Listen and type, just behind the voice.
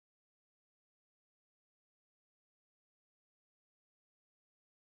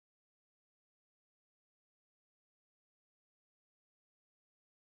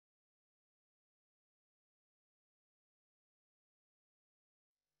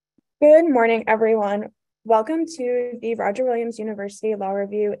Good morning, everyone. Welcome to the Roger Williams University Law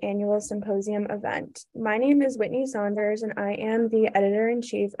Review Annual Symposium event. My name is Whitney Saunders, and I am the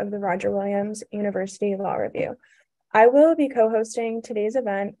Editor-in-Chief of the Roger Williams University Law Review. I will be co-hosting today's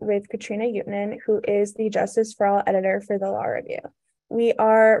event with Katrina Utanen, who is the Justice for All editor for the Law Review. We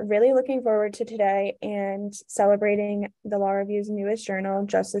are really looking forward to today and celebrating the Law Review's newest journal,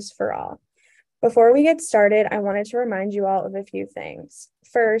 Justice for All. Before we get started, I wanted to remind you all of a few things.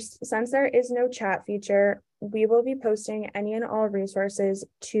 First, since there is no chat feature, we will be posting any and all resources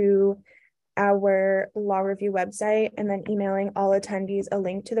to our Law Review website and then emailing all attendees a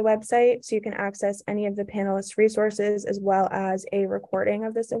link to the website so you can access any of the panelists' resources as well as a recording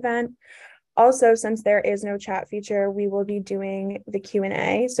of this event. Also, since there is no chat feature, we will be doing the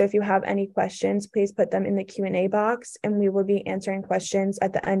Q&A. So if you have any questions, please put them in the Q&A box and we will be answering questions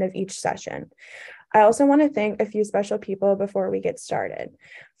at the end of each session. I also want to thank a few special people before we get started.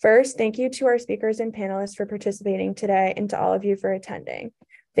 First, thank you to our speakers and panelists for participating today and to all of you for attending.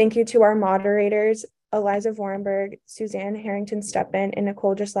 Thank you to our moderators, Eliza Vorenberg, Suzanne Harrington-Steppen, and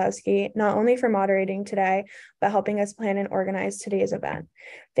Nicole Jaslowski, not only for moderating today, but helping us plan and organize today's event.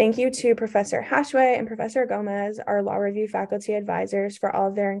 Thank you to Professor Hashway and Professor Gomez, our Law Review faculty advisors, for all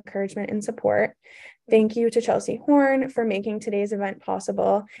of their encouragement and support. Thank you to Chelsea Horn for making today's event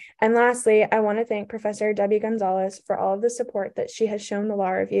possible. And lastly, I want to thank Professor Debbie Gonzalez for all of the support that she has shown the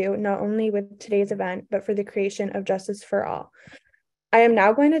Law Review, not only with today's event, but for the creation of Justice for All. I am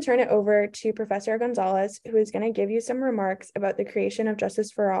now going to turn it over to Professor Gonzalez, who is going to give you some remarks about the creation of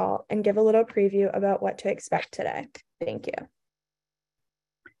Justice for All and give a little preview about what to expect today. Thank you.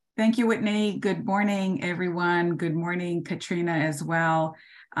 Thank you, Whitney. Good morning, everyone. Good morning, Katrina, as well.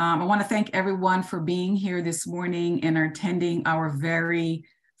 I want to thank everyone for being here this morning and attending our very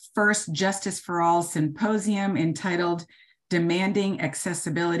first Justice for All Symposium entitled Demanding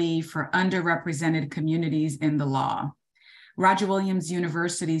Accessibility for Underrepresented Communities in the Law. Roger Williams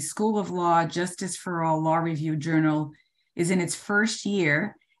University School of Law Justice for All Law Review Journal is in its first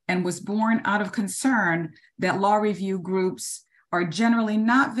year and was born out of concern that law review groups are generally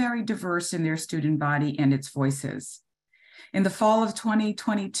not very diverse in their student body and its voices. In the fall of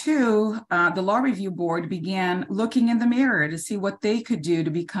 2022, the Law Review Board began looking in the mirror to see what they could do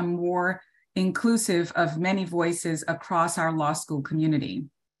to become more inclusive of many voices across our law school community.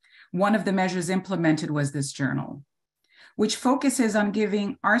 One of the measures implemented was this journal, which focuses on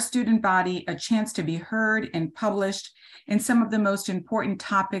giving our student body a chance to be heard and published in some of the most important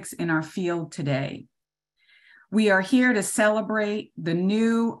topics in our field today. We are here to celebrate the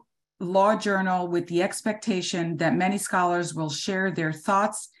new law journal with the expectation that many scholars will share their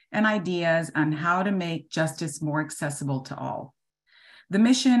thoughts and ideas on how to make justice more accessible to all. The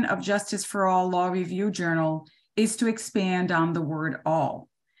mission of Justice for All Law Review Journal is to expand on the word all,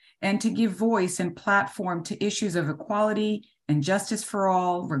 and to give voice and platform to issues of equality and justice for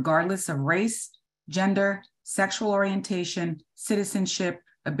all, regardless of race, gender, sexual orientation, citizenship,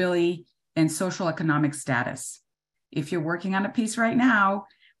 ability, and social economic status. If you're working on a piece right now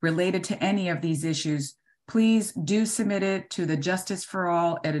related to any of these issues, please do submit it to the Justice for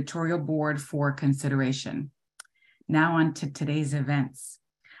All editorial board for consideration. Now on to today's events.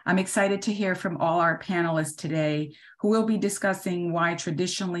 I'm excited to hear from all our panelists today who will be discussing why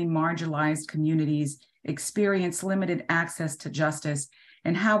traditionally marginalized communities experience limited access to justice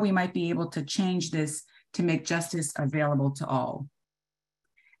and how we might be able to change this to make justice available to all.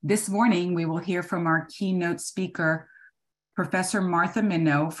 This morning, we will hear from our keynote speaker, Professor Martha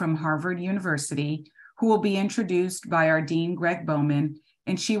Minow from Harvard University, who will be introduced by our Dean, Greg Bowman,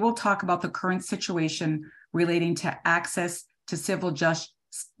 and she will talk about the current situation relating to access to civil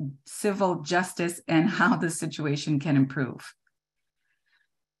justice and how the situation can improve.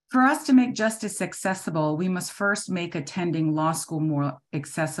 For us to make justice accessible, we must first make attending law school more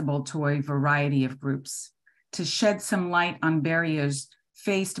accessible to a variety of groups. To shed some light on barriers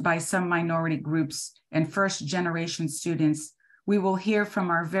faced by some minority groups and first-generation students, we will hear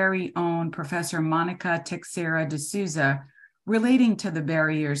from our very own Professor Monica Teixeira de Souza relating to the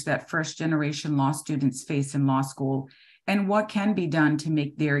barriers that first-generation law students face in law school and what can be done to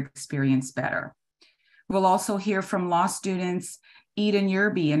make their experience better. We'll also hear from law students Eden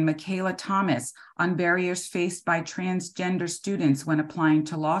Yerby and Michaela Thomas on barriers faced by transgender students when applying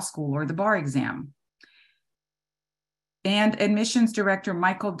to law school or the bar exam. And admissions director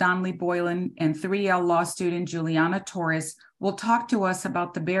Michael Donnelly Boylan and 3L law student Juliana Torres will talk to us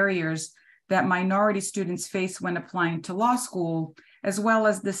about the barriers that minority students face when applying to law school, as well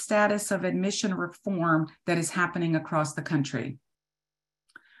as the status of admission reform that is happening across the country.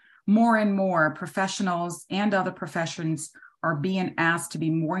 More and more professionals and other professions are being asked to be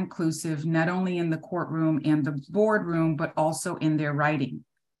more inclusive, not only in the courtroom and the boardroom, but also in their writing.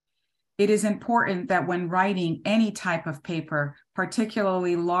 It is important that when writing any type of paper,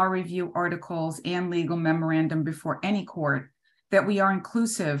 particularly law review articles and legal memorandum before any court, that we are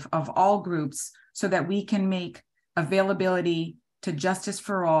inclusive of all groups so that we can make availability to justice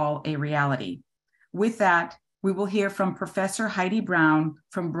for all a reality. With that, we will hear from Professor Heidi Brown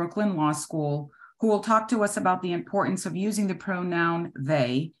from Brooklyn Law School, who will talk to us about the importance of using the pronoun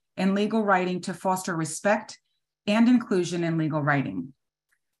they in legal writing to foster respect and inclusion in legal writing.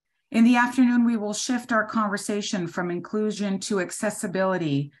 In the afternoon, we will shift our conversation from inclusion to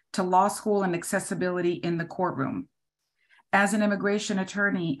accessibility to law school and accessibility in the courtroom. As an immigration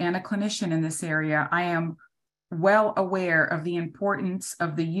attorney and a clinician in this area, I am well aware of the importance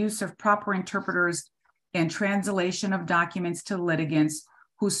of the use of proper interpreters and translation of documents to litigants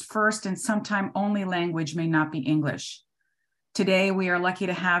whose first and sometime only language may not be English. Today, we are lucky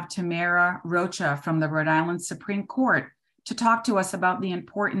to have Tamara Rocha from the Rhode Island Supreme Court to talk to us about the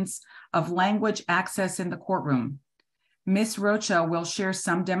importance of language access in the courtroom. Ms. Rocha will share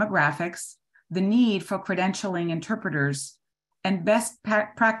some demographics, the need for credentialing interpreters, and best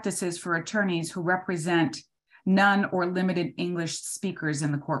practices for attorneys who represent none or limited English speakers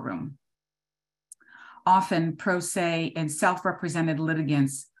in the courtroom. Often pro se and self-represented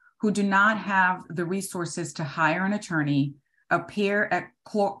litigants who do not have the resources to hire an attorney appear at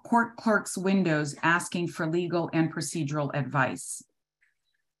court clerks' windows asking for legal and procedural advice,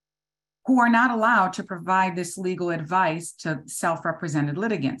 who are not allowed to provide this legal advice to self-represented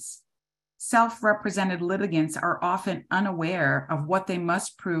litigants. Self-represented litigants are often unaware of what they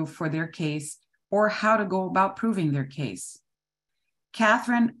must prove for their case or how to go about proving their case.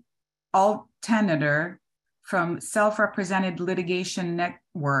 Catherine Altenader from Self-Represented Litigation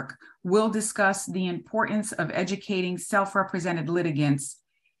Network will discuss the importance of educating self-represented litigants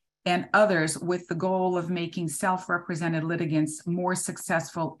and others with the goal of making self-represented litigants more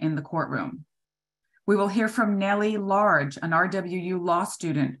successful in the courtroom. We will hear from Nellie Large, an RWU law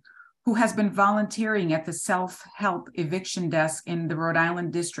student who has been volunteering at the self-help eviction desk in the Rhode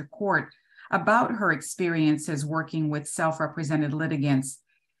Island District Court about her experiences working with self-represented litigants,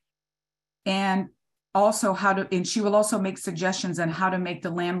 and also and she will also make suggestions on how to make the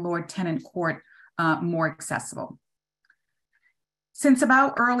landlord-tenant court more accessible. Since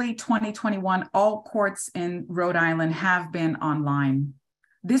about early 2021, all courts in Rhode Island have been online.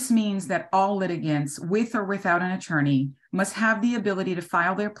 This means that all litigants, with or without an attorney, must have the ability to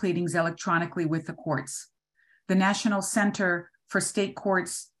file their pleadings electronically with the courts. The National Center for State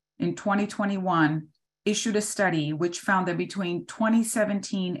Courts in 2021 issued a study which found that between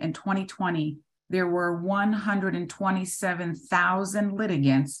 2017 and 2020, there were 127,000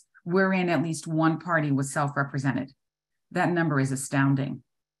 litigants wherein at least one party was self-represented. That number is astounding.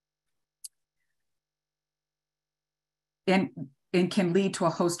 And can lead to a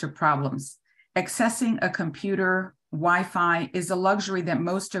host of problems. Accessing a computer, Wi-Fi is a luxury that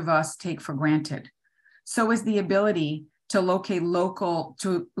most of us take for granted. So is the ability to locate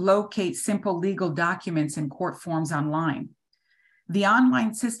simple legal documents and court forms online. The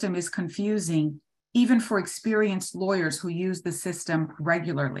online system is confusing even for experienced lawyers who use the system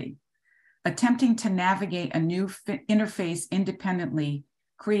regularly. Attempting to navigate a new interface independently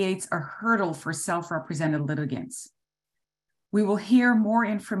creates a hurdle for self-represented litigants. We will hear more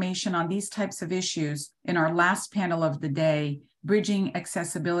information on these types of issues in our last panel of the day, Bridging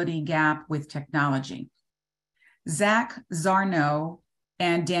Accessibility Gap with Technology. Zach Zarno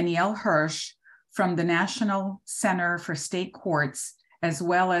and Danielle Hirsch from the National Center for State Courts, as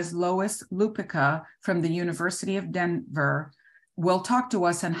well as Lois Lupica from the University of Denver, will talk to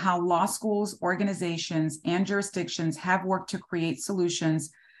us on how law schools, organizations, and jurisdictions have worked to create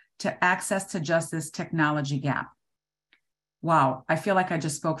solutions to access to justice technology gap. Wow, I feel like I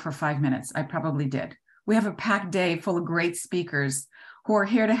just spoke for 5 minutes. I probably did. We have a packed day full of great speakers who are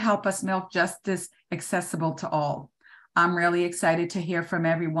here to help us make justice accessible to all. I'm really excited to hear from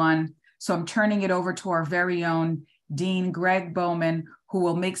everyone. So I'm turning it over to our very own Dean Greg Bowman, who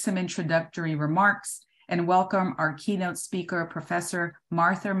will make some introductory remarks, and welcome our keynote speaker, Professor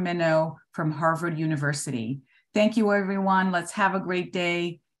Martha Minow from Harvard University. Thank you, everyone. Let's have a great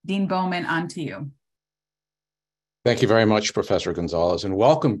day. Dean Bowman, on to you. Thank you very much, Professor Gonzalez, and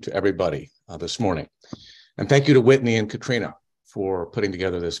welcome to everybody this morning. And thank you to Whitney and Katrina for putting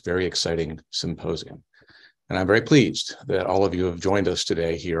together this very exciting symposium. And I'm very pleased that all of you have joined us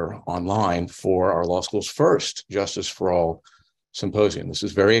today here online for our law school's first Justice for All symposium. This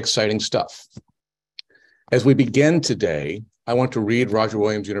is very exciting stuff. As we begin today, I want to read Roger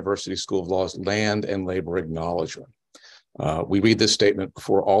Williams University School of Law's Land and Labor Acknowledgement. We read this statement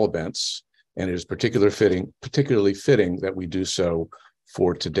before all events, and it is particularly fitting that we do so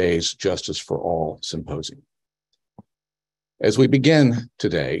for today's Justice for All Symposium. As we begin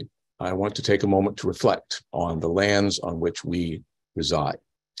today, I want to take a moment to reflect on the lands on which we reside.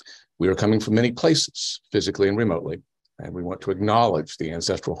 We are coming from many places, physically and remotely, and we want to acknowledge the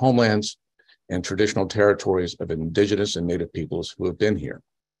ancestral homelands and traditional territories of indigenous and native peoples who have been here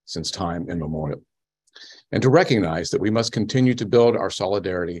since time immemorial, and to recognize that we must continue to build our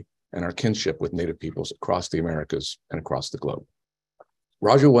solidarity and our kinship with native peoples across the Americas and across the globe.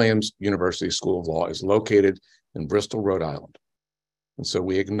 Roger Williams University School of Law is located in Bristol, Rhode Island, and so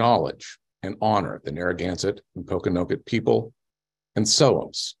we acknowledge and honor the Narragansett and Pokanoket people and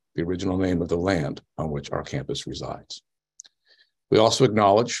Soams, the original name of the land on which our campus resides. We also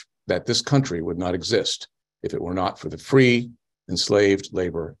acknowledge that this country would not exist if it were not for the free, enslaved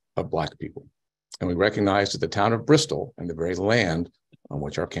labor of Black people. And we recognize that the town of Bristol and the very land on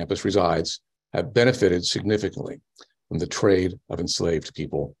which our campus resides have benefited significantly from the trade of enslaved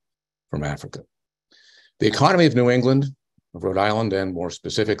people from Africa. The economy of New England, of Rhode Island, and more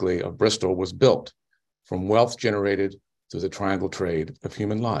specifically of Bristol was built from wealth generated through the triangle trade of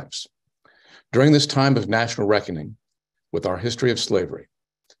human lives. During this time of national reckoning with our history of slavery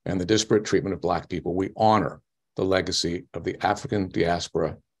and the disparate treatment of Black people, we honor the legacy of the African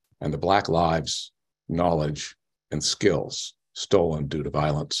diaspora and the Black lives, knowledge, and skills stolen due to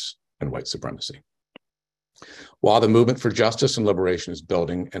violence and white supremacy. While the movement for justice and liberation is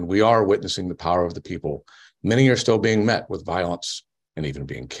building, and we are witnessing the power of the people, many are still being met with violence and even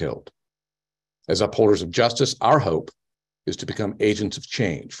being killed. As upholders of justice, our hope is to become agents of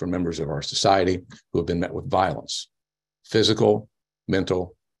change for members of our society who have been met with violence, physical,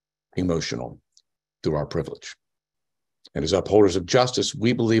 mental, emotional, through our privilege. And as upholders of justice,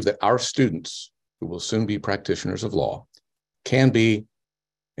 we believe that our students, who will soon be practitioners of law, can be,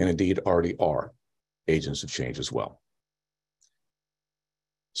 and indeed already are, agents of change as well.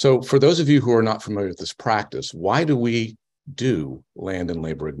 So for those of you who are not familiar with this practice, why do we do land and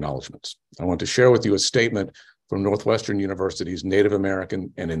labor acknowledgements? I want to share with you a statement from Northwestern University's Native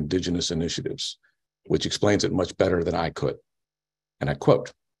American and Indigenous Initiatives, which explains it much better than I could. And I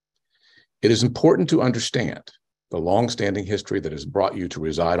quote, "It is important to understand the long-standing history that has brought you to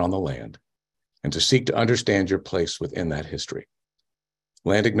reside on the land and to seek to understand your place within that history.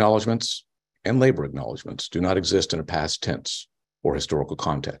 Land acknowledgements and labor acknowledgements do not exist in a past tense or historical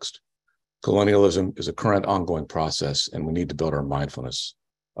context. Colonialism is a current ongoing process, and we need to build our mindfulness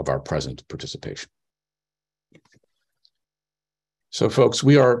of our present participation." So folks,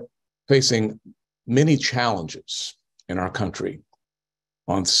 we are facing many challenges in our country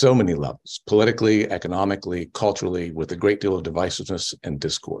on so many levels, politically, economically, culturally, with a great deal of divisiveness and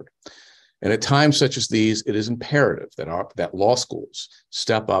discord. And at times such as these, it is imperative that law schools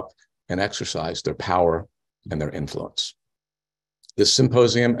step up and exercise their power and their influence. This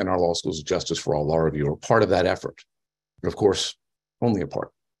symposium and our Law School's Justice for All Law Review are part of that effort, but of course, only a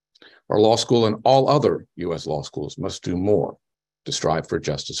part. Our law school and all other U.S. law schools must do more to strive for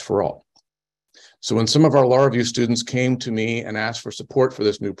justice for all. So when some of our law review students came to me and asked for support for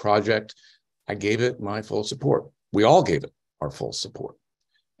this new project, I gave it my full support. We all gave it our full support.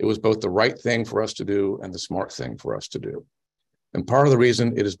 It was both the right thing for us to do and the smart thing for us to do. And part of the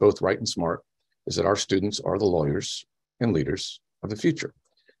reason it is both right and smart is that our students are the lawyers and leaders of the future.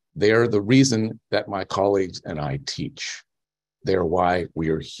 They are the reason that my colleagues and I teach. They are why we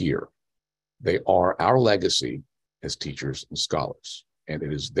are here. They are our legacy as teachers and scholars, and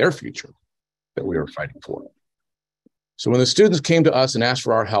it is their future that we are fighting for. So when the students came to us and asked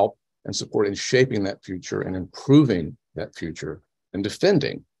for our help and support in shaping that future and improving that future and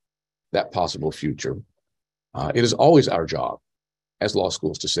defending that possible future, it is always our job as law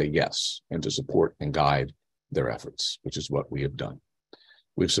schools to say yes and to support and guide their efforts, which is what we have done.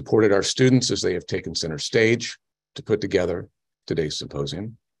 We've supported our students as they have taken center stage to put together today's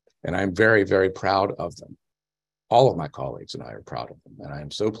symposium, and I'm very, very proud of them. All of my colleagues and I are proud of them, and I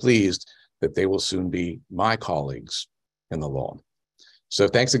am so pleased that they will soon be my colleagues in the law. So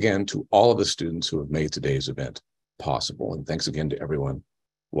thanks again to all of the students who have made today's event possible, and thanks again to everyone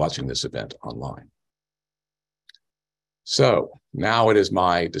watching this event online. So now it is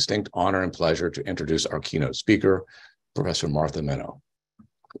my distinct honor and pleasure to introduce our keynote speaker, Professor Martha Minow.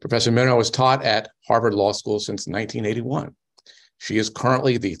 Professor Minow has taught at Harvard Law School since 1981. She is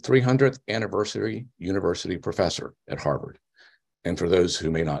currently the 300th anniversary university professor at Harvard. And for those who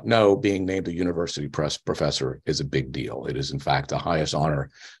may not know, being named a university professor is a big deal. It is, in fact, the highest honor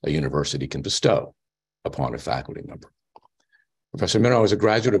a university can bestow upon a faculty member. Professor Minow is a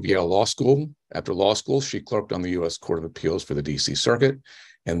graduate of Yale Law School. After law school, she clerked on the U.S. Court of Appeals for the D.C. Circuit,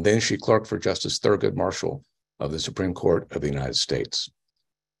 and then she clerked for Justice Thurgood Marshall of the Supreme Court of the United States.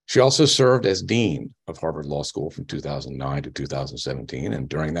 She also served as Dean of Harvard Law School from 2009 to 2017, and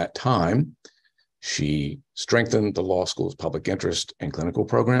during that time, she strengthened the law school's public interest and clinical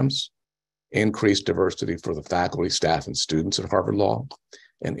programs, increased diversity for the faculty, staff, and students at Harvard Law,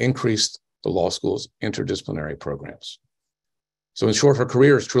 and increased the law school's interdisciplinary programs. So in short, her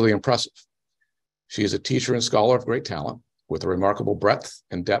career is truly impressive. She is a teacher and scholar of great talent with a remarkable breadth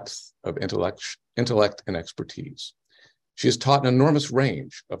and depth of intellect and expertise. She has taught an enormous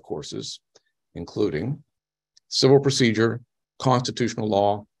range of courses, including civil procedure, constitutional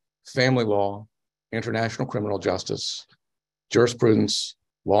law, family law, international criminal justice, jurisprudence,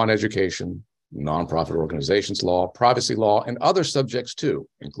 law and education, nonprofit organizations law, privacy law, and other subjects too,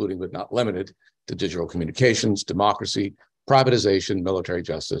 including but not limited to digital communications, democracy, privatization, military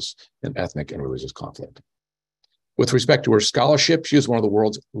justice, and ethnic and religious conflict. With respect to her scholarship, she is one of the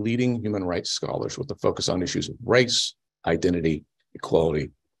world's leading human rights scholars with a focus on issues of race, identity, equality,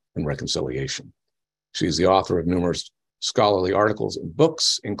 and reconciliation. She is the author of numerous scholarly articles and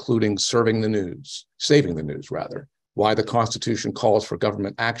books, including Saving the News, Why the Constitution Calls for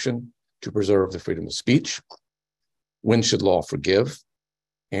Government Action to Preserve the Freedom of Speech, When Should Law Forgive,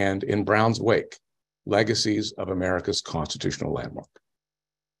 and In Brown's Wake, Legacies of America's Constitutional Landmark.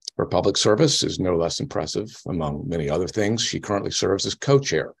 Her public service is no less impressive. Among many other things, she currently serves as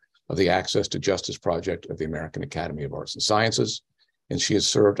co-chair of the Access to Justice Project of the American Academy of Arts and Sciences, and she has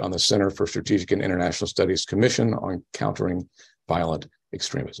served on the Center for Strategic and International Studies Commission on Countering Violent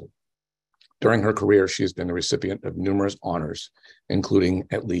Extremism. During her career, she has been the recipient of numerous honors, including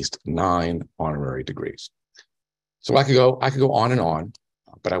at least 9 honorary degrees. So I could go on and on,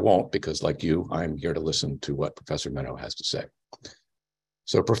 but I won't because, like you, I'm here to listen to what Professor Minow has to say.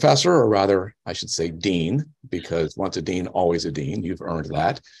 So Professor, or rather, I should say Dean, because once a dean, always a dean. You've earned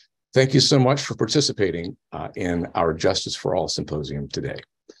that. Thank you so much for participating in our Justice for All Symposium today.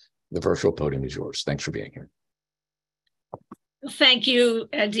 The virtual podium is yours. Thanks for being here. Thank you,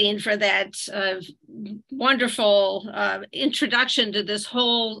 Dean, for that wonderful introduction to this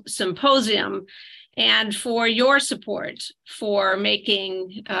whole symposium and for your support for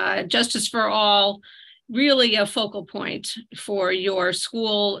making Justice for All really a focal point for your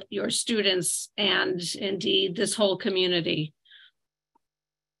school, your students, and indeed this whole community.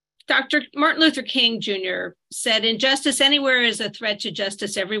 Dr. Martin Luther King Jr. said, "Injustice anywhere is a threat to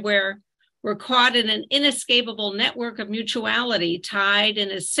justice everywhere. We're caught in an inescapable network of mutuality, tied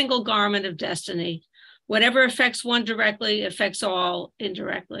in a single garment of destiny. Whatever affects one directly affects all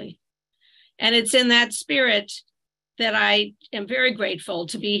indirectly." And it's in that spirit that I am very grateful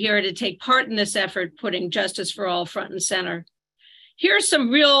to be here to take part in this effort, putting justice for all front and center. Here are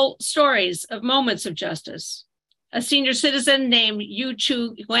some real stories of moments of justice. A senior citizen named Yu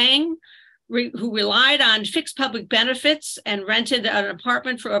Chu Wang, who relied on fixed public benefits and rented an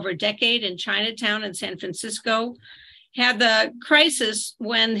apartment for over a decade in Chinatown in San Francisco, had the crisis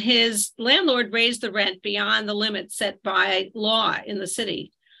when his landlord raised the rent beyond the limit set by law in the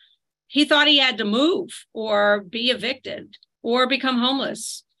city. He thought he had to move or be evicted or become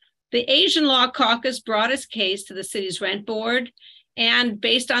homeless. The Asian Law Caucus brought his case to the city's rent board, and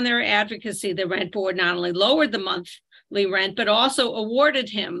based on their advocacy, the rent board not only lowered the monthly rent, but also awarded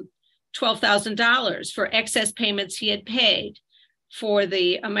him $12,000 for excess payments he had paid for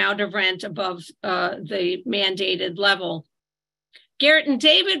the amount of rent above the mandated level. Garrett and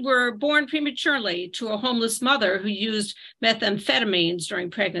David were born prematurely to a homeless mother who used methamphetamines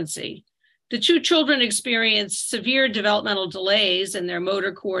during pregnancy. The 2 children experienced severe developmental delays in their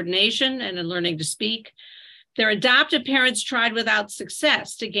motor coordination and in learning to speak. Their adoptive parents tried without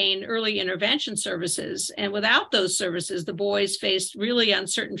success to gain early intervention services, and without those services, the boys faced really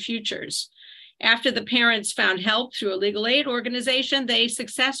uncertain futures. After the parents found help through a legal aid organization, they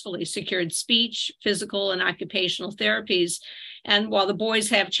successfully secured speech, physical, and occupational therapies. And while the boys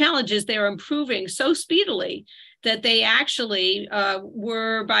have challenges, they're improving so speedily that they actually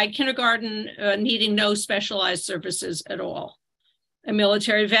were by kindergarten needing no specialized services at all. A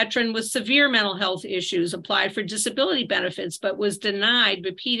military veteran with severe mental health issues applied for disability benefits, but was denied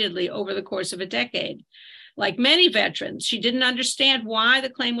repeatedly over the course of a decade. Like many veterans, she didn't understand why the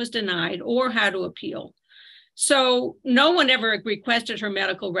claim was denied or how to appeal. So no one ever requested her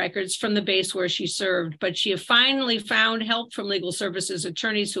medical records from the base where she served, but she finally found help from legal services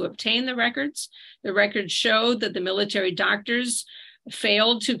attorneys who obtained the records. The records showed that the military doctors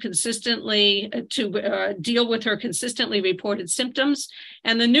failed to consistently deal with her consistently reported symptoms,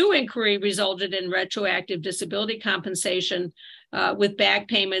 and the new inquiry resulted in retroactive disability compensation with back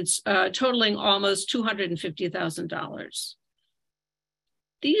payments totaling almost $250,000.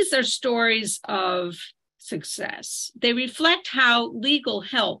 These are stories of success. They reflect how legal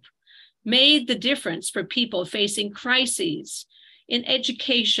help made the difference for people facing crises in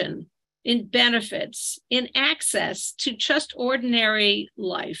education, in benefits, in access to just ordinary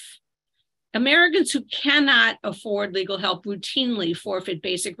life. Americans who cannot afford legal help routinely forfeit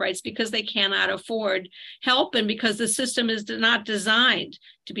basic rights because they cannot afford help and because the system is not designed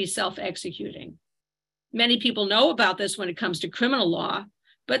to be self-executing. Many people know about this when it comes to criminal law,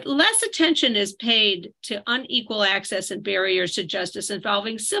 but less attention is paid to unequal access and barriers to justice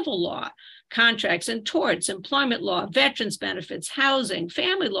involving civil law, contracts and torts, employment law, veterans benefits, housing,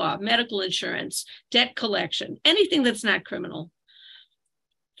 family law, medical insurance, debt collection, anything that's not criminal.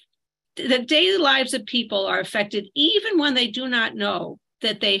 The daily lives of people are affected even when they do not know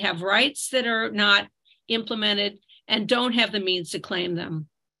that they have rights that are not implemented and don't have the means to claim them.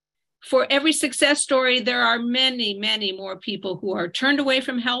 For every success story, there are many, many more people who are turned away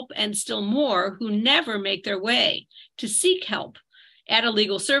from help and still more who never make their way to seek help at a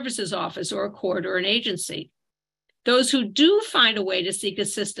legal services office or a court or an agency. Those who do find a way to seek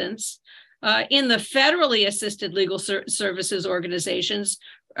assistance in the federally assisted legal services organizations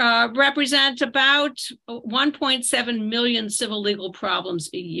represent about 1.7 million civil legal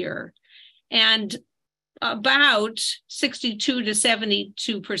problems a year. And about 62 to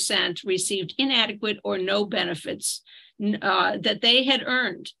 72% received inadequate or no benefits that they had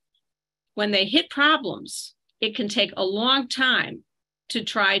earned. When they hit problems, it can take a long time to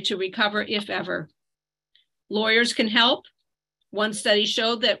try to recover, if ever. Lawyers can help. One study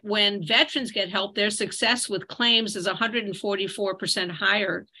showed that when veterans get help, their success with claims is 144%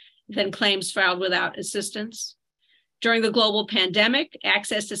 higher than claims filed without assistance. During the global pandemic,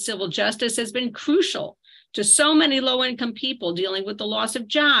 access to civil justice has been crucial to so many low-income people dealing with the loss of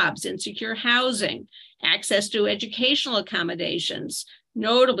jobs, insecure housing, access to educational accommodations,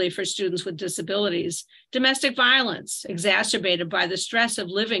 notably for students with disabilities, domestic violence exacerbated by the stress of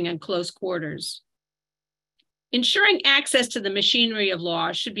living in close quarters. Ensuring access to the machinery of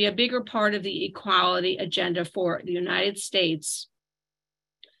law should be a bigger part of the equality agenda for the United States.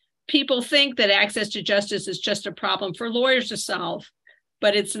 People think that access to justice is just a problem for lawyers to solve,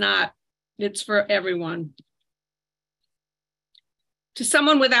 but it's not. It's for everyone. To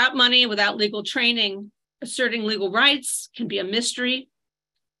someone without money and without legal training, asserting legal rights can be a mystery.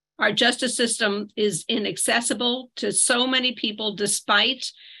 Our justice system is inaccessible to so many people,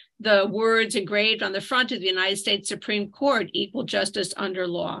 despite the words engraved on the front of the United States Supreme Court, equal justice under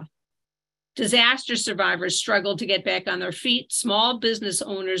law. Disaster survivors struggle to get back on their feet. Small business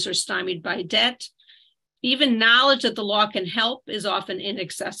owners are stymied by debt. Even knowledge that the law can help is often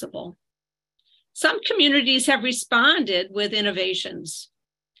inaccessible. Some communities have responded with innovations,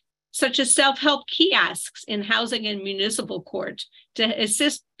 such as self-help kiosks in housing and municipal court to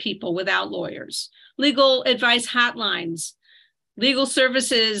assist people without lawyers, legal advice hotlines, legal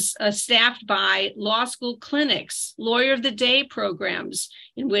services staffed by law school clinics, lawyer of the day programs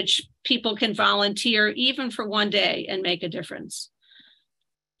in which people can volunteer even for one day and make a difference.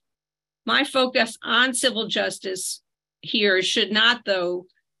 My focus on civil justice here should not, though,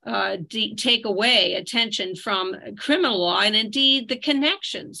 take away attention from criminal law and indeed the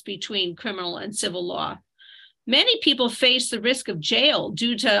connections between criminal and civil law. Many people face the risk of jail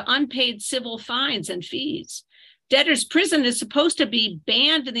due to unpaid civil fines and fees. Debtor's prison is supposed to be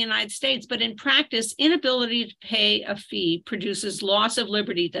banned in the United States, but in practice, inability to pay a fee produces loss of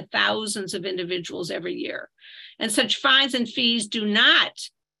liberty to thousands of individuals every year. And such fines and fees do not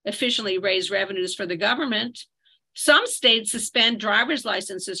efficiently raise revenues for the government. Some states suspend driver's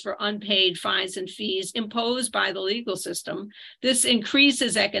licenses for unpaid fines and fees imposed by the legal system. This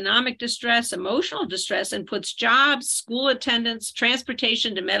increases economic distress, emotional distress, and puts jobs, school attendance,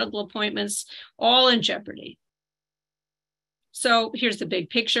 transportation to medical appointments, all in jeopardy. So here's the big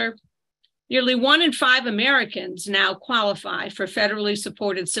picture. Nearly 1 in 5 Americans now qualify for federally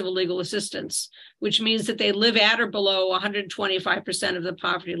supported civil legal assistance, which means that they live at or below 125% of the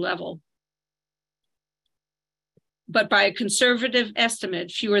poverty level. But by a conservative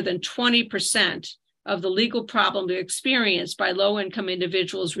estimate, fewer than 20% of the legal problem experienced by low-income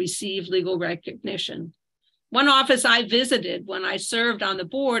individuals receive legal recognition. One office I visited when I served on the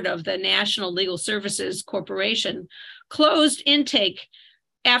board of the National Legal Services Corporation closed intake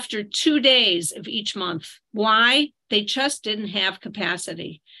after 2 days of each month. Why? They just didn't have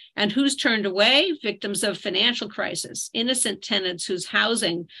capacity. And who's turned away? Victims of financial crisis, innocent tenants whose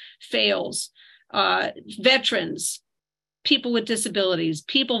housing fails, veterans, people with disabilities,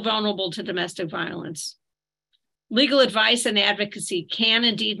 people vulnerable to domestic violence. Legal advice and advocacy can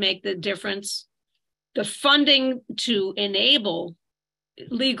indeed make the difference. The funding to enable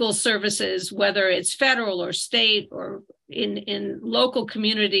legal services, whether it's federal or state or in local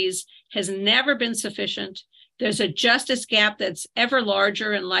communities, has never been sufficient. There's a justice gap that's ever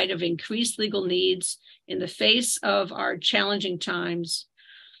larger in light of increased legal needs in the face of our challenging times.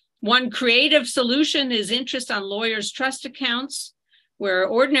 One creative solution is interest on lawyers' trust accounts, where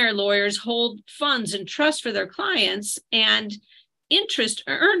ordinary lawyers hold funds in trust for their clients, and interest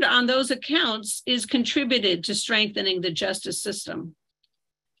earned on those accounts is contributed to strengthening the justice system.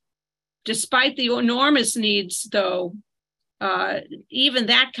 Despite the enormous needs, though, even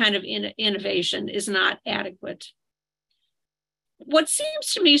that kind of innovation is not adequate. What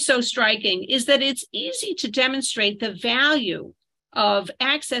seems to me so striking is that it's easy to demonstrate the value of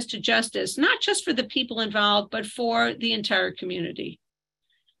access to justice, not just for the people involved, but for the entire community.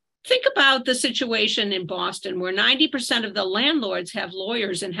 Think about the situation in Boston, where 90% of the landlords have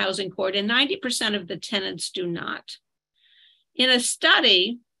lawyers in housing court and 90% of the tenants do not. In a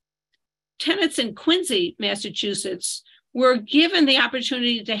study, tenants in Quincy, Massachusetts, were given the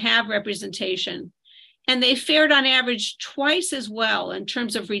opportunity to have representation, and they fared on average twice as well in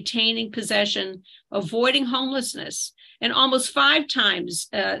terms of retaining possession, avoiding homelessness, and almost 5 times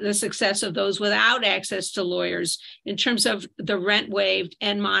the success of those without access to lawyers in terms of the rent waived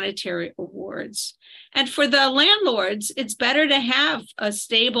and monetary awards. And for the landlords, it's better to have a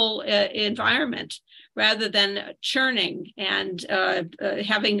stable environment rather than churning and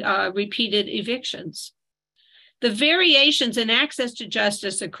having repeated evictions. The variations in access to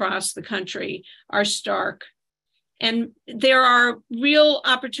justice across the country are stark. And there are real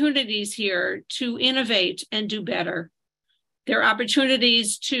opportunities here to innovate and do better. There are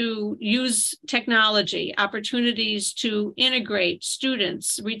opportunities to use technology, opportunities to integrate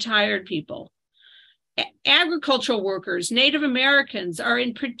students, retired people. Agricultural workers, Native Americans are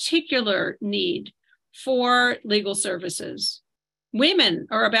in particular need for legal services. Women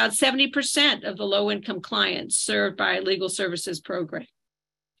are about 70% of the low-income clients served by a legal services program.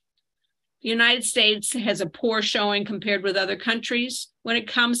 The United States has a poor showing compared with other countries when it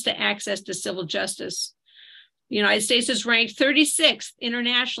comes to access to civil justice. The United States is ranked 36th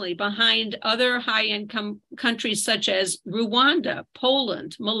internationally behind other high-income countries such as Rwanda,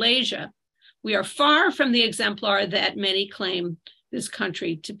 Poland, Malaysia. We are far from the exemplar that many claim this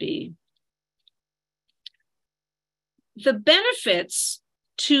country to be. The benefits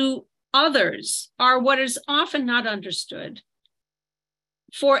to others are what is often not understood.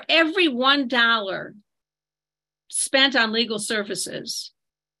 For every $1 spent on legal services,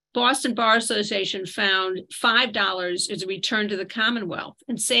 Boston Bar Association found $5 is a return to the Commonwealth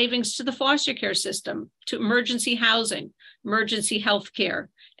and savings to the foster care system, to emergency housing, emergency health care,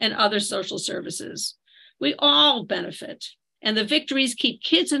 and other social services. We all benefit, and the victories keep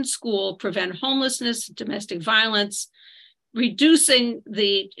kids in school, prevent homelessness, domestic violence, reducing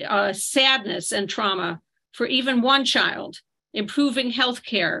the sadness and trauma for even one child, improving health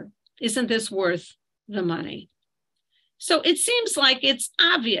care. Isn't this worth the money? So it seems like it's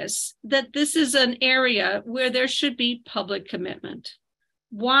obvious that this is an area where there should be public commitment.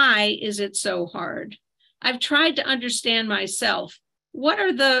 Why is it so hard? I've tried to understand myself. What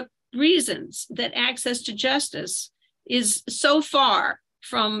are the reasons that access to justice is so far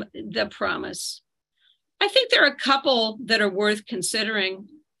from the promise? I think there are a couple that are worth considering.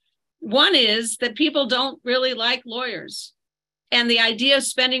 One is that people don't really like lawyers. And the idea of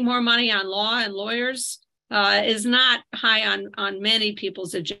spending more money on law and lawyers is not high on many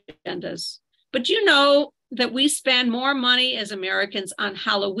people's agendas. But you know that we spend more money as Americans on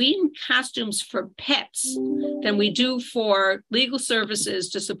Halloween costumes for pets than we do for legal services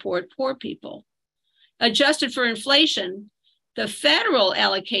to support poor people. Adjusted for inflation, the federal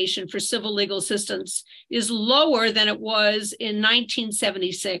allocation for civil legal assistance is lower than it was in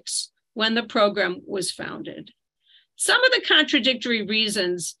 1976 when the program was founded. Some of the contradictory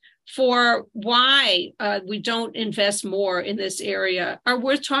reasons for why we don't invest more in this area are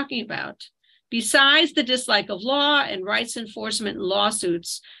worth talking about. Besides the dislike of law and rights enforcement and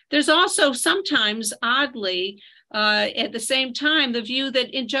lawsuits, there's also sometimes, oddly, at the same time, the view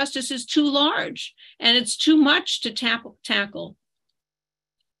that injustice is too large and it's too much to tackle.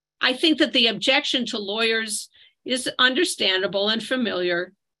 I think that the objection to lawyers is understandable and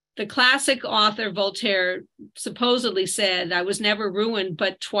familiar. The classic author Voltaire supposedly said, "I was never ruined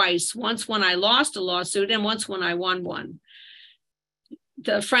but twice, once when I lost a lawsuit and once when I won one."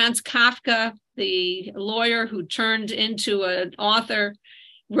 The Franz Kafka, the lawyer who turned into an author,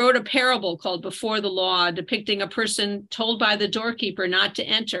 wrote a parable called Before the Law, depicting a person told by the doorkeeper not to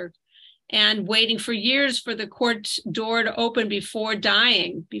enter and waiting for years for the court door to open before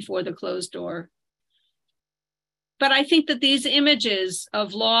dying before the closed door. But I think that these images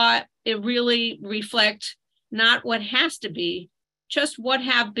of law, it really reflect not what has to be, just what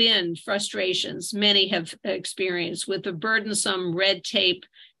have been frustrations many have experienced with the burdensome red tape,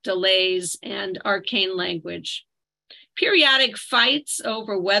 delays, and arcane language. Periodic fights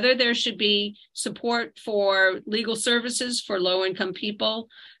over whether there should be support for legal services for low-income people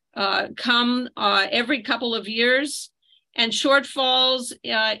come every couple of years, and shortfalls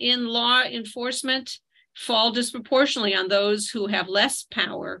in law enforcement fall disproportionately on those who have less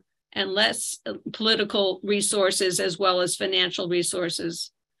power and less political resources as well as financial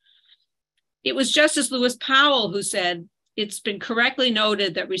resources. It was Justice Lewis Powell who said, "It's been correctly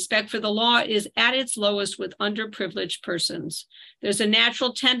noted that respect for the law is at its lowest with underprivileged persons. There's a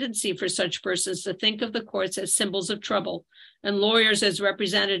natural tendency for such persons to think of the courts as symbols of trouble and lawyers as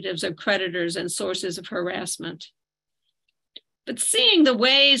representatives of creditors and sources of harassment." But seeing the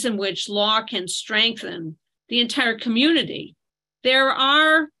ways in which law can strengthen the entire community, there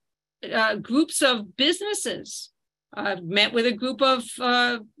are groups of businesses. I've met with a group of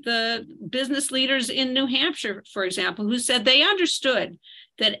the business leaders in New Hampshire, for example, who said they understood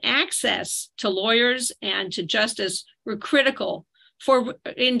that access to lawyers and to justice were critical for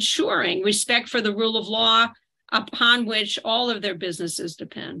ensuring respect for the rule of law upon which all of their businesses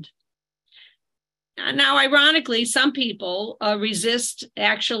depend. Now, ironically, some people resist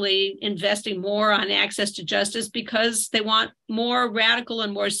actually investing more on access to justice because they want more radical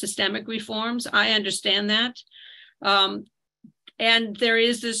and more systemic reforms. I understand that. And there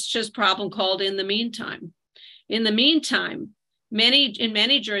is this just problem called in the meantime. In the meantime, in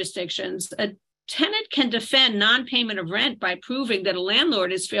many jurisdictions, a tenant can defend non-payment of rent by proving that a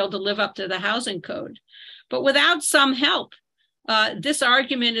landlord has failed to live up to the housing code. But without some help, this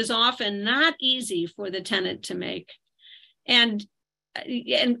argument is often not easy for the tenant to make. And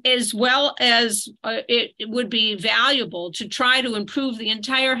as well as it would be valuable to try to improve the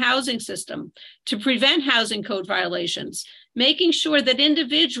entire housing system to prevent housing code violations, making sure that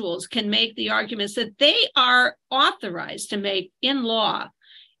individuals can make the arguments that they are authorized to make in law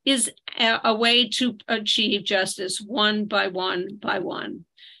is a way to achieve justice one by one by one.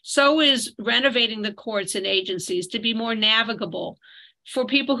 So is renovating the courts and agencies to be more navigable for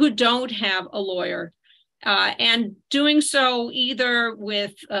people who don't have a lawyer, and doing so either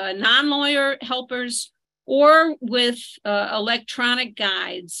with non-lawyer helpers or with electronic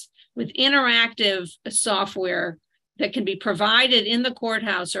guides, with interactive software that can be provided in the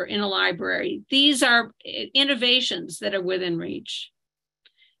courthouse or in a library. These are innovations that are within reach.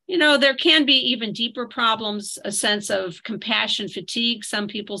 You know, there can be even deeper problems, a sense of compassion fatigue. Some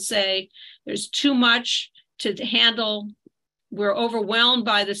people say there's too much to handle. We're overwhelmed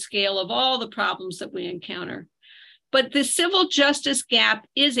by the scale of all the problems that we encounter. But the civil justice gap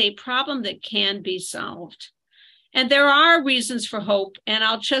is a problem that can be solved. And there are reasons for hope, and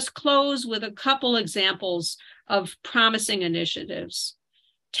I'll just close with a couple examples of promising initiatives.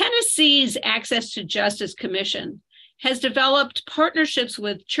 Tennessee's Access to Justice Commission has developed partnerships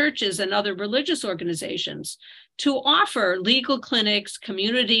with churches and other religious organizations to offer legal clinics,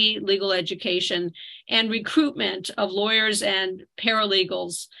 community legal education, and recruitment of lawyers and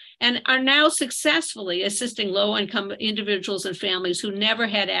paralegals, and are now successfully assisting low-income individuals and families who never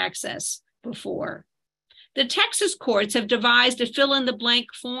had access before. The Texas courts have devised a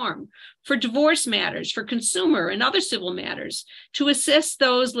fill-in-the-blank form for divorce matters, for consumer and other civil matters, to assist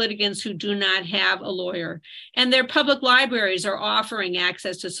those litigants who do not have a lawyer. And their public libraries are offering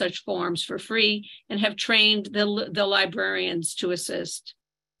access to such forms for free and have trained the librarians to assist.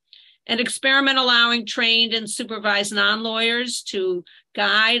 An experiment allowing trained and supervised non-lawyers to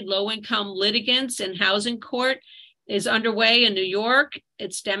guide low-income litigants in housing court is underway in New York.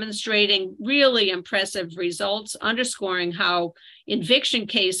 It's demonstrating really impressive results, underscoring how eviction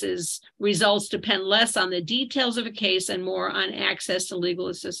cases results depend less on the details of a case and more on access to legal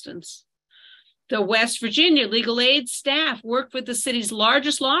assistance. The West Virginia legal aid staff worked with the city's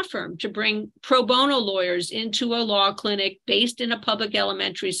largest law firm to bring pro bono lawyers into a law clinic based in a public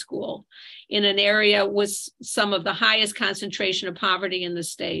elementary school in an area with some of the highest concentration of poverty in the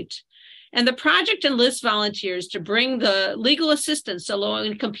state. And the project enlists volunteers to bring the legal assistance to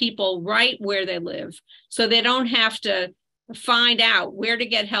low-income people right where they live, so they don't have to find out where to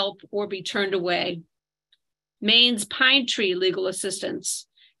get help or be turned away. Maine's Pine Tree Legal Assistance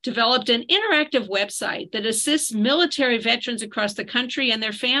developed an interactive website that assists military veterans across the country and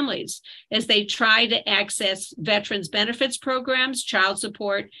their families as they try to access veterans benefits programs, child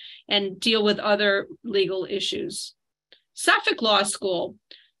support, and deal with other legal issues. Suffolk Law School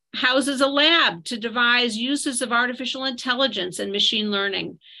houses a lab to devise uses of artificial intelligence and machine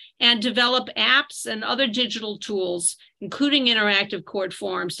learning and develop apps and other digital tools, including interactive court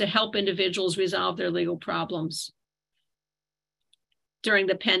forms, to help individuals resolve their legal problems. During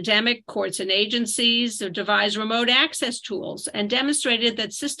the pandemic, courts and agencies devised remote access tools and demonstrated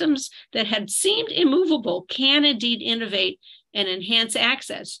that systems that had seemed immovable can indeed innovate and enhance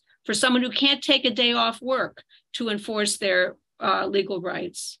access for someone who can't take a day off work to enforce their legal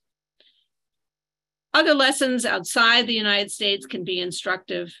rights. Other lessons outside the United States can be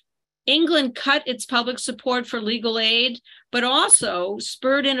instructive. England cut its public support for legal aid, but also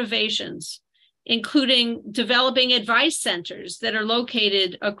spurred innovations, including developing advice centers that are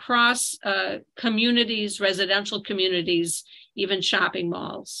located across communities, residential communities, even shopping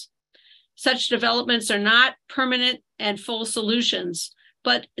malls. Such developments are not permanent and full solutions,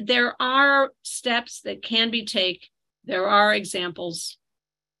 but there are steps that can be taken. There are examples.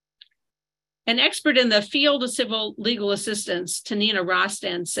 An expert in the field of civil legal assistance, Tanina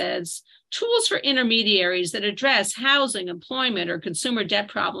Rostand, says, tools for intermediaries that address housing, employment, or consumer debt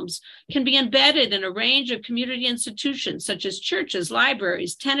problems can be embedded in a range of community institutions such as churches,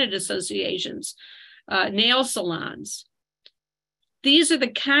 libraries, tenant associations, nail salons. These are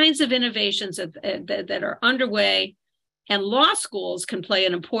the kinds of innovations that are underway, and law schools can play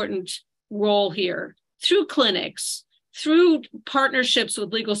an important role here through clinics, through partnerships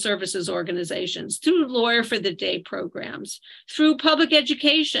with legal services organizations, through Lawyer for the Day programs, through public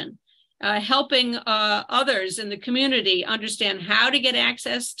education, helping others in the community understand how to get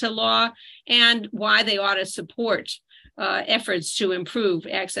access to law and why they ought to support efforts to improve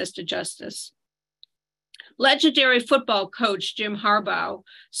access to justice. Legendary football coach Jim Harbaugh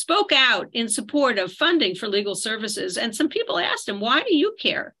spoke out in support of funding for legal services, and some people asked him, why do you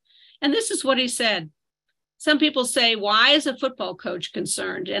care? And this is what he said. Some people say, why is a football coach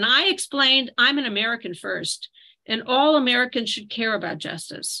concerned? And I explained, I'm an American first, and all Americans should care about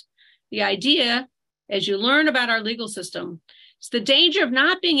justice. The idea, as you learn about our legal system, is the danger of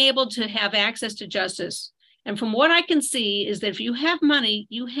not being able to have access to justice. And from what I can see is that if you have money,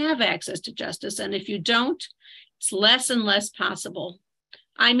 you have access to justice. And if you don't, it's less and less possible.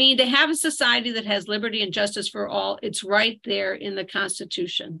 I mean, to have a society that has liberty and justice for all, it's right there in the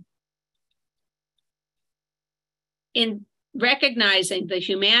Constitution. In recognizing the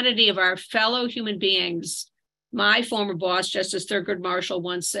humanity of our fellow human beings, my former boss, Justice Thurgood Marshall,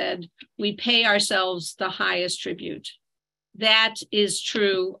 once said, we pay ourselves the highest tribute. That is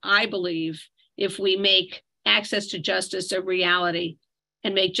true, I believe, if we make access to justice a reality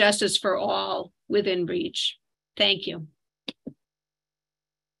and make justice for all within reach. Thank you.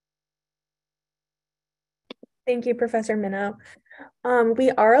 Thank you, Professor Minow.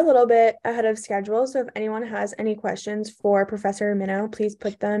 We are a little bit ahead of schedule, so if anyone has any questions for Professor Minow, please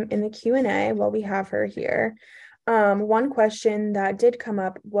put them in the Q&A while we have her here. One question that did come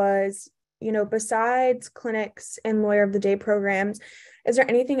up was, besides clinics and Lawyer of the Day programs, is there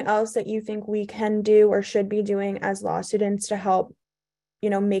anything else that you think we can do or should be doing as law students to help,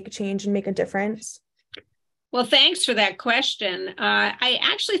 make change and make a difference? Well, thanks for that question. I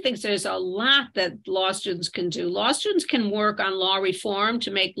actually think there's a lot that law students can do. Law students can work on law reform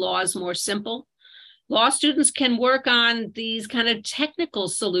to make laws more simple. Law students can work on these kind of technical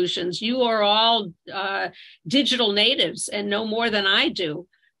solutions. You are all digital natives and know more than I do.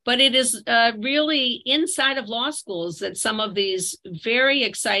 But it is really inside of law schools that some of these very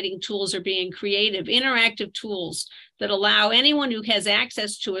exciting tools are being created, interactive tools that allow anyone who has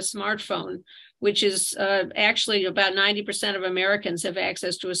access to a smartphone, which is actually about 90% of Americans have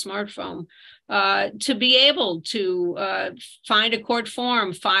access to a smartphone, to be able to find a court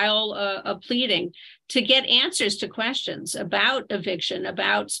form, file a pleading, to get answers to questions about eviction,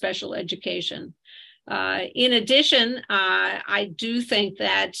 about special education. In addition, I do think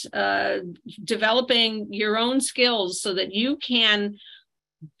that developing your own skills so that you can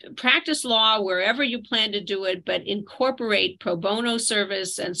practice law wherever you plan to do it, but incorporate pro bono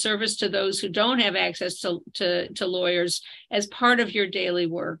service and service to those who don't have access to lawyers as part of your daily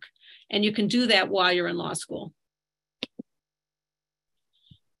work. And you can do that while you're in law school.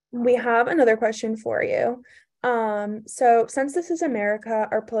 We have another question for you. So since this is America,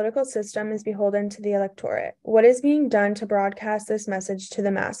 our political system is beholden to the electorate. What is being done to broadcast this message to the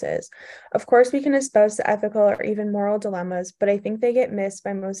masses? Of course, we can espouse the ethical or even moral dilemmas, but I think they get missed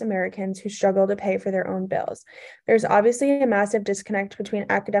by most Americans who struggle to pay for their own bills. There's obviously a massive disconnect between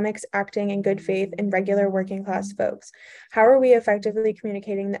academics acting in good faith and regular working class folks. How are we effectively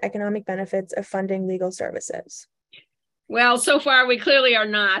communicating the economic benefits of funding legal services? Well, so far we clearly are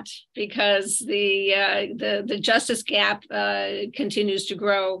not, because the justice gap continues to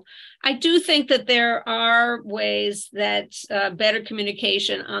grow. I do think that there are ways that better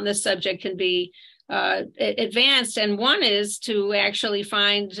communication on this subject can be advanced, and one is to actually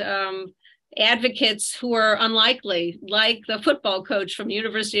find advocates who are unlikely, like the football coach from the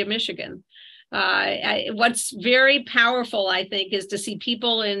University of Michigan. What's very powerful, I think, is to see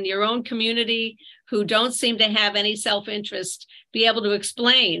people in your own community who don't seem to have any self-interest be able to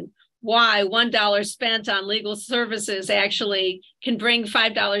explain why $1 spent on legal services actually can bring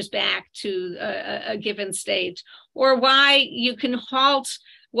 $5 back to a given state, or why you can halt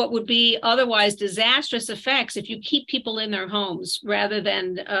what would be otherwise disastrous effects if you keep people in their homes rather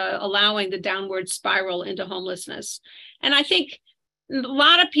than allowing the downward spiral into homelessness. And I think a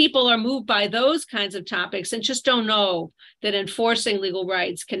lot of people are moved by those kinds of topics and just don't know that enforcing legal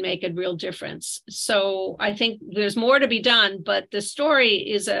rights can make a real difference. So I think there's more to be done, but the story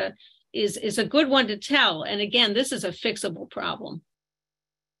is a good one to tell. And again, this is a fixable problem.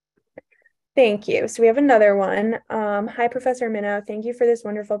 Thank you. So we have another one. Hi, Professor Minow. Thank you for this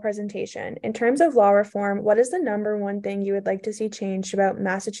wonderful presentation. In terms of law reform, what is the number one thing you would like to see changed about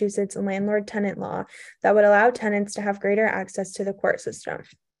Massachusetts landlord-tenant law that would allow tenants to have greater access to the court system?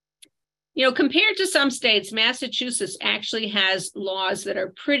 You know, compared to some states, Massachusetts actually has laws that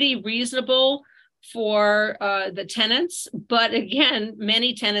are pretty reasonable for the tenants. But again,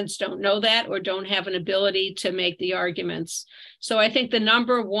 many tenants don't know that or don't have an ability to make the arguments. So I think the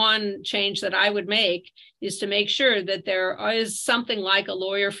number one change that I would make is to make sure that there is something like a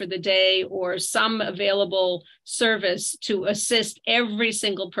lawyer for the day or some available service to assist every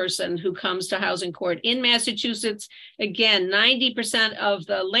single person who comes to housing court. In Massachusetts, again, 90% of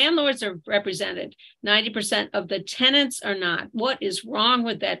the landlords are represented, 90% of the tenants are not. What is wrong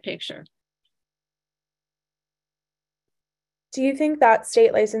with that picture? Do you think that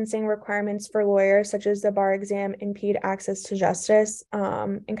state licensing requirements for lawyers, such as the bar exam, impede access to justice?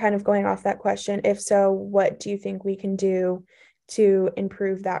 And kind of going off that question, if so, what do you think we can do to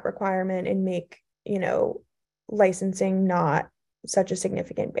improve that requirement and make, licensing not such a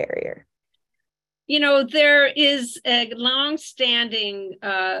significant barrier? You know, there is a longstanding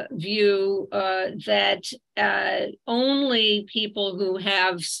view that only people who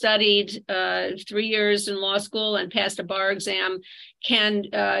have studied 3 years in law school and passed a bar exam can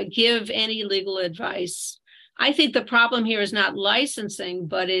give any legal advice. I think the problem here is not licensing,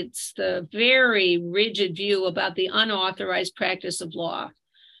 but it's the very rigid view about the unauthorized practice of law.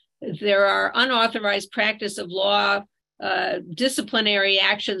 There are unauthorized practice of law disciplinary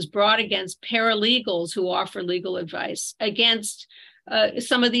actions brought against paralegals who offer legal advice, against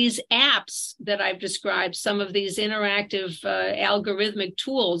some of these apps that I've described, some of these interactive algorithmic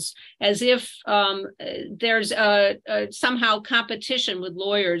tools, as if there's somehow competition with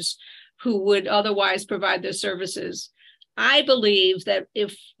lawyers who would otherwise provide their services. I believe that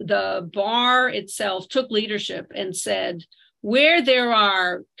if the bar itself took leadership and said, where there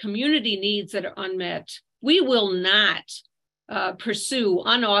are community needs that are unmet, we will not pursue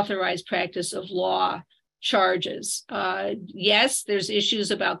unauthorized practice of law charges. Yes, there's issues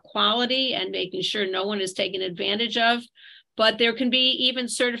about quality and making sure no one is taken advantage of, but there can be even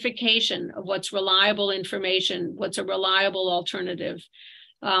certification of what's reliable information, what's a reliable alternative.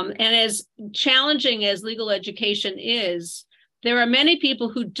 And as challenging as legal education is, there are many people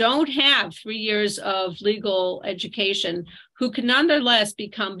who don't have 3 years of legal education who can nonetheless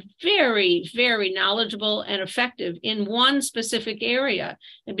become very, very knowledgeable and effective in one specific area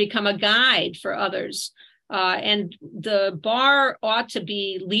and become a guide for others. And the bar ought to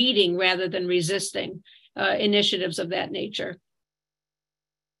be leading rather than resisting initiatives of that nature.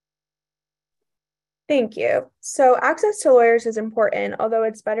 Thank you. So access to lawyers is important, although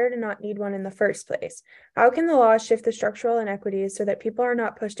it's better to not need one in the first place. How can the law shift the structural inequities so that people are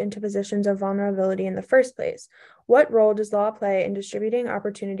not pushed into positions of vulnerability in the first place? What role does law play in distributing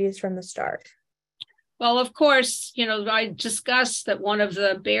opportunities from the start? Well, of course, I discussed that one of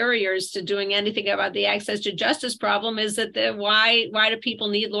the barriers to doing anything about the access to justice problem is that why do people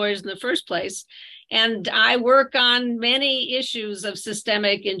need lawyers in the first place? And I work on many issues of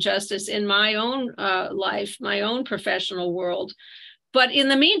systemic injustice in my own life, my own professional world. But in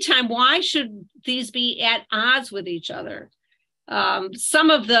the meantime, why should these be at odds with each other? Some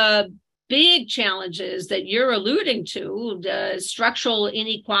of the big challenges that you're alluding to, the structural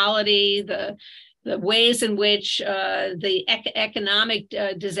inequality, the ways in which the economic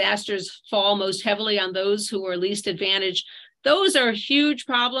disasters fall most heavily on those who are least advantaged, those are huge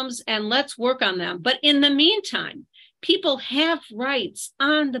problems, and let's work on them. But in the meantime, people have rights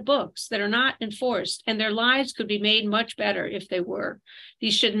on the books that are not enforced, and their lives could be made much better if they were.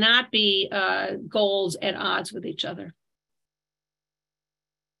 These should not be goals at odds with each other.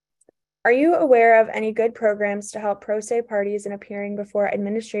 Are you aware of any good programs to help pro se parties in appearing before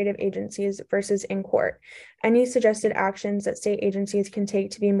administrative agencies versus in court? Any suggested actions that state agencies can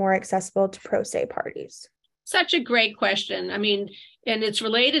take to be more accessible to pro se parties? Such a great question. I mean, and it's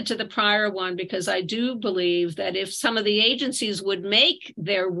related to the prior one, because I do believe that if some of the agencies would make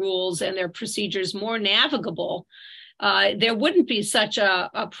their rules and their procedures more navigable, there wouldn't be such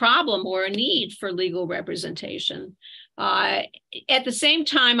a problem or a need for legal representation. At the same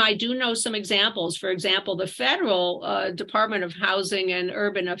time, I do know some examples. For example, the Federal Department of Housing and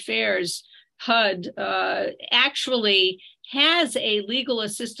Urban Affairs, HUD, actually has a legal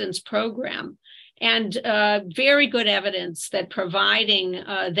assistance program, and very good evidence that providing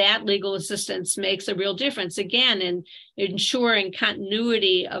that legal assistance makes a real difference, again, in ensuring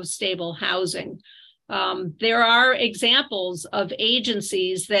continuity of stable housing. There are examples of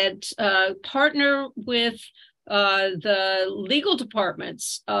agencies that partner with the legal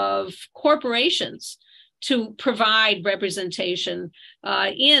departments of corporations to provide representation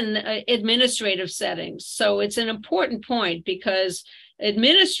in administrative settings. So it's an important point, because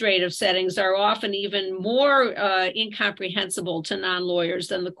administrative settings are often even more incomprehensible to non-lawyers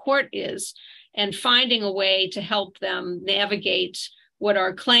than the court is, and finding a way to help them navigate what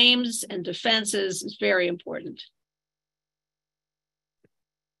are claims and defenses is very important.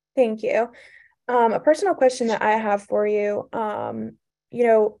 Thank you. A personal question that I have for you,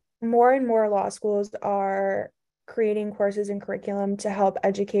 more and more law schools are creating courses and curriculum to help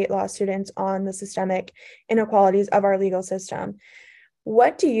educate law students on the systemic inequalities of our legal system.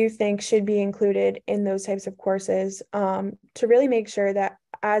 What do you think should be included in those types of courses to really make sure that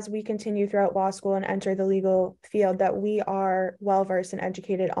as we continue throughout law school and enter the legal field, that we are well-versed and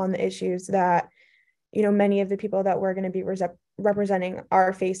educated on the issues that, many of the people that we're going to be representing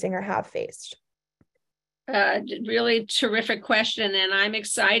are facing or have faced? Really terrific question, and I'm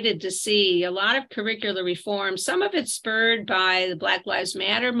excited to see a lot of curricular reform. Some of it spurred by the Black Lives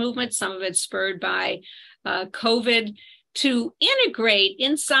Matter movement, some of it spurred by COVID, to integrate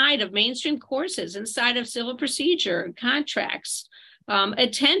inside of mainstream courses, inside of civil procedure, contracts,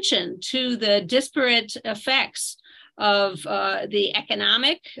 attention to the disparate effects of the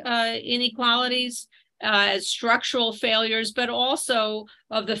economic inequalities, structural failures, but also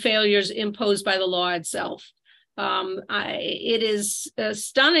of the failures imposed by the law itself. It is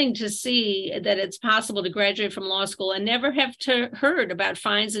stunning to see that it's possible to graduate from law school and never have heard about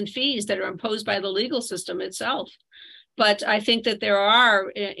fines and fees that are imposed by the legal system itself. But I think that there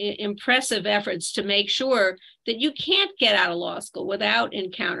are impressive efforts to make sure that you can't get out of law school without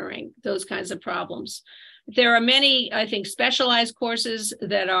encountering those kinds of problems. There are many, I think, specialized courses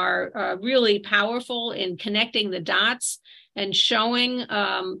that are really powerful in connecting the dots and showing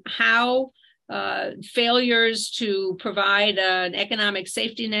how failures to provide an economic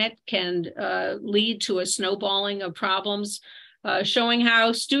safety net can lead to a snowballing of problems, showing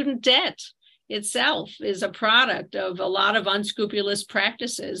how student debt itself is a product of a lot of unscrupulous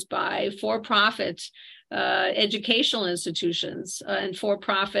practices by for-profit educational institutions and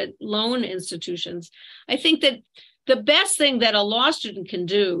for-profit loan institutions. I think that the best thing that a law student can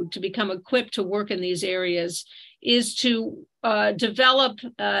do to become equipped to work in these areas is to develop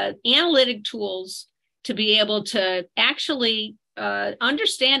analytic tools to be able to actually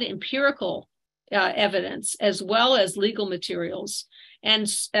understand empirical evidence as well as legal materials, and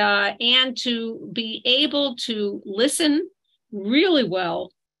to be able to listen really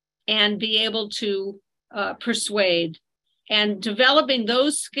well and be able to persuade. And developing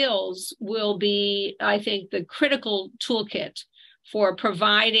those skills will be, I think, the critical toolkit for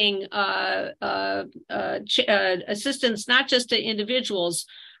providing assistance, not just to individuals,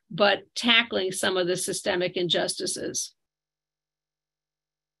 but tackling some of the systemic injustices.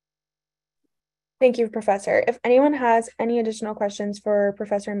 Thank you, Professor. If anyone has any additional questions for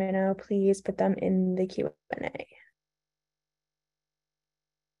Professor Minow, please put them in the Q&A.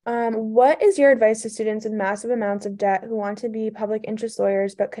 What is your advice to students with massive amounts of debt who want to be public interest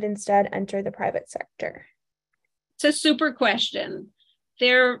lawyers but could instead enter the private sector? It's a super question.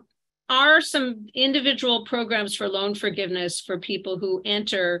 There are some individual programs for loan forgiveness for people who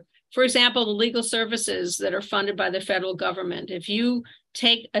enter, for example, the legal services that are funded by the federal government. If you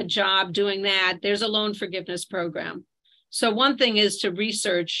take a job doing that, there's a loan forgiveness program. So one thing is to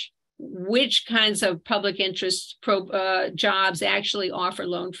research which kinds of public interest jobs actually offer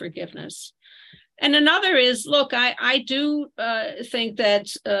loan forgiveness. And another is, look, I do think that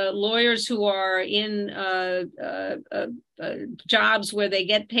lawyers who are in jobs where they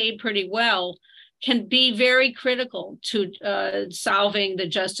get paid pretty well can be very critical to solving the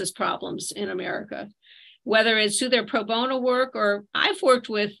justice problems in America, whether it's through their pro bono work, or I've worked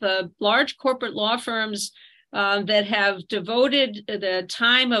with large corporate law firms that have devoted the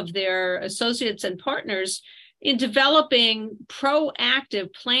time of their associates and partners in developing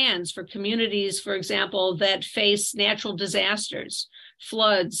proactive plans for communities, for example, that face natural disasters,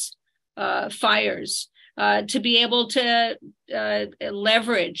 floods, fires, to be able to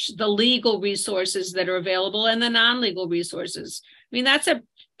leverage the legal resources that are available and the non-legal resources. I mean, that's a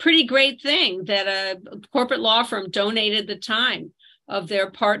pretty great thing that a corporate law firm donated the time of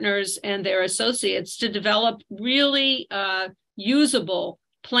their partners and their associates to develop really usable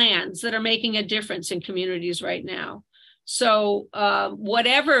plans that are making a difference in communities right now. So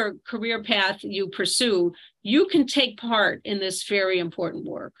whatever career path you pursue, you can take part in this very important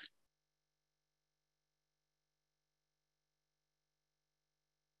work.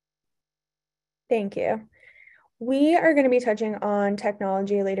 Thank you. We are going to be touching on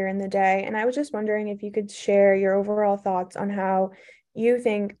technology later in the day, and I was just wondering if you could share your overall thoughts on how you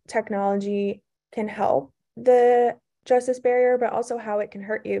think technology can help the justice barrier, but also how it can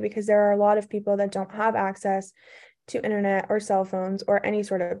hurt you, because there are a lot of people that don't have access to internet or cell phones or any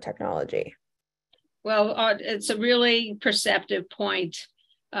sort of technology. Well, it's a really perceptive point.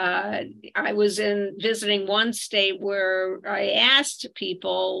 I was visiting one state where I asked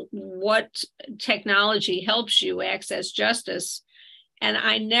people what technology helps you access justice, and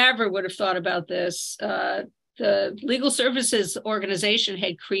I never would have thought about this. The Legal Services Organization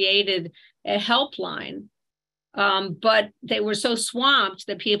had created a helpline, but they were so swamped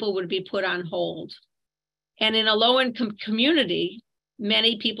that people would be put on hold. And in a low-income community,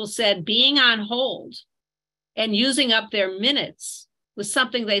 many people said being on hold and using up their minutes was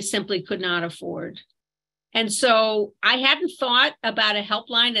something they simply could not afford. And so I hadn't thought about a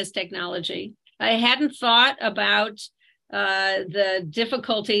helpline as technology. I hadn't thought about the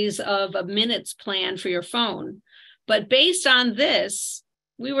difficulties of a minutes plan for your phone. But based on this,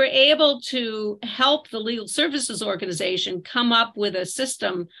 we were able to help the Legal Services Organization come up with a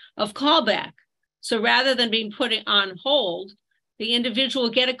system of callback. So rather than being put on hold, the individual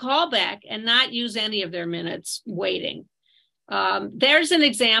will get a callback and not use any of their minutes waiting. There's an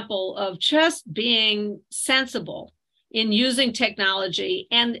example of just being sensible in using technology,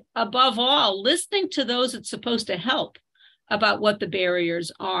 and above all, listening to those it's supposed to help about what the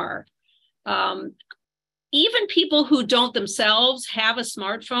barriers are. Even people who don't themselves have a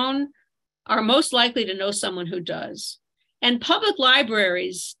smartphone are most likely to know someone who does. And public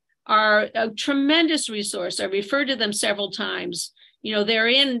libraries are a tremendous resource. I referred to them several times. You know, they're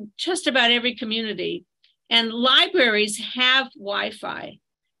in just about every community. And libraries have Wi-Fi,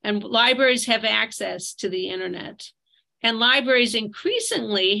 and libraries have access to the internet. And libraries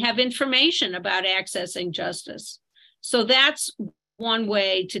increasingly have information about accessing justice. So that's one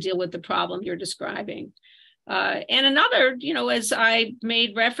way to deal with the problem you're describing. And another, you know, as I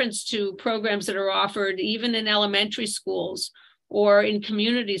made reference to programs that are offered even in elementary schools or in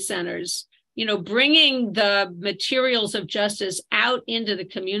community centers, you know, bringing the materials of justice out into the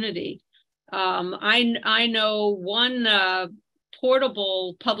community. I know one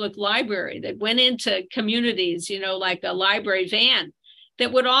portable public library that went into communities, you know, like a library van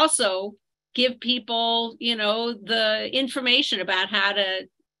that would also give people, you know, the information about how to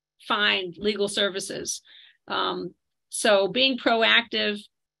find legal services. So being proactive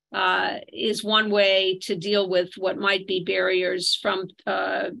is one way to deal with what might be barriers from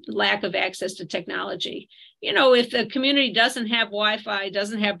lack of access to technology. You know, if the community doesn't have Wi-Fi,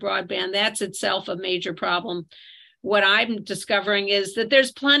 doesn't have broadband, that's itself a major problem. What I'm discovering is that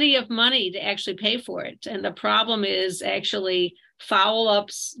there's plenty of money to actually pay for it. And the problem is actually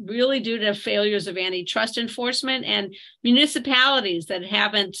foul-ups really due to failures of antitrust enforcement and municipalities that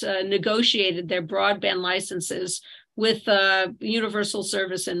haven't negotiated their broadband licenses with universal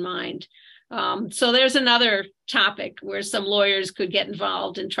service in mind. So there's another topic where some lawyers could get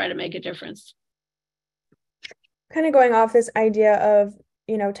involved and try to make a difference. Kind of going off this idea of,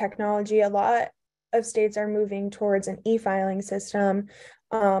 you know, technology, a lot of states are moving towards an e-filing system.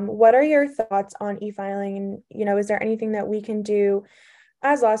 What are your thoughts on e-filing? And, you know, is there anything that we can do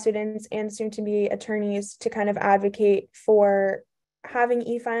as law students and soon to be attorneys to kind of advocate for having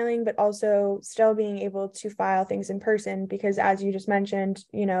e-filing, but also still being able to file things in person, because as you just mentioned,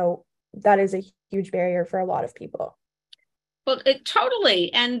 that is a huge barrier for a lot of people. Well,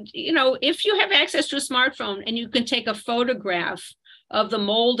 totally. And, if you have access to a smartphone and you can take a photograph of the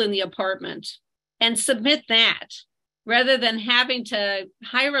mold in the apartment and submit that, rather than having to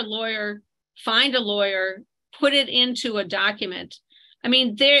hire a lawyer, find a lawyer, put it into a document. I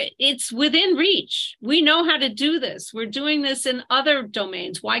mean, it's within reach. We know how to do this. We're doing this in other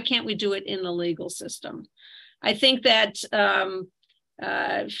domains. Why can't we do it in the legal system? I think that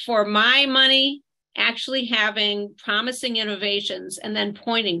for my money, actually having promising innovations and then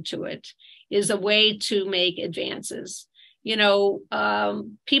pointing to it is a way to make advances.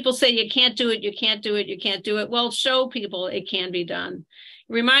 People say you can't do it, you can't do it, you can't do it. Well, show people it can be done.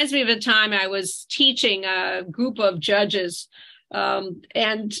 It reminds me of a time I was teaching a group of judges,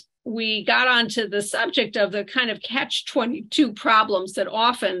 and we got onto the subject of the kind of catch-22 problems that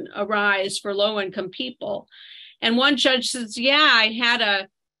often arise for low-income people. And one judge says, yeah,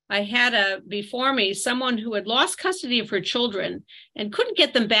 I had before me someone who had lost custody of her children and couldn't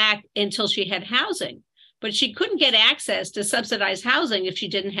get them back until she had housing. But she couldn't get access to subsidized housing if she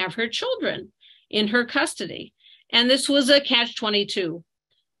didn't have her children in her custody. And this was a catch-22.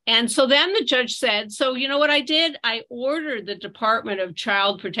 And so then the judge said, so you know what I did? I ordered the Department of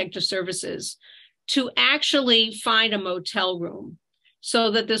Child Protective Services to actually find a motel room so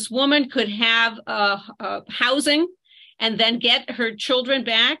that this woman could have housing and then get her children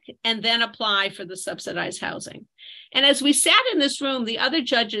back and then apply for the subsidized housing. And as we sat in this room, the other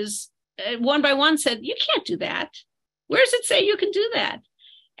judges, one by one, said, you can't do that. Where does it say you can do that?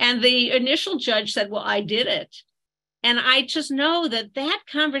 And the initial judge said, well, I did it. And I just know that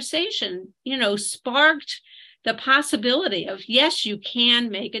conversation, sparked the possibility of, yes, you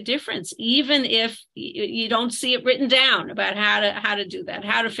can make a difference, even if you don't see it written down about how to do that,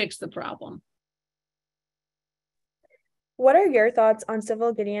 how to fix the problem. What are your thoughts on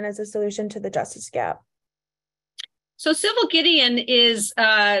Civil Gideon as a solution to the justice gap? So Civil Gideon is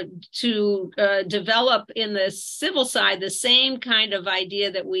to develop in the civil side the same kind of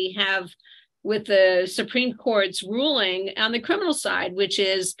idea that we have with the Supreme Court's ruling on the criminal side, which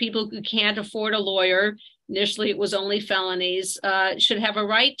is people who can't afford a lawyer, initially it was only felonies, should have a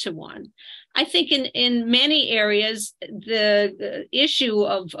right to one. I think in many areas, the issue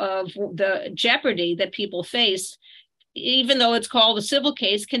of the jeopardy that people face, even though it's called a civil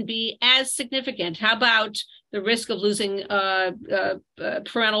case, can be as significant. How about the risk of losing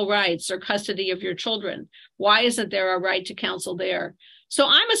parental rights or custody of your children? Why isn't there a right to counsel there? So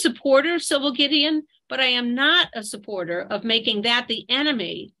I'm a supporter of Civil Gideon, but I am not a supporter of making that the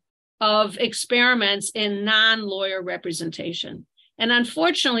enemy of experiments in non-lawyer representation. And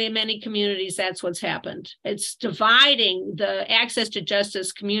unfortunately, in many communities, that's what's happened. It's dividing the access to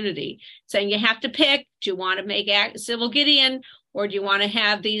justice community, saying you have to pick, do you want to make Civil Gideon, or do you want to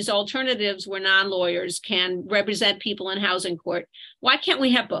have these alternatives where non-lawyers can represent people in housing court? Why can't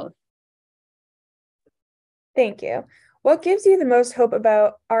we have both? Thank you. What gives you the most hope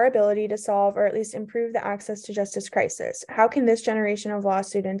about our ability to solve or at least improve the access to justice crisis? How can this generation of law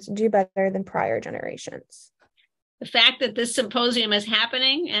students do better than prior generations? The fact that this symposium is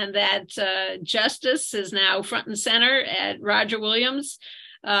happening and that justice is now front and center at Roger Williams,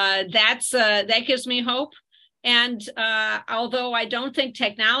 that gives me hope. And although I don't think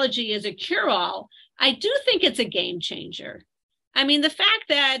technology is a cure-all, I do think it's a game changer. I mean, the fact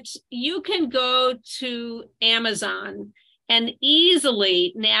that you can go to Amazon and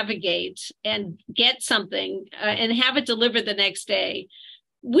easily navigate and get something and have it delivered the next day,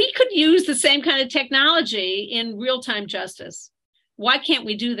 we could use the same kind of technology in real-time justice. Why can't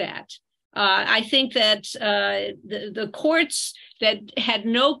we do that? I think that the courts that had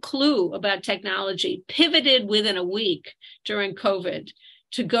no clue about technology pivoted within a week during COVID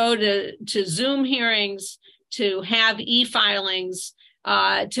to go to Zoom hearings, to have e-filings,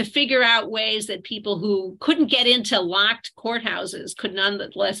 to figure out ways that people who couldn't get into locked courthouses could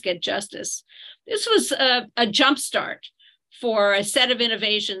nonetheless get justice. This was a jumpstart for a set of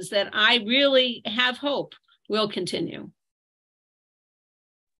innovations that I really have hope will continue.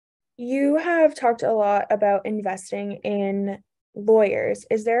 You have talked a lot about investing in lawyers.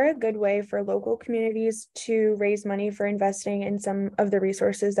 Is there a good way for local communities to raise money for investing in some of the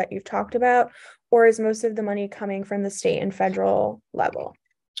resources that you've talked about, or is most of the money coming from the state and federal level?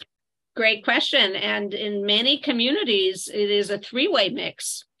 Great question. And in many communities, it is a three-way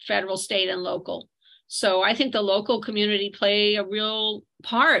mix, federal, state, and local. So I think the local community play a real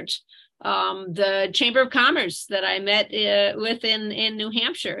part the Chamber of Commerce that I met with in New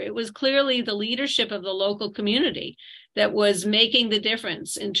Hampshire. It was clearly the leadership of the local community that was making the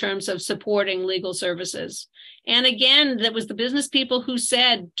difference in terms of supporting legal services. And again, that was the business people who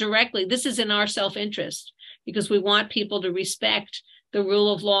said directly, this is in our self-interest because we want people to respect the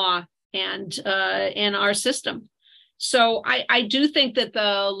rule of law and our system. So I do think that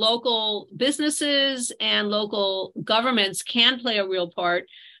the local businesses and local governments can play a real part.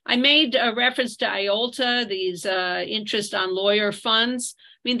 I made a reference to IOLTA, these interest on lawyer funds.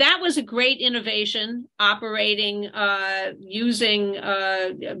 I mean, that was a great innovation, operating using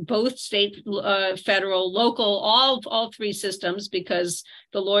both state, federal, local, all three systems, because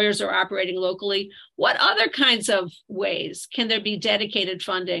the lawyers are operating locally. What other kinds of ways can there be dedicated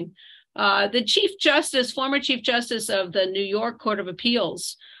funding? The former Chief Justice of the New York Court of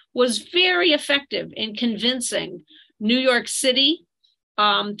Appeals, was very effective in convincing New York City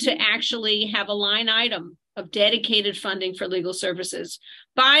to actually have a line item of dedicated funding for legal services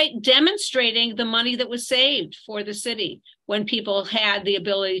by demonstrating the money that was saved for the city when people had the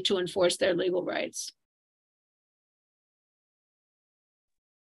ability to enforce their legal rights.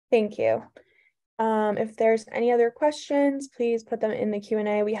 Thank you. If there's any other questions, please put them in the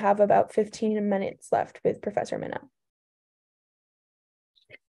Q&A. We have about 15 minutes left with Professor Minna.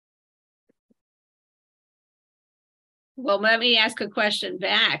 Well, let me ask a question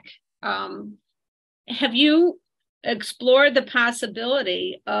back. Have you explored the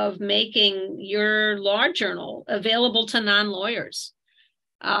possibility of making your law journal available to non-lawyers?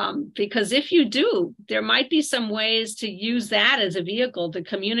 Because if you do, there might be some ways to use that as a vehicle to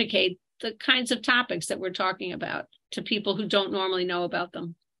communicate the kinds of topics that we're talking about to people who don't normally know about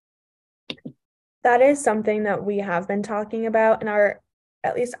them. That is something that we have been talking about, and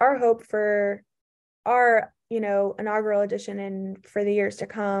at least our hope for our inaugural edition and for the years to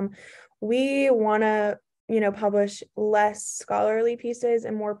come. We want to publish less scholarly pieces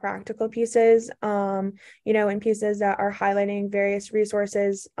and more practical pieces, and pieces that are highlighting various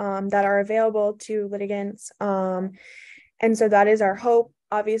resources that are available to litigants. And so that is our hope.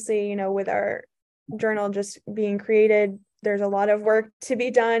 Obviously, with our journal just being created, there's a lot of work to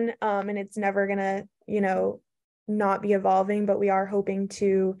be done, and it's never gonna, not be evolving, but we are hoping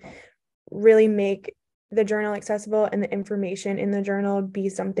to really make the journal accessible and the information in the journal be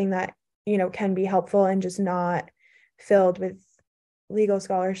something that can be helpful and just not filled with legal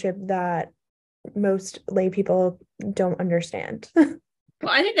scholarship that most lay people don't understand.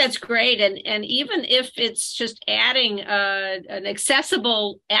 Well, I think that's great. And even if it's just adding an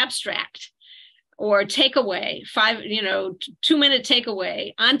accessible abstract or takeaway, 2-minute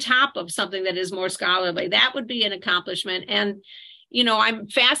takeaway on top of something that is more scholarly, that would be an accomplishment. And I'm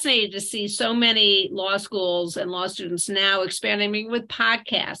fascinated to see so many law schools and law students now experimenting with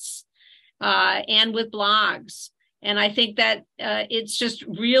podcasts and with blogs. And I think that it's just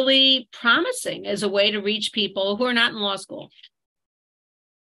really promising as a way to reach people who are not in law school.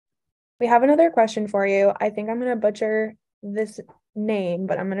 We have another question for you. I think I'm going to butcher this name,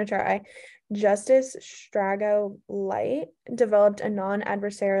 but I'm going to try. Justice Strago Light developed a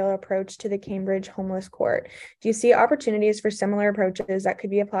non-adversarial approach to the Cambridge Homeless Court. Do you see opportunities for similar approaches that could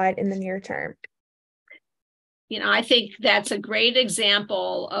be applied in the near term? I think that's a great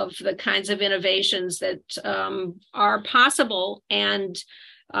example of the kinds of innovations that are possible. And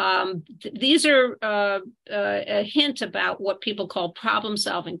these are a hint about what people call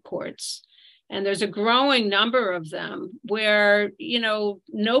problem-solving courts. And there's a growing number of them where,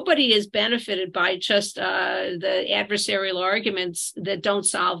 nobody is benefited by just the adversarial arguments that don't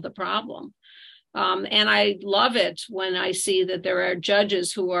solve the problem. And I love it when I see that there are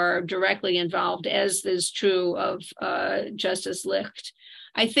judges who are directly involved, as is true of Justice Licht.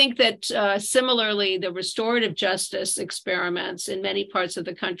 I think that similarly, the restorative justice experiments in many parts of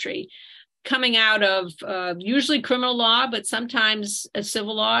the country, coming out of usually criminal law, but sometimes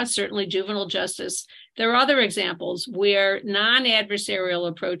civil law, certainly juvenile justice. There are other examples where non-adversarial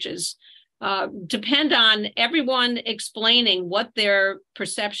approaches depend on everyone explaining what their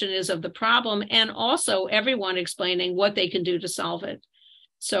perception is of the problem, and also everyone explaining what they can do to solve it.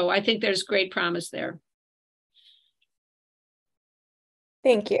 So I think there's great promise there.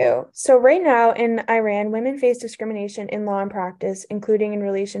 Thank you. So right now in Iran, women face discrimination in law and practice, including in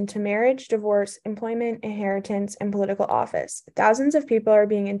relation to marriage, divorce, employment, inheritance, and political office. Thousands of people are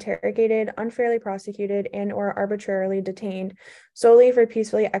being interrogated, unfairly prosecuted, and/or arbitrarily detained solely for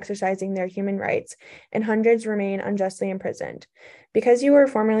peacefully exercising their human rights, and hundreds remain unjustly imprisoned. Because you were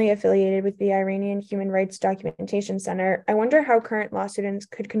formerly affiliated with the Iranian Human Rights Documentation Center, I wonder how current law students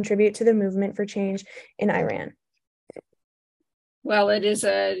could contribute to the movement for change in Iran. Well, it is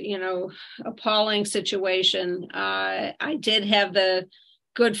a, appalling situation. I did have the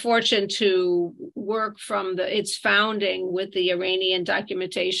good fortune to work from its founding with the Iranian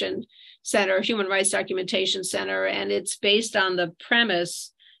Documentation Center, Human Rights Documentation Center, and it's based on the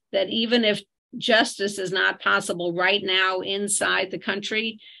premise that even if justice is not possible right now inside the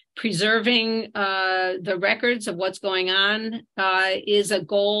country, preserving the records of what's going on is a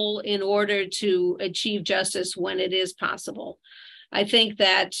goal in order to achieve justice when it is possible. I think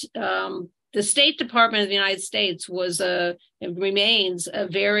that the State Department of the United States remains a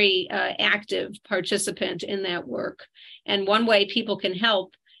very active participant in that work. And one way people can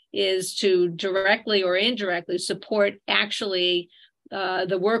help is to directly or indirectly support actually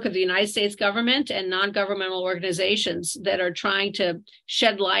the work of the United States government and non-governmental organizations that are trying to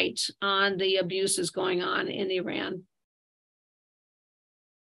shed light on the abuses going on in Iran.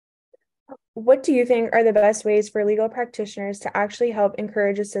 What do you think are the best ways for legal practitioners to actually help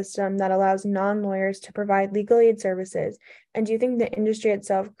encourage a system that allows non-lawyers to provide legal aid services? And do you think the industry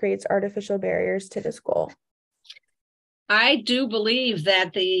itself creates artificial barriers to this goal? I do believe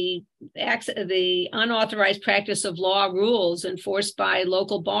that the unauthorized practice of law rules enforced by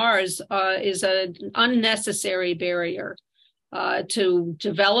local bars is an unnecessary barrier to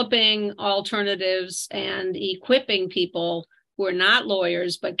developing alternatives and equipping people who are not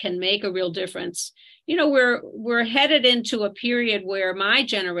lawyers but can make a real difference. We're headed into a period where my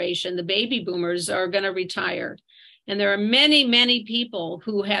generation, the baby boomers, are going to retire. And there are many, many people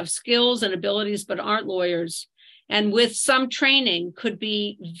who have skills and abilities but aren't lawyers. And with some training could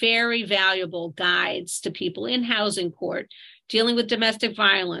be very valuable guides to people in housing court, dealing with domestic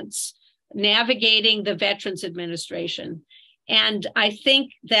violence, navigating the Veterans Administration. And I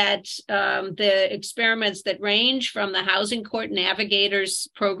think that the experiments that range from the Housing Court Navigators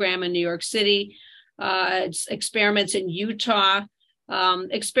program in New York City, experiments in Utah,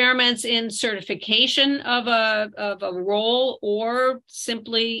 experiments in certification of a role, or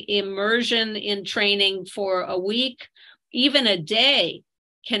simply immersion in training for a week, even a day,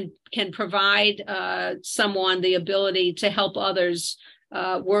 can provide someone the ability to help others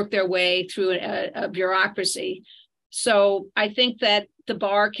work their way through a bureaucracy. So I think that the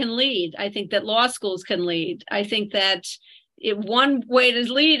bar can lead. I think that law schools can lead. I think that one way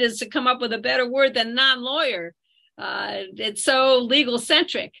to lead is to come up with a better word than non-lawyer. It's so legal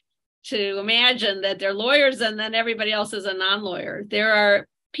centric to imagine that they're lawyers and then everybody else is a non-lawyer. There are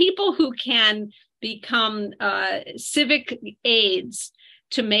people who can become civic aides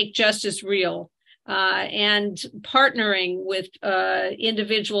to make justice real, and partnering with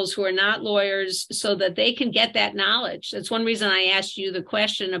individuals who are not lawyers so that they can get that knowledge. That's one reason I asked you the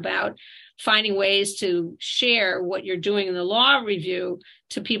question about finding ways to share what you're doing in the law review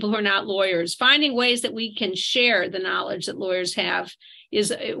to people who are not lawyers. Finding ways that we can share the knowledge that lawyers have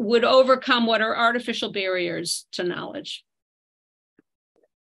would overcome what are artificial barriers to knowledge.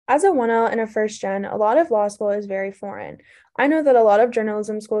 As a 1L and a first gen, a lot of law school is very foreign. I know that a lot of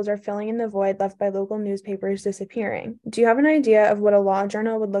journalism schools are filling in the void left by local newspapers disappearing. Do you have an idea of what a law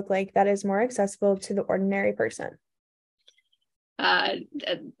journal would look like that is more accessible to the ordinary person?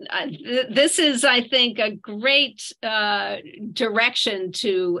 This is, I think, a great direction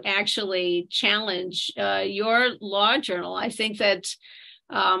to actually challenge your law journal. I think that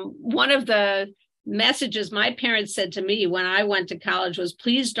one of the messages my parents said to me when I went to college was,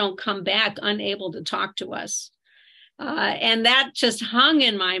 please don't come back unable to talk to us. And that just hung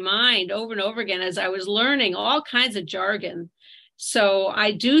in my mind over and over again as I was learning all kinds of jargon. So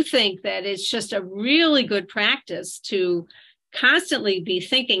I do think that it's just a really good practice to constantly be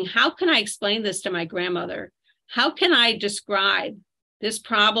thinking, how can I explain this to my grandmother? How can I describe this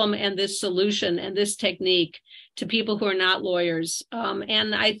problem and this solution and this technique to people who are not lawyers?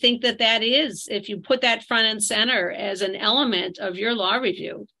 And I think that is, if you put that front and center as an element of your law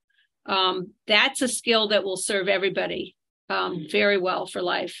review, that's a skill that will serve everybody very well for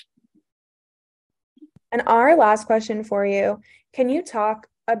life. And our last question for you, can you talk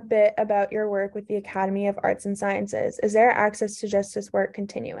a bit about your work with the Academy of Arts and Sciences? Is there access to justice work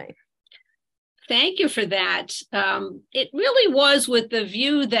continuing? Thank you for that. It really was with the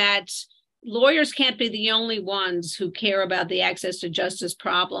view that lawyers can't be the only ones who care about the access to justice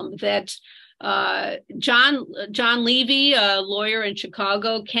problem, that John Levy, a lawyer in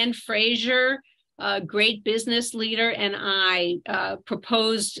Chicago, Ken Frazier, a great business leader, and I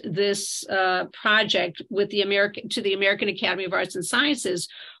proposed this project with the American Academy of Arts and Sciences,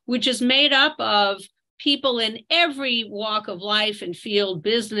 which is made up of people in every walk of life and field: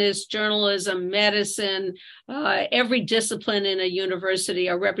 business, journalism, medicine, every discipline in a university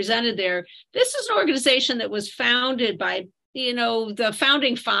are represented there. This is an organization that was founded by the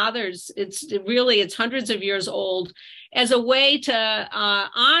founding fathers, it's hundreds of years old, as a way to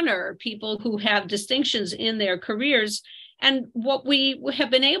honor people who have distinctions in their careers. And what we have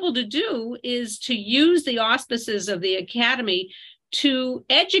been able to do is to use the auspices of the Academy to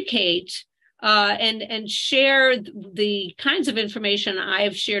educate and share the kinds of information I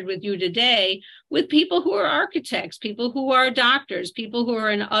have shared with you today with people who are architects, people who are doctors, people who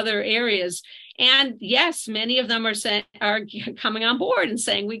are in other areas. And yes, many of them are coming on board and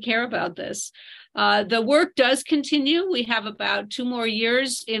saying, we care about this. The work does continue. We have about 2 more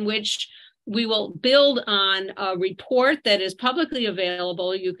years in which we will build on a report that is publicly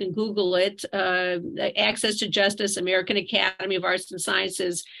available. You can Google it, Access to Justice, American Academy of Arts and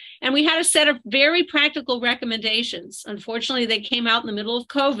Sciences. And we had a set of very practical recommendations. Unfortunately, they came out in the middle of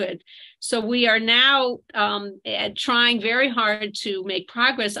COVID. So we are now trying very hard to make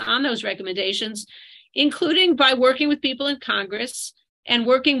progress on those recommendations, including by working with people in Congress and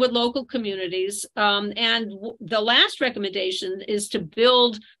working with local communities. And the last recommendation is to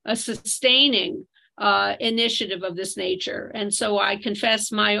build a sustaining initiative of this nature. And so I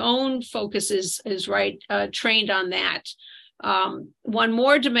confess my own focus is trained on that. One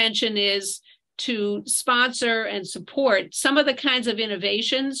more dimension is to sponsor and support some of the kinds of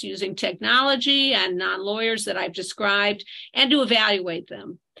innovations using technology and non-lawyers that I've described, and to evaluate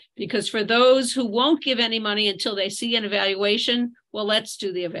them. Because for those who won't give any money until they see an evaluation, well, let's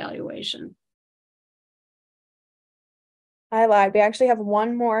do the evaluation. I lied. We actually have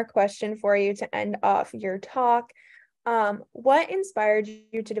one more question for you to end off your talk. What inspired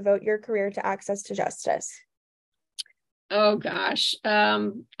you to devote your career to access to justice? Oh gosh,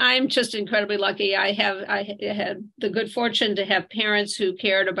 I'm just incredibly lucky. I had the good fortune to have parents who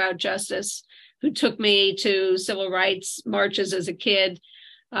cared about justice, who took me to civil rights marches as a kid.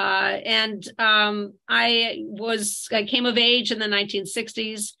 I came of age in the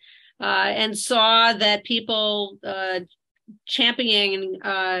 1960s and saw that people championing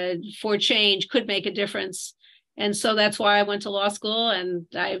for change could make a difference. And so that's why I went to law school, and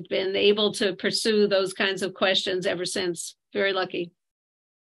I've been able to pursue those kinds of questions ever since. Very lucky.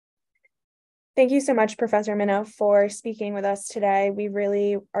 Thank you so much, Professor Minow, for speaking with us today. We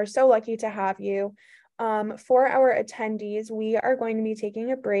really are so lucky to have you. For our attendees, we are going to be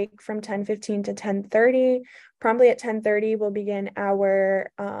taking a break from 10:15 to 10:30. Promptly at 10:30, we'll begin our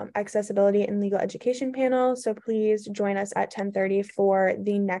accessibility and legal education panel. So please join us at 10:30 for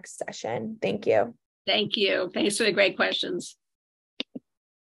the next session. Thank you. Thank you. Thanks for the great questions.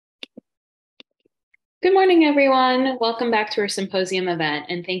 Good morning, everyone. Welcome back to our symposium event,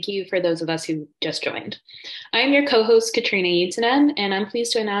 and thank you for those of us who just joined. I am your co-host, Katrina Yutanen, and I'm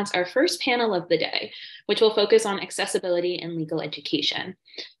pleased to announce our first panel of the day, which will focus on accessibility and legal education.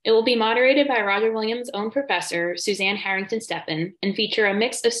 It will be moderated by Roger Williams' own professor, Suzanne Harrington-Steppen, and feature a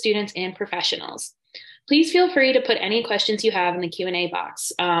mix of students and professionals. Please feel free to put any questions you have in the Q&A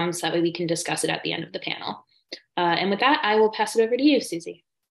box so that way we can discuss it at the end of the panel. And with that, I will pass it over to you, Susie.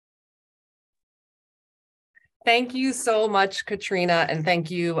 Thank you so much, Katrina, and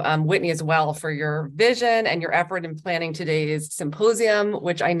thank you, Whitney, as well, for your vision and your effort in planning today's symposium,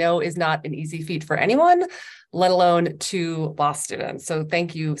 which I know is not an easy feat for anyone, let alone to law students. So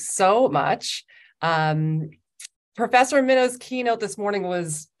thank you so much. Professor Minow's keynote this morning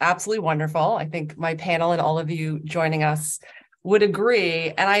was absolutely wonderful. I think my panel and all of you joining us would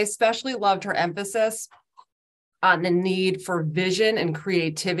agree. And I especially loved her emphasis on the need for vision and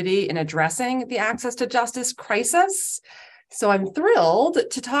creativity in addressing the access to justice crisis. So I'm thrilled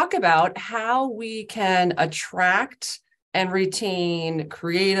to talk about how we can attract and retain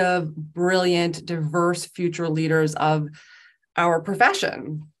creative, brilliant, diverse future leaders of our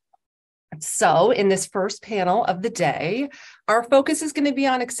profession. So in this first panel of the day, our focus is going to be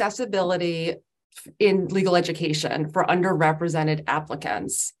on accessibility in legal education for underrepresented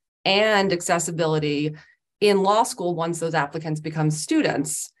applicants and accessibility in law school once those applicants become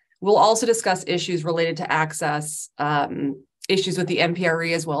students. We'll also discuss issues related to access, issues with the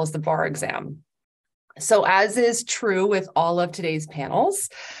MPRE as well as the bar exam. So as is true with all of today's panels,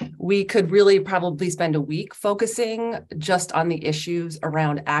 we could really probably spend a week focusing just on the issues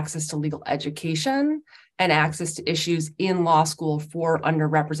around access to legal education and access to issues in law school for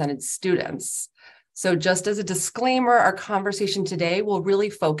underrepresented students. So just as a disclaimer, our conversation today will really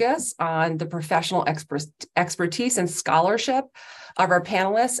focus on the professional expertise and scholarship of our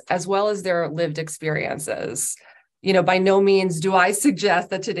panelists, as well as their lived experiences. You know, by no means do I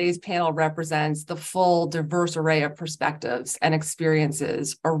suggest that today's panel represents the full diverse array of perspectives and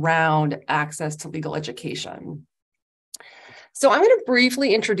experiences around access to legal education. So I'm going to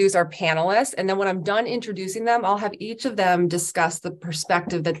briefly introduce our panelists, and then when I'm done introducing them, I'll have each of them discuss the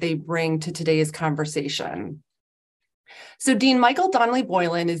perspective that they bring to today's conversation. So Dean Michael Donnelly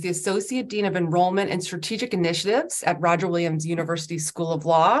Boylan is the Associate Dean of Enrollment and Strategic Initiatives at Roger Williams University School of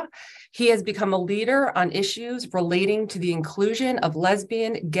Law. He has become a leader on issues relating to the inclusion of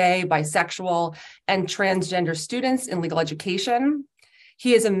lesbian, gay, bisexual, and transgender students in legal education.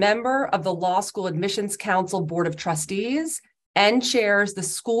 He is a member of the Law School Admissions Council Board of Trustees and chairs the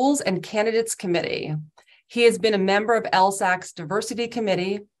Schools and Candidates Committee. He has been a member of LSAC's Diversity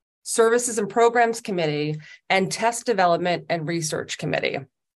Committee, Services and Programs Committee, and Test Development and Research Committee.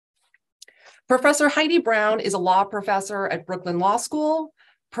 Professor Heidi Brown is a law professor at Brooklyn Law School.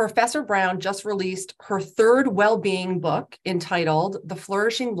 Professor Brown just released her third well-being book entitled The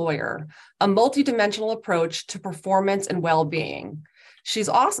Flourishing Lawyer, a multidimensional approach to performance and well-being. She's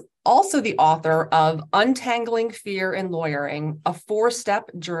also the author of Untangling Fear in Lawyering, a 4-step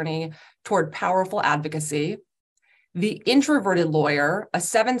journey toward powerful advocacy, The Introverted Lawyer, a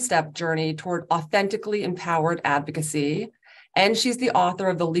 7-step journey toward authentically empowered advocacy, and she's the author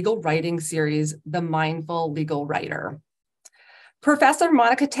of the legal writing series, The Mindful Legal Writer. Professor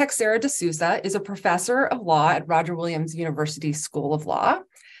Monica Teixeira de Souza is a professor of law at Roger Williams University School of Law.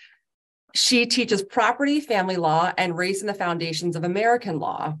 She teaches property, family law, and race and the foundations of American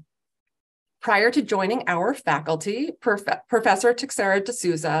law. Prior to joining our faculty, Professor Teixeira de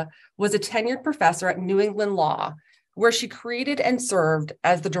Souza was a tenured professor at New England Law, where she created and served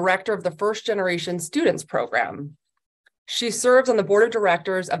as the director of the First Generation Students Program. She serves on the board of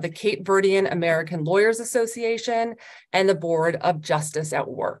directors of the Cape Verdean American Lawyers Association and the Board of Justice at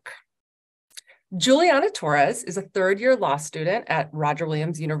Work. Juliana Torres is a third-year law student at Roger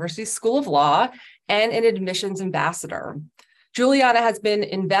Williams University School of Law and an admissions ambassador. Juliana has been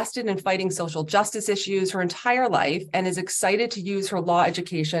invested in fighting social justice issues her entire life and is excited to use her law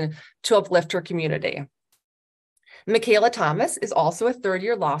education to uplift her community. Michaela Thomas is also a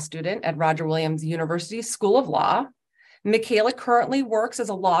third-year law student at Roger Williams University School of Law. Michaela currently works as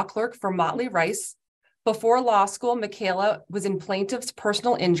a law clerk for Motley Rice. Before law school, Michaela was in plaintiff's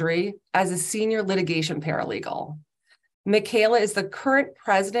personal injury as a senior litigation paralegal. Michaela is the current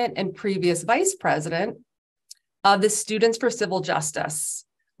president and previous vice president of the Students for Civil Justice,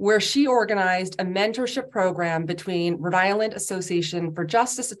 where she organized a mentorship program between Rhode Island Association for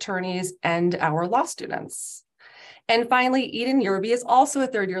Justice Attorneys and our law students. And finally, Eden Yerby is also a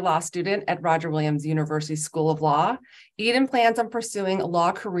third-year law student at Roger Williams University School of Law. Eden plans on pursuing a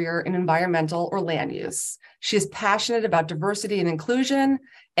law career in environmental or land use. She is passionate about diversity and inclusion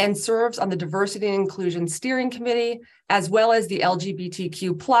and serves on the Diversity and Inclusion Steering Committee, as well as the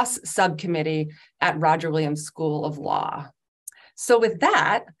LGBTQ+ subcommittee at Roger Williams School of Law. So with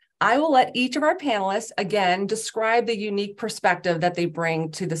that, I will let each of our panelists, again, describe the unique perspective that they bring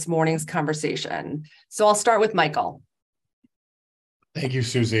to this morning's conversation. So I'll start with Michael. Thank you,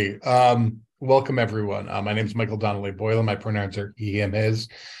 Susie. Welcome, everyone. My name is Michael Donnelly Boylan. My pronouns are he, him, his.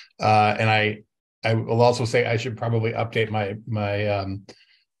 And I will also say I should probably update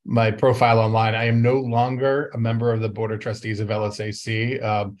my profile online. I am no longer a member of the Board of Trustees of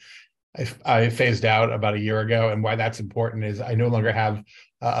LSAC. I phased out about a year ago, and why that's important is I no longer have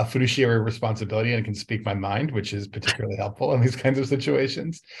a fiduciary responsibility and can speak my mind, which is particularly helpful in these kinds of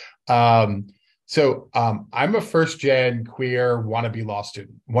situations. So I'm a first-gen queer wannabe law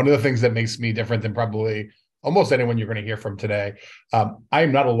student. One of the things that makes me different than probably almost anyone you're going to hear from today, I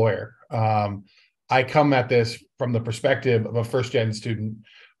am not a lawyer. I come at this from the perspective of a first-gen student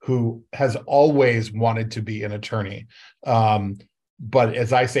who has always wanted to be an attorney. But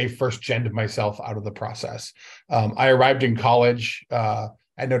as I say, first-gened myself out of the process. I arrived in college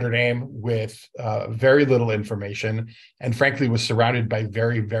at Notre Dame with very little information, and frankly was surrounded by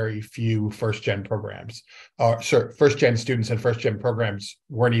very, very few first-gen programs. First-gen students and first-gen programs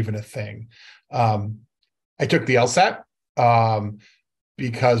weren't even a thing. I took the LSAT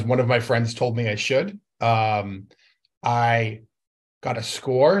because one of my friends told me I should. I got a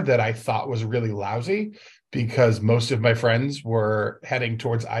score that I thought was really lousy because most of my friends were heading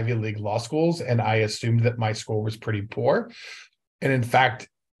towards Ivy League law schools, and I assumed that my score was pretty poor. And in fact,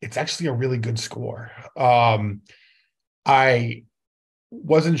 it's actually a really good score. I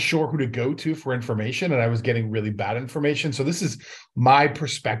wasn't sure who to go to for information, and I was getting really bad information. So this is my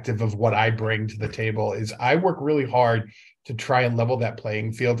perspective of what I bring to the table is I work really hard to try and level that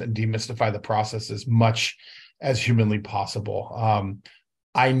playing field and demystify the process as much as humanly possible.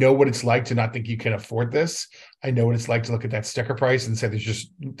 I know what it's like to not think you can afford this. I know what it's like to look at that sticker price and say, there's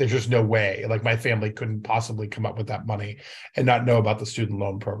just no way. Like my family couldn't possibly come up with that money and not know about the student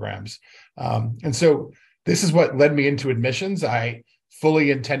loan programs. And so This is what led me into admissions. I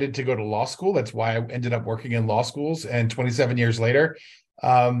fully intended to go to law school. That's why I ended up working in law schools. And 27 years later,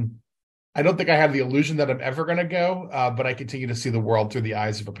 I don't think I have the illusion that I'm ever going to go, but I continue to see the world through the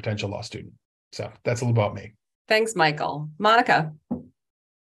eyes of a potential law student. So that's a little about me. Thanks, Michael. Monica.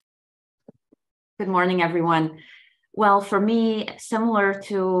 Good morning, everyone. Well, for me, similar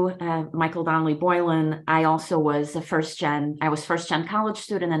to Michael Donnelly Boylan, I also was a I was first-gen college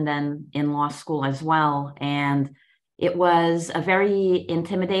student and then in law school as well. And it was a very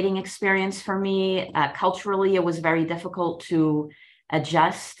intimidating experience for me. Culturally, it was very difficult to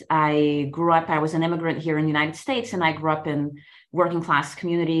adjust. I was an immigrant here in the United States, and I grew up in working class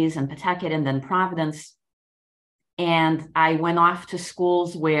communities in Pawtucket and then Providence. And I went off to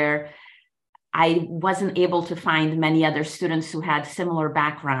schools where I wasn't able to find many other students who had similar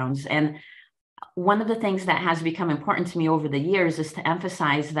backgrounds. And one of the things that has become important to me over the years is to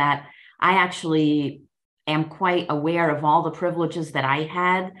emphasize that I actually am quite aware of all the privileges that I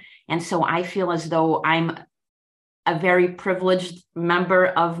had. And so I feel as though I'm a very privileged member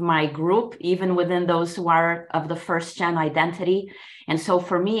of my group, even within those who are of the first-gen identity. And so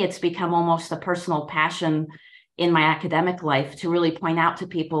for me, it's become almost a personal passion in my academic life to really point out to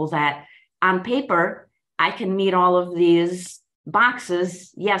people that on paper, I can meet all of these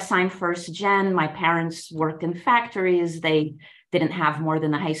boxes. Yes, I'm first gen. My parents worked in factories. They didn't have more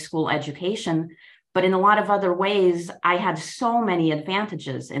than a high school education. But in a lot of other ways, I had so many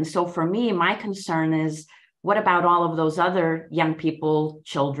advantages. And so for me, my concern is, what about all of those other young people,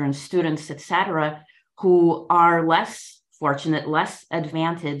 children, students, et cetera, who are less fortunate, less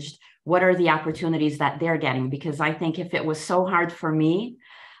advantaged? What are the opportunities that they're getting? Because I think if it was so hard for me,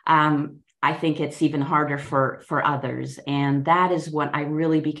 I think it's even harder for others. And that is what I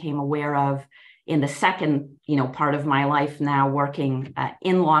really became aware of in the second, part of my life now, working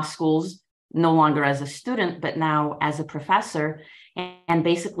in law schools, no longer as a student, but now as a professor, and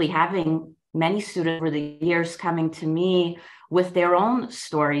basically having many students over the years coming to me with their own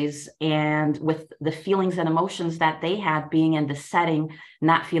stories and with the feelings and emotions that they had being in the setting,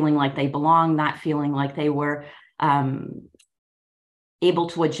 not feeling like they belong, not feeling like they were able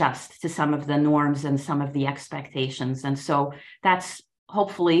to adjust to some of the norms and some of the expectations. And so that's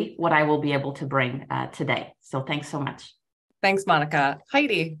hopefully what I will be able to bring today. So thanks so much. Thanks, Monica.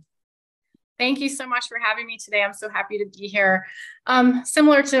 Heidi. Thank you so much for having me today. I'm so happy to be here.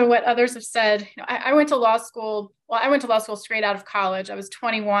 Similar to what others have said, I went to law school. Well, I went to law school straight out of college. I was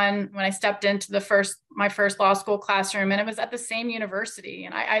 21 when I stepped into my first law school classroom, and it was at the same university.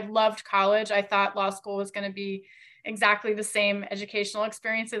 And I loved college. I thought law school was going to be exactly the same educational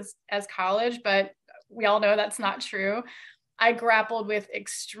experiences as college, but we all know that's not true. I grappled with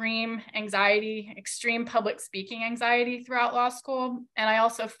extreme anxiety, extreme public speaking anxiety throughout law school. And I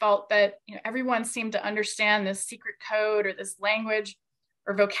also felt that everyone seemed to understand this secret code or this language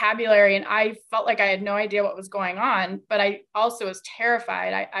or vocabulary. And I felt like I had no idea what was going on, but I also was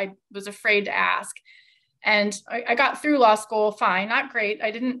terrified. I was afraid to ask. And I got through law school fine, not great.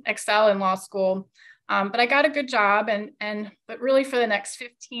 I didn't excel in law school. But I got a good job, but really for the next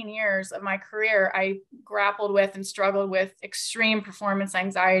 15 years of my career, I grappled with and struggled with extreme performance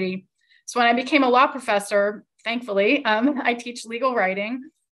anxiety. So when I became a law professor, thankfully, I teach legal writing,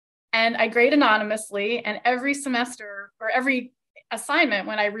 and I grade anonymously. And every semester or every assignment,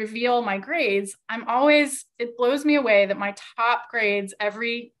 when I reveal my grades, it blows me away that my top grades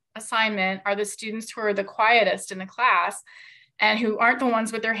every assignment are the students who are the quietest in the class and who aren't the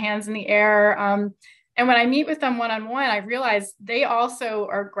ones with their hands in the air. And when I meet with them one-on-one, I realize they also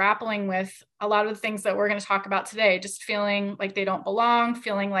are grappling with a lot of the things that we're going to talk about today, just feeling like they don't belong,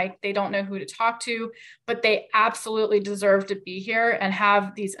 feeling like they don't know who to talk to, but they absolutely deserve to be here and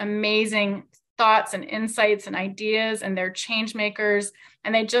have these amazing thoughts and insights and ideas, and they're change makers,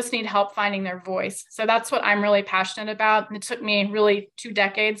 and they just need help finding their voice. So that's what I'm really passionate about. And it took me really 2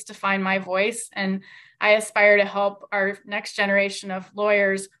 decades to find my voice. And I aspire to help our next generation of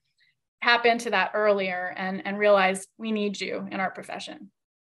lawyers tap into that earlier and realize we need you in our profession.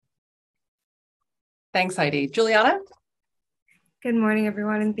 Thanks, Heidi. Juliana? Good morning,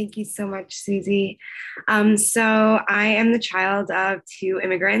 everyone, and thank you so much, Susie. So I am the child of 2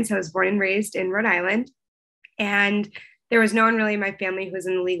 immigrants. I was born and raised in Rhode Island, and there was no one really in my family who was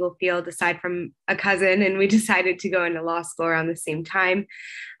in the legal field aside from a cousin, and we decided to go into law school around the same time.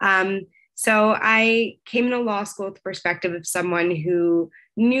 So I came into law school with the perspective of someone who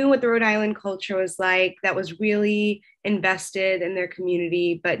knew what the Rhode Island culture was like, that was really invested in their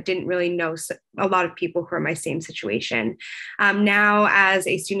community, but didn't really know a lot of people who are in my same situation. Now, as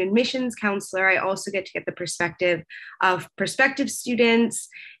a student admissions counselor, I also get to get the perspective of prospective students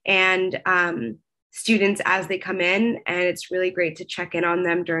and students as they come in. And it's really great to check in on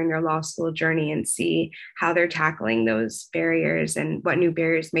them during their law school journey and see how they're tackling those barriers and what new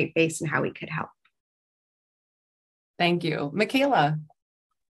barriers might face and how we could help. Thank you. Michaela.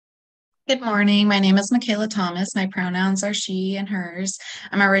 Good morning. My name is Michaela Thomas. My pronouns are she and hers.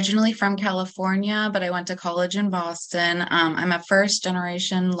 I'm originally from California, but I went to college in Boston. I'm a first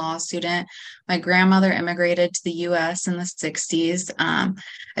generation law student. My grandmother immigrated to the US in the 60s.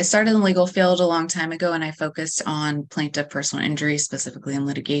 I started in the legal field a long time ago, and I focused on plaintiff personal injury, specifically in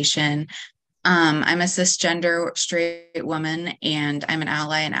litigation. I'm a cisgender straight woman, and I'm an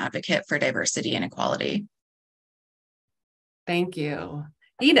ally and advocate for diversity and equality. Thank you.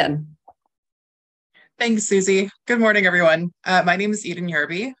 Eden. Thanks, Susie. Good morning, everyone. My name is Eden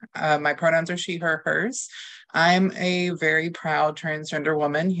Yerby. My pronouns are she, her, hers. I'm a very proud transgender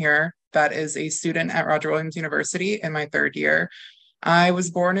woman here that is a student at Roger Williams University in my third year. I was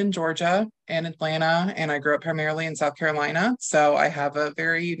born in Georgia and Atlanta, and I grew up primarily in South Carolina. So I have a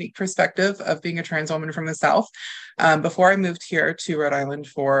very unique perspective of being a trans woman from the South. Before I moved here to Rhode Island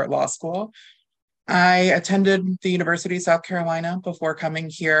for law school, I attended the University of South Carolina. Before coming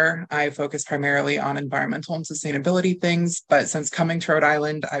here, I focused primarily on environmental and sustainability things. But since coming to Rhode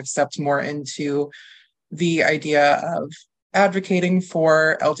Island, I've stepped more into the idea of advocating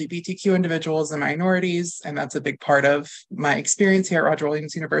for LGBTQ individuals and minorities. And that's a big part of my experience here at Roger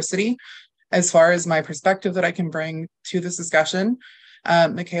Williams University. As far as my perspective that I can bring to this discussion,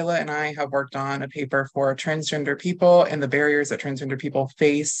 Michaela and I have worked on a paper for transgender people and the barriers that transgender people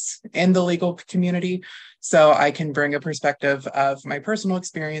face in the legal community. So I can bring a perspective of my personal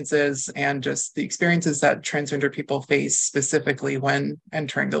experiences and just the experiences that transgender people face specifically when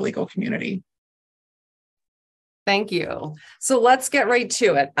entering the legal community. Thank you. So let's get right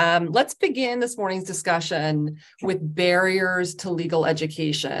to it. Let's begin this morning's discussion with barriers to legal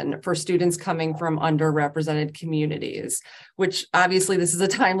education for students coming from underrepresented communities, which obviously this is a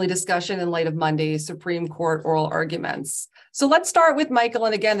timely discussion in light of Monday's Supreme Court oral arguments. So let's start with Michael.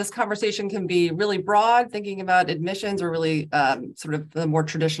 And again, this conversation can be really broad, thinking about admissions or really sort of the more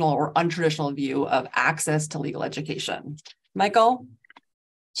traditional or untraditional view of access to legal education. Michael?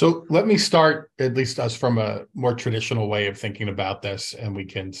 So let me start, at least us, from a more traditional way of thinking about this, and we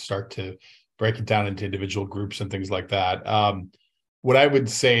can start to break it down into individual groups and things like that. What I would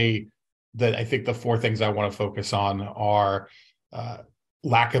say that I think the four things I want to focus on are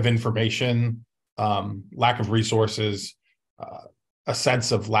lack of information, lack of resources, a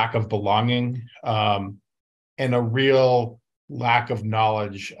sense of lack of belonging, and a real lack of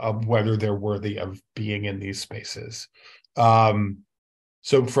knowledge of whether they're worthy of being in these spaces.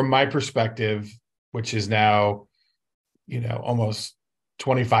 So from my perspective, which is now, almost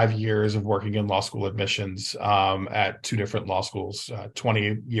 25 years of working in law school admissions at two different law schools,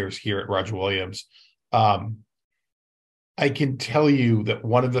 20 years here at Roger Williams, I can tell you that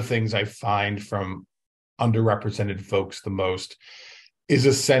one of the things I find from underrepresented folks the most is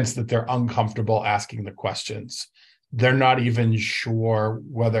a sense that they're uncomfortable asking the questions. They're not even sure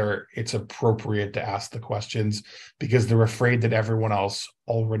whether it's appropriate to ask the questions because they're afraid that everyone else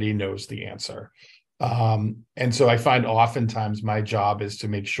already knows the answer. And so I find oftentimes my job is to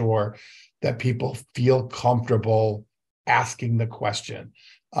make sure that people feel comfortable asking the question.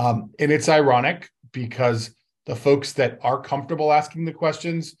 And it's ironic because the folks that are comfortable asking the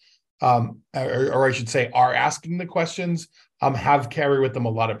questions, or I should say are asking the questions, carry with them a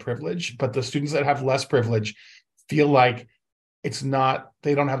lot of privilege, but the students that have less privilege feel like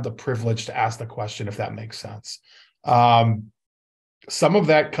they don't have the privilege to ask the question, if that makes sense. Some of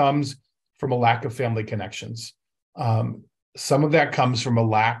that comes from a lack of family connections. Some of that comes from a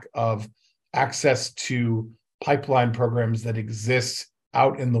lack of access to pipeline programs that exist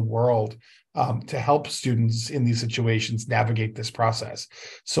out in the world to help students in these situations navigate this process.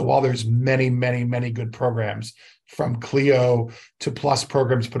 So while there's many, many, many good programs, from CLEO to PLUS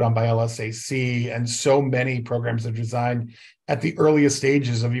programs put on by LSAC, and so many programs that are designed at the earliest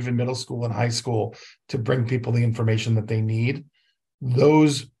stages of even middle school and high school to bring people the information that they need,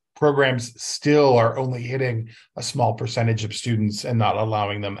 those programs still are only hitting a small percentage of students and not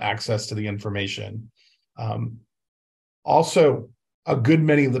allowing them access to the information. Also, a good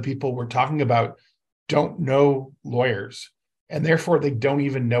many of the people we're talking about don't know lawyers, and therefore they don't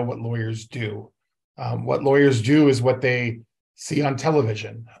even know what lawyers do. What lawyers do is what they see on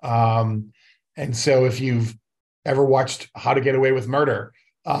television. And so if you've ever watched How to Get Away with Murder,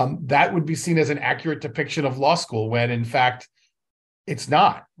 that would be seen as an accurate depiction of law school, when in fact, it's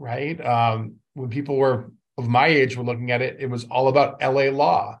not, right? When people were of my age were looking at it, it was all about LA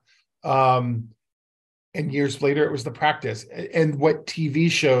law. And years later, it was the practice. And what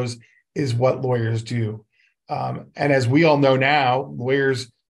TV shows is what lawyers do. And as we all know now,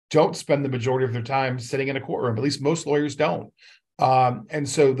 lawyers don't spend the majority of their time sitting in a courtroom. At least most lawyers don't. And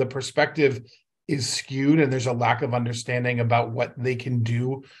so the perspective is skewed, and there's a lack of understanding about what they can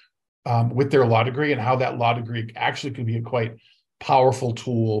do with their law degree, and how that law degree actually could be a quite powerful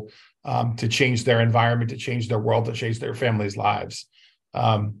tool to change their environment, to change their world, to change their families' lives.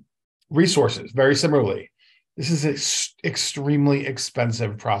 Resources, very similarly. This is an extremely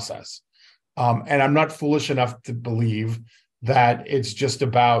expensive process. And I'm not foolish enough to believe that it's just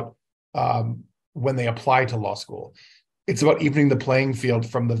about when they apply to law school. It's about evening the playing field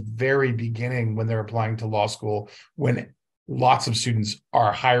from the very beginning when they're applying to law school, when lots of students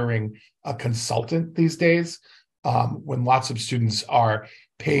are hiring a consultant these days, when lots of students are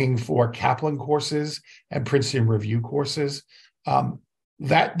paying for Kaplan courses and Princeton review courses.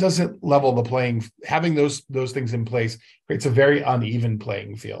 That doesn't level the playing. Having those things in place creates a very uneven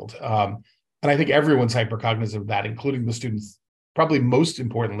playing field. And I think everyone's hypercognizant of that, including the students, probably most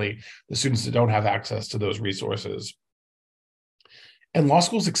importantly, the students that don't have access to those resources. And law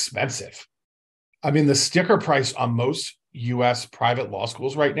school is expensive. I mean, the sticker price on most US private law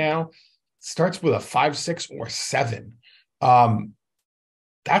schools right now starts with a 5, 6, or 7.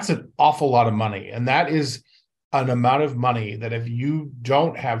 That's an awful lot of money. And that is an amount of money that if you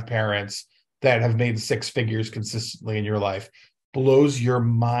don't have parents that have made 6 figures consistently in your life, blows your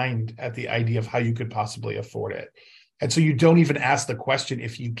mind at the idea of how you could possibly afford it. And so you don't even ask the question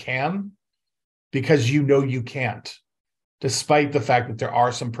if you can, because you know you can't, despite the fact that there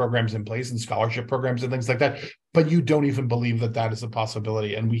are some programs in place and scholarship programs and things like that, but you don't even believe that that is a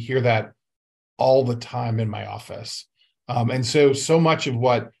possibility. And we hear that all the time in my office. And so much of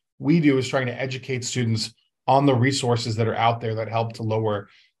what we do is trying to educate students on the resources that are out there that help to lower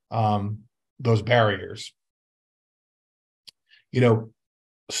those barriers. You know,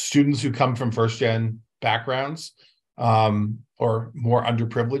 students who come from first-gen backgrounds or more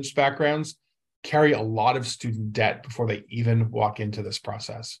underprivileged backgrounds carry a lot of student debt before they even walk into this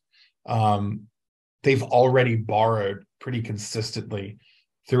process. They've already borrowed pretty consistently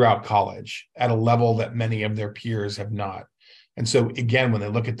throughout college at a level that many of their peers have not. And so again, when they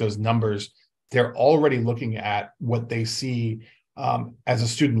look at those numbers, they're already looking at what they see as a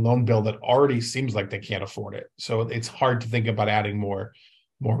student loan bill that already seems like they can't afford it. So it's hard to think about adding more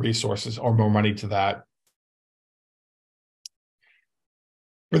resources or more money to that.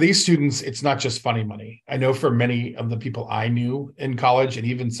 For these students, it's not just funny money. I know for many of the people I knew in college, and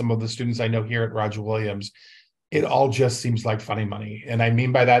even some of the students I know here at Roger Williams, it all just seems like funny money. And I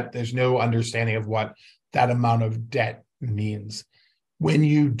mean by that, there's no understanding of what that amount of debt means. When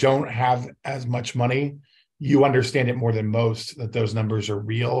you don't have as much money, you understand it more than most, that those numbers are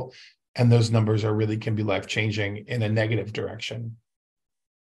real, and those numbers are really can be life-changing in a negative direction.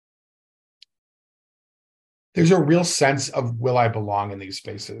 There's a real sense of, will I belong in these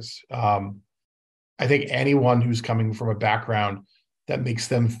spaces? I think anyone who's coming from a background that makes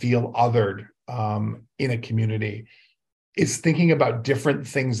them feel othered in a community is thinking about different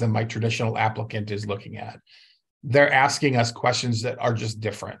things than my traditional applicant is looking at. They're asking us questions that are just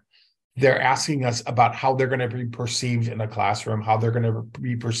different. They're asking us about how they're going to be perceived in a classroom, how they're going to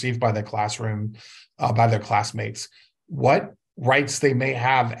be perceived by the classroom, by their classmates, what rights they may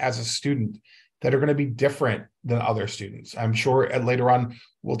have as a student that are going to be different than other students. I'm sure later on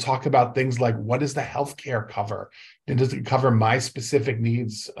we'll talk about things like, what does the healthcare cover? And does it cover my specific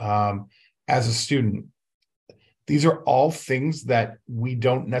needs as a student? These are all things that we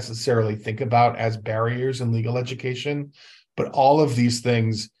don't necessarily think about as barriers in legal education, but all of these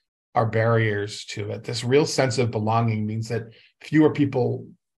things are barriers to it. This real sense of belonging means that fewer people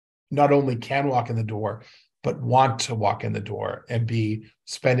not only can walk in the door, but want to walk in the door and be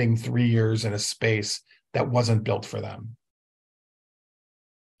spending 3 years in a space that wasn't built for them.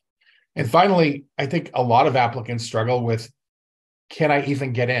 And finally, I think a lot of applicants struggle with, can I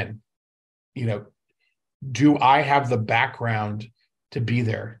even get in? You know, do I have the background to be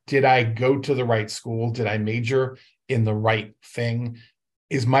there? Did I go to the right school? Did I major in the right thing?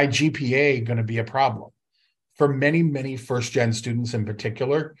 Is my GPA going to be a problem? For many, many first-gen students in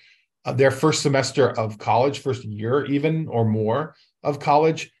particular, their first semester of college, first year even or more of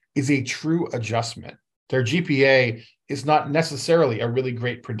college, is a true adjustment. Their GPA is not necessarily a really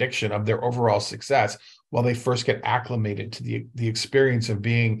great prediction of their overall success while they first get acclimated to the experience of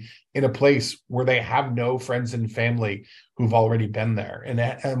being in a place where they have no friends and family who've already been there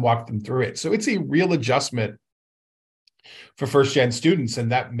and walked them through it. So it's a real adjustment for first-gen students,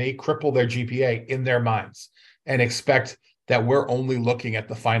 and that may cripple their GPA in their minds and expect that we're only looking at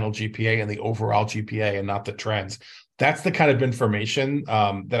the final GPA and the overall GPA and not the trends. That's the kind of information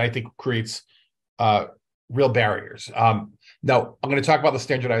that I think creates real barriers. Now, I'm going to talk about the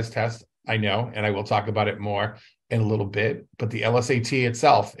standardized test, I know, and I will talk about it more in a little bit, but the LSAT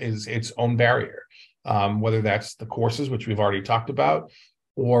itself is its own barrier, whether that's the courses, which we've already talked about,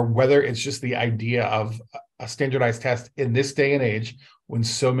 or whether it's just the idea of a standardized test in this day and age when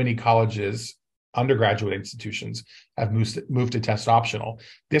so many colleges, undergraduate institutions have moved to test optional.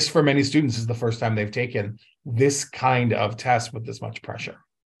 This, for many students, is the first time they've taken this kind of test with this much pressure.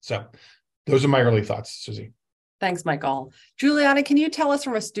 So those are my early thoughts, Susie. Thanks, Michael. Juliana, can you tell us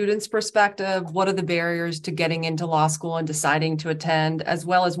from a student's perspective, what are the barriers to getting into law school and deciding to attend, as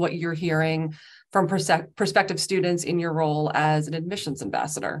well as what you're hearing from prospective students in your role as an admissions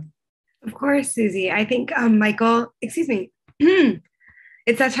ambassador? Of course, Susie. I think Michael, excuse me,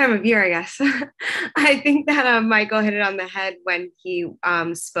 it's that time of year, I guess. I think that Michael hit it on the head when he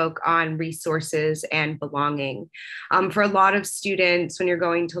spoke on resources and belonging. For a lot of students, when you're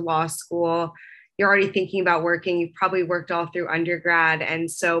going to law school, you're already thinking about working. You've probably worked all through undergrad. And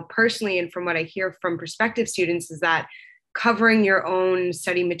so personally, and from what I hear from prospective students, is that covering your own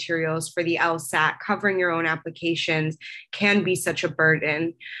study materials for the LSAT, covering your own applications can be such a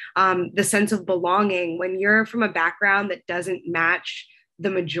burden. The sense of belonging, when you're from a background that doesn't match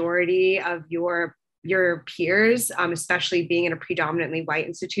the majority of your peers, especially being in a predominantly white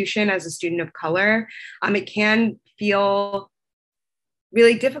institution as a student of color, it can feel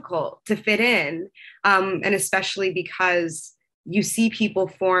really difficult to fit in. And especially because you see people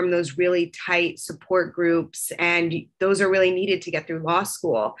form those really tight support groups, and those are really needed to get through law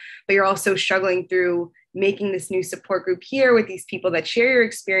school. But you're also struggling through making this new support group here with these people that share your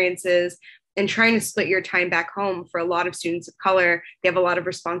experiences and trying to split your time back home. For a lot of students of color, they have a lot of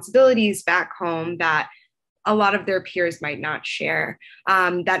responsibilities back home that a lot of their peers might not share.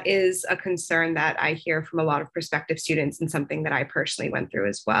 That is a concern that I hear from a lot of prospective students, and something that I personally went through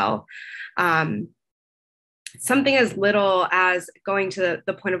as well. Something as little as going to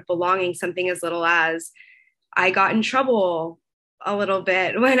the point of belonging, something as little as I got in trouble a little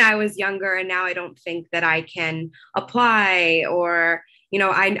bit when I was younger, and now I don't think that I can apply, or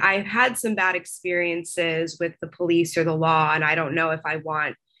I've had some bad experiences with the police or the law, and I don't know if I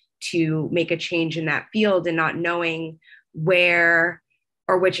want to make a change in that field, and not knowing where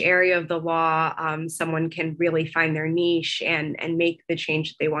or which area of the law someone can really find their niche and make the change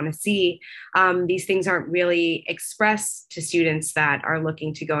that they want to see. These things aren't really expressed to students that are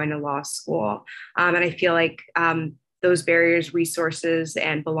looking to go into law school. And I feel like those barriers, resources,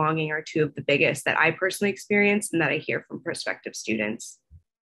 and belonging are two of the biggest that I personally experienced and that I hear from prospective students.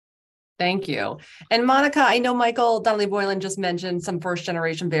 Thank you. And Monica, I know Michael Donnelly Boylan just mentioned some first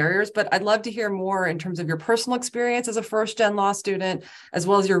generation barriers, but I'd love to hear more in terms of your personal experience as a first gen law student, as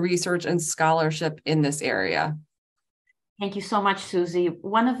well as your research and scholarship in this area. Thank you so much, Susie.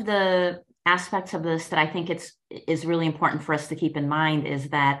 One of the aspects of this that I think is really important for us to keep in mind is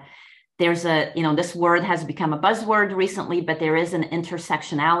that there's this word has become a buzzword recently, but there is an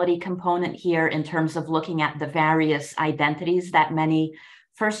intersectionality component here in terms of looking at the various identities that many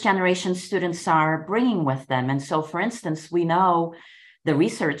first generation students are bringing with them. And so, for instance, we know the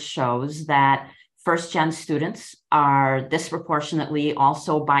research shows that first gen students are disproportionately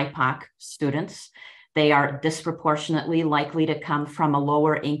also BIPOC students. They are disproportionately likely to come from a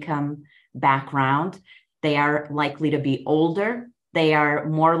lower income background. They are likely to be older. They are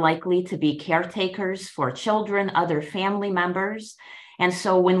more likely to be caretakers for children, other family members. And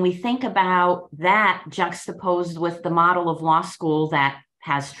so when we think about that juxtaposed with the model of law school that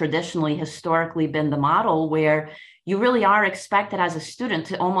has traditionally, historically been the model, where you really are expected as a student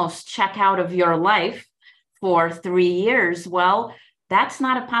to almost check out of your life for 3 years, well, that's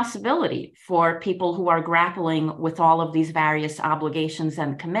not a possibility for people who are grappling with all of these various obligations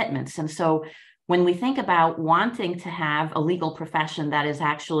and commitments. And so when we think about wanting to have a legal profession that is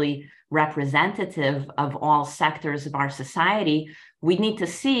actually representative of all sectors of our society, we need to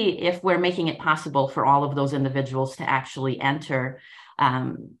see if we're making it possible for all of those individuals to actually enter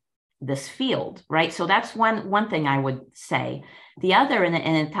this field, right? So that's one thing I would say. The other, and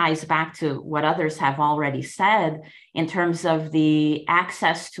it ties back to what others have already said in terms of the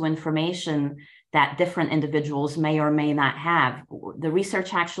access to information that different individuals may or may not have. The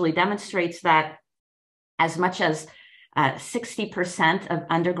research actually demonstrates that as much as 60% of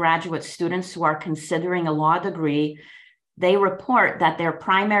undergraduate students who are considering a law degree, they report that their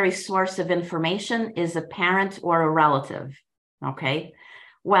primary source of information is a parent or a relative. Okay,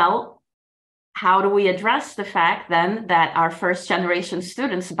 well, how do we address the fact then that our first generation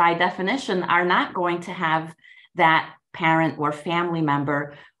students, by definition, are not going to have that parent or family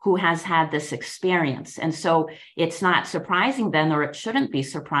member who has had this experience. And so it's not surprising then, or it shouldn't be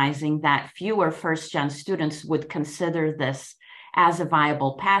surprising, that fewer first-gen students would consider this as a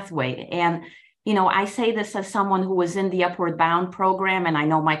viable pathway. And, you know, I say this as someone who was in the Upward Bound program, and I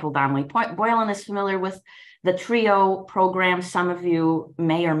know Michael Donnelly Boylan is familiar with the TRIO program. Some of you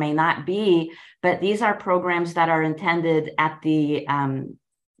may or may not be, but these are programs that are intended at the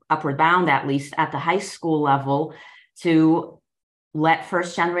Upward Bound, at least at the high school level, to let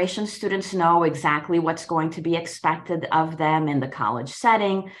first generation students know exactly what's going to be expected of them in the college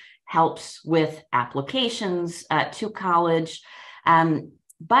setting, helps with applications to college.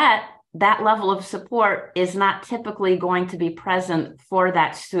 But that level of support is not typically going to be present for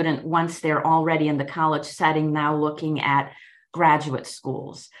that student once they're already in the college setting, now looking at graduate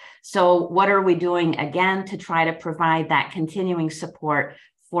schools. So what are we doing again to try to provide that continuing support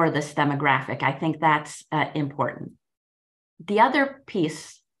for this demographic? I think that's important. The other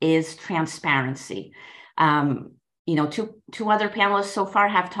piece is transparency. You know, two other panelists so far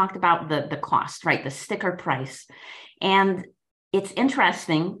have talked about the cost, right? The sticker price. And it's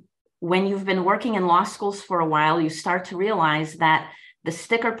interesting, when you've been working in law schools for a while, you start to realize that the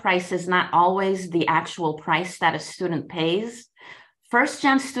sticker price is not always the actual price that a student pays.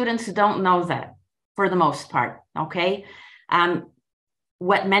 First-gen students don't know that for the most part, okay?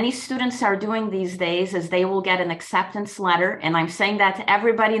 What many students are doing these days is they will get an acceptance letter. And I'm saying that to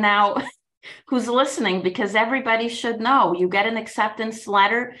everybody now who's listening, because everybody should know. You get an acceptance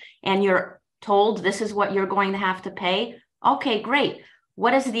letter and you're told this is what you're going to have to pay. Okay, great.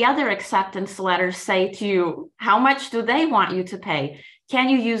 What does the other acceptance letter say to you? How much do they want you to pay? Can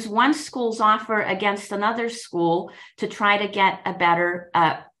you use one school's offer against another school to try to get a better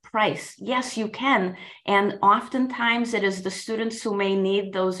price? Yes, you can. And oftentimes it is the students who may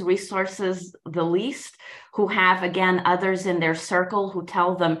need those resources the least, who have, again, others in their circle who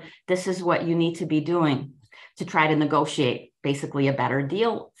tell them this is what you need to be doing to try to negotiate basically a better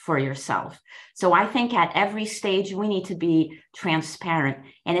deal for yourself. So I think at every stage we need to be transparent.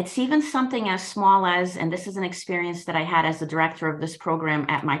 And it's even something as small as, and this is an experience that I had as the director of this program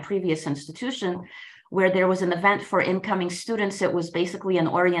at my previous institution, where there was an event for incoming students. It was basically an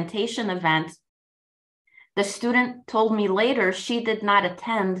orientation event. The student told me later she did not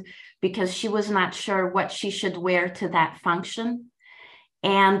attend because she was not sure what she should wear to that function.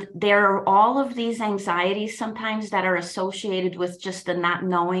 And there are all of these anxieties sometimes that are associated with just the not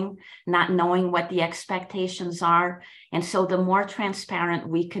knowing what the expectations are. And so the more transparent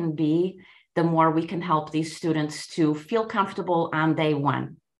we can be, the more we can help these students to feel comfortable on day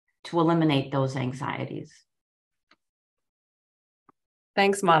one, to eliminate those anxieties.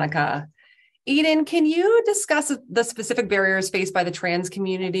 Thanks, Monica. Eden, can you discuss the specific barriers faced by the trans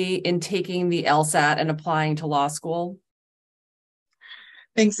community in taking the LSAT and applying to law school?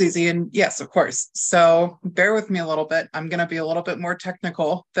 Thanks, Susie. And yes, of course. So bear with me a little bit. I'm going to be a little bit more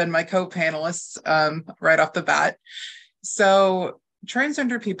technical than my co-panelists right off the bat. So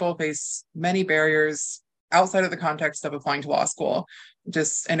transgender people face many barriers outside of the context of applying to law school,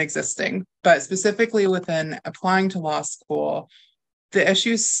 just in existing. But specifically within applying to law school, the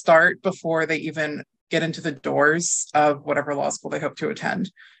issues start before they even get into the doors of whatever law school they hope to attend.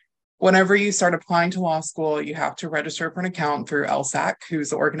 Whenever you start applying to law school, you have to register for an account through LSAC,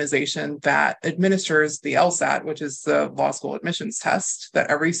 who's the organization that administers the LSAT, which is the law school admissions test that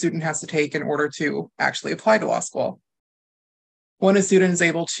every student has to take in order to actually apply to law school. When a student is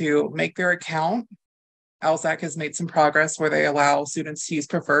able to make their account, LSAC has made some progress where they allow students to use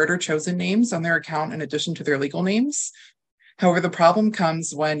preferred or chosen names on their account in addition to their legal names. However, the problem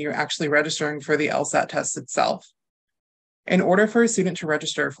comes when you're actually registering for the LSAT test itself. In order for a student to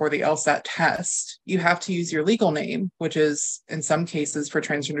register for the LSAT test, you have to use your legal name, which is, in some cases for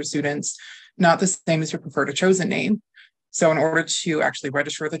transgender students, not the same as your preferred or chosen name. So in order to actually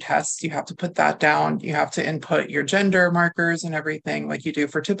register the test, you have to put that down. You have to input your gender markers and everything like you do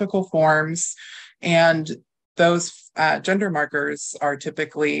for typical forms. And those gender markers are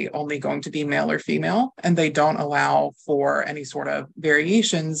typically only going to be male or female, and they don't allow for any sort of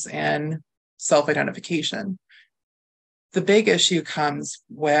variations in self-identification. The big issue comes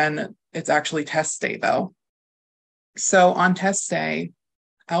when it's actually test day, though. So on test day,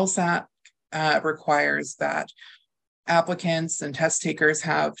 LSAT requires that applicants and test takers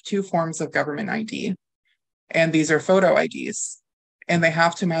have two forms of government ID, and these are photo IDs, and they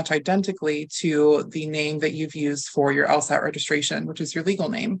have to match identically to the name that you've used for your LSAT registration, which is your legal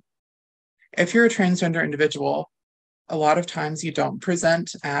name. If you're a transgender individual, a lot of times you don't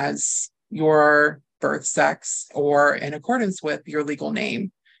present as your birth sex or in accordance with your legal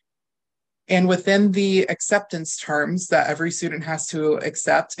name. And within the acceptance terms that every student has to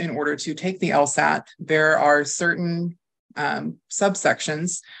accept in order to take the LSAT, there are certain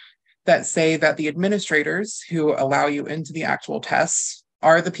subsections that say that the administrators who allow you into the actual tests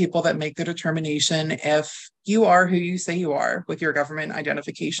are the people that make the determination if you are who you say you are with your government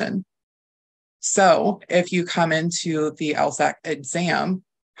identification. So if you come into the LSAT exam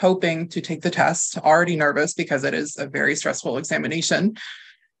hoping to take the test, already nervous because it is a very stressful examination,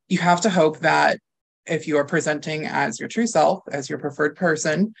 you have to hope that if you are presenting as your true self, as your preferred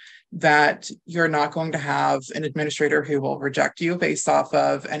person, that you're not going to have an administrator who will reject you based off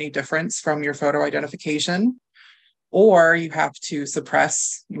of any difference from your photo identification, or you have to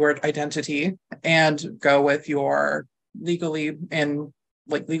suppress your identity and go with your legal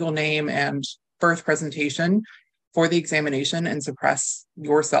name and birth presentation for the examination and suppress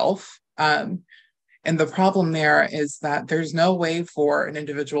yourself. And the problem there is that there's no way for an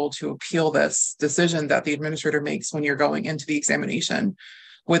individual to appeal this decision that the administrator makes when you're going into the examination.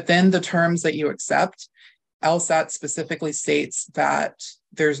 Within the terms that you accept, LSAT specifically states that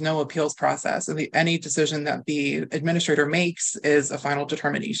there's no appeals process, and any decision that the administrator makes is a final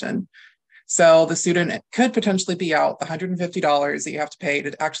determination. So the student could potentially be out the $150 that you have to pay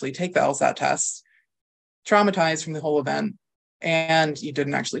to actually take the LSAT test, traumatized from the whole event, and you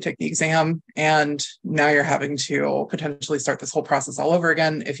didn't actually take the exam, and now you're having to potentially start this whole process all over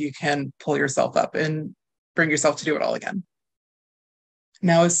again if you can pull yourself up and bring yourself to do it all again.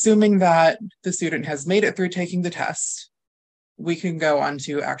 Now, assuming that the student has made it through taking the test, we can go on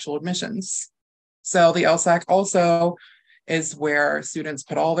to actual admissions. So the LSAC also is where students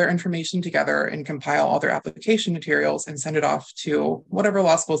put all their information together and compile all their application materials and send it off to whatever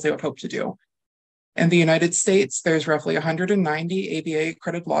law schools they would hope to do. In the United States, there's roughly 190 ABA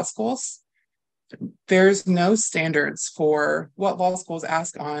accredited law schools. There's no standards for what law schools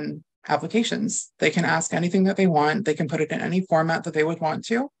ask on applications. They can ask anything that they want. They can put it in any format that they would want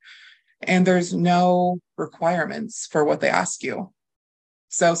to. And there's no requirements for what they ask you.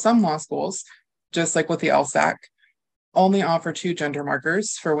 So some law schools, just like with the LSAC, only offer 2 gender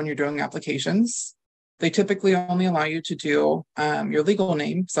markers for when you're doing applications. They typically only allow you to do your legal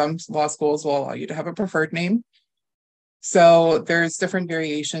name. Some law schools will allow you to have a preferred name. So there's different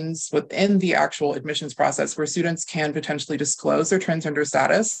variations within the actual admissions process where students can potentially disclose their transgender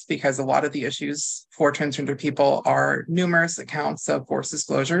status, because a lot of the issues for transgender people are numerous accounts of forced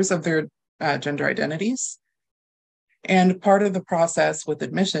disclosures of their gender identities. And part of the process with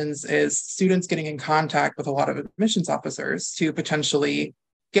admissions is students getting in contact with a lot of admissions officers to potentially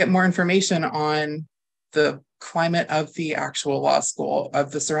get more information on the climate of the actual law school,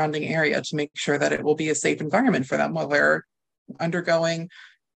 of the surrounding area, to make sure that it will be a safe environment for them while they're undergoing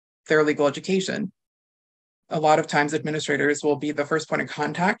their legal education. A lot of times administrators will be the first point of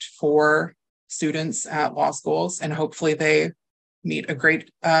contact for students at law schools, and hopefully they meet a great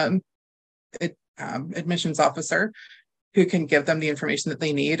admissions officer who can give them the information that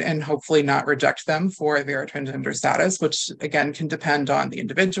they need and hopefully not reject them for their transgender status, which again can depend on the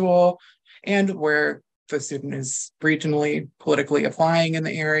individual and where the student is regionally, politically applying in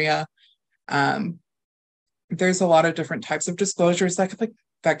the area. There's a lot of different types of disclosures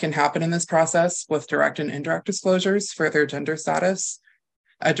that can happen in this process, with direct and indirect disclosures for their gender status.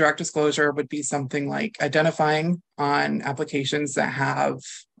 A direct disclosure would be something like identifying on applications that have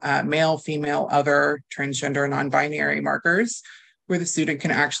male, female, other, transgender, non-binary markers, where the student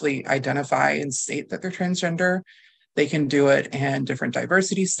can actually identify and state that they're transgender. They can do it in different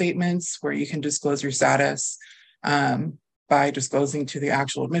diversity statements where you can disclose your status by disclosing to the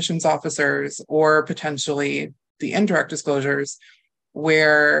actual admissions officers, or potentially the indirect disclosures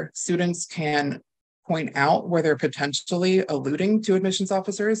where students can point out where they're potentially alluding to admissions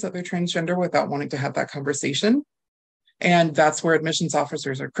officers that they're transgender without wanting to have that conversation. And that's where admissions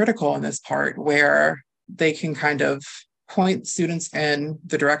officers are critical in this part, where they can kind of point students in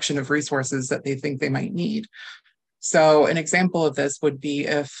the direction of resources that they think they might need. So an example of this would be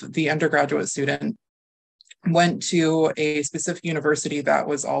if the undergraduate student went to a specific university that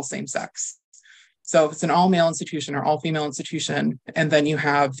was all same-sex. So if it's an all-male institution or all-female institution, and then you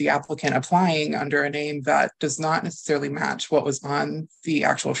have the applicant applying under a name that does not necessarily match what was on the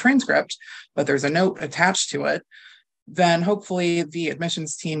actual transcript, but there's a note attached to it, then hopefully the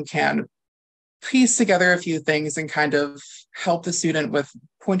admissions team can piece together a few things and kind of help the student with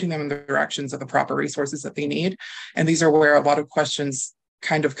pointing them in the directions of the proper resources that they need. And these are where a lot of questions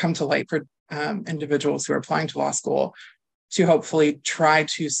kind of come to light for individuals who are applying to law school, to hopefully try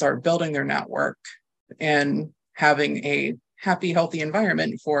to start building their network and having a happy, healthy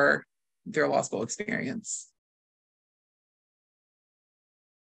environment for their law school experience.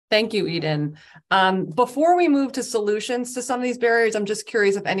 Thank you, Eden. Before we move to solutions to some of these barriers, I'm just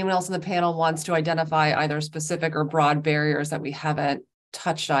curious if anyone else in the panel wants to identify either specific or broad barriers that we haven't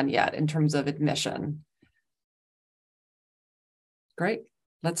touched on yet in terms of admission. Great.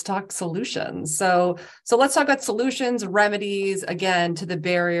 Let's talk solutions. So let's talk about solutions, remedies, again, to the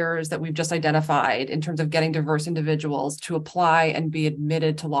barriers that we've just identified in terms of getting diverse individuals to apply and be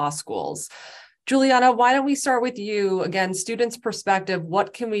admitted to law schools. Juliana, why don't we start with you? Again, students' perspective,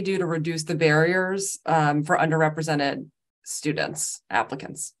 what can we do to reduce the barriers for underrepresented students,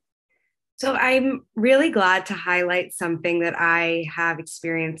 applicants? So I'm really glad to highlight something that I have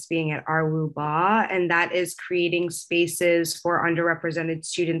experienced being at RWU Law, and that is creating spaces for underrepresented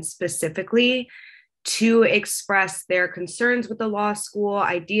students specifically to express their concerns with the law school,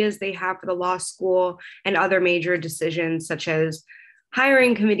 ideas they have for the law school, and other major decisions such as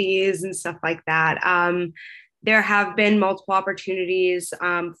hiring committees and stuff like that. There have been multiple opportunities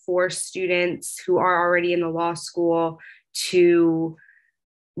for students who are already in the law school to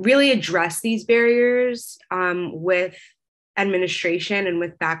really address these barriers with administration and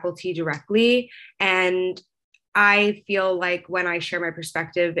with faculty directly. And I feel like when I share my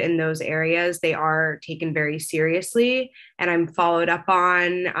perspective in those areas, they are taken very seriously and I'm followed up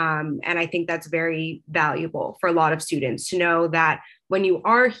on. And I think that's very valuable for a lot of students to know that when you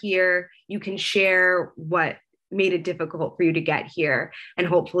are here, you can share what made it difficult for you to get here. And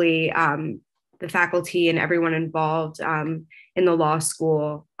hopefully the faculty and everyone involved in the law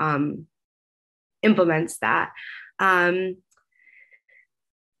school implements that.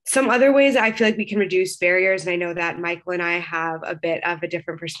 Some other ways I feel like we can reduce barriers, and I know that Michael and I have a bit of a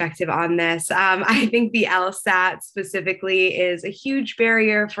different perspective on this. I think the LSAT specifically is a huge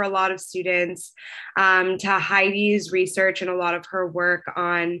barrier for a lot of students. To Heidi's research and a lot of her work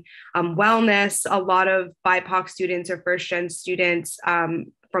on wellness, a lot of BIPOC students or first-gen students,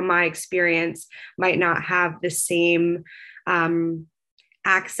 from my experience, might not have the same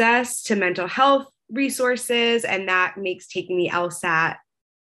access to mental health resources, and that makes taking the LSAT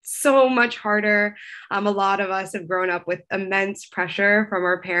so much harder. A lot of us have grown up with immense pressure from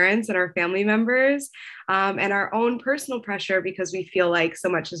our parents and our family members, and our own personal pressure because we feel like so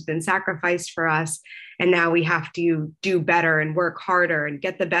much has been sacrificed for us. And now we have to do better and work harder and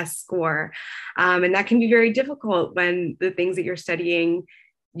get the best score. And that can be very difficult when the things that you're studying,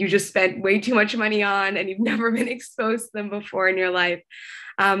 you just spent way too much money on and you've never been exposed to them before in your life.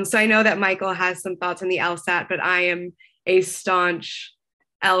 So I know that Michael has some thoughts on the LSAT, but I am a staunch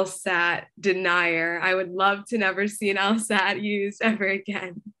LSAT denier. I would love to never see an LSAT used ever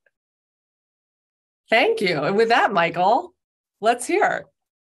again. Thank you. And with that, Michael, let's hear.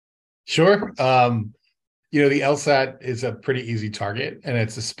 Sure. The LSAT is a pretty easy target, and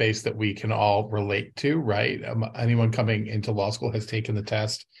it's a space that we can all relate to, right? Anyone coming into law school has taken the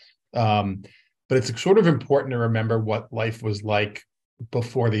test. But it's sort of important to remember what life was like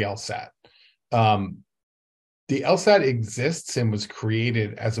before the LSAT. The LSAT exists and was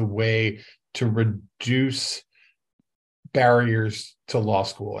created as a way to reduce barriers to law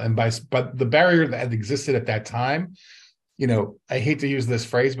school. But the barrier that existed at that time, I hate to use this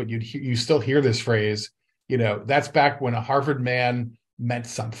phrase, but you still hear this phrase, that's back when a Harvard man meant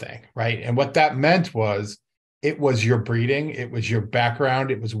something, right? And what that meant was it was your breeding, it was your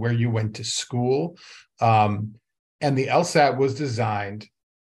background, it was where you went to school. And the LSAT was designed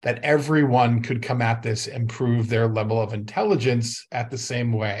that everyone could come at this and prove their level of intelligence at the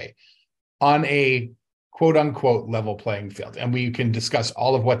same way on a quote unquote level playing field. And we can discuss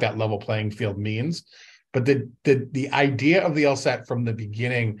all of what that level playing field means. But the idea of the LSAT from the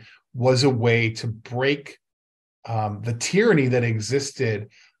beginning was a way to break the tyranny that existed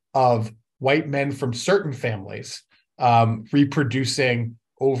of white men from certain families reproducing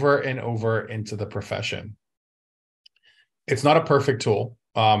over and over into the profession. It's not a perfect tool.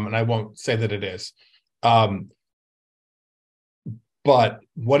 And I won't say that it is. But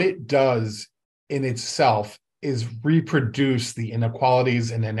what it does in itself is reproduce the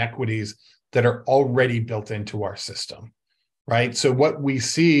inequalities and inequities that are already built into our system, right? So what we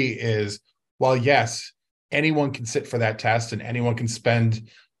see is, well, yes, anyone can sit for that test and anyone can spend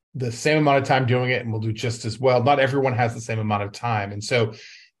the same amount of time doing it and will do just as well. Not everyone has the same amount of time. And so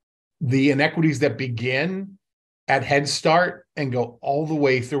the inequities that begin at Head Start and go all the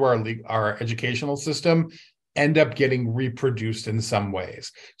way through our educational system end up getting reproduced in some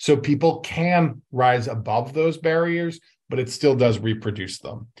ways. So people can rise above those barriers, but it still does reproduce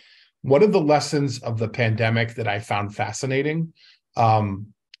them. One of the lessons of the pandemic that I found fascinating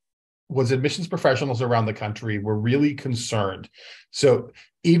was admissions professionals around the country were really concerned. So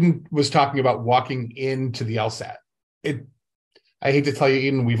Eden was talking about walking into the LSAT. I hate to tell you,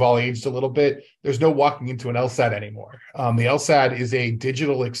 Eden, we've all aged a little bit. There's no walking into an LSAT anymore. The LSAT is a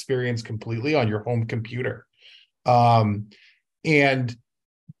digital experience completely on your home computer. And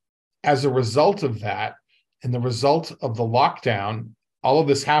as a result of that, and the result of the lockdown, all of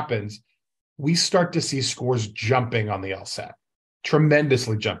this happens, we start to see scores jumping on the LSAT,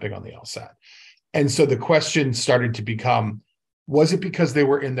 tremendously jumping on the LSAT. And so the question started to become, was it because they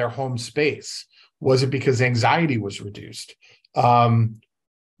were in their home space? Was it because anxiety was reduced?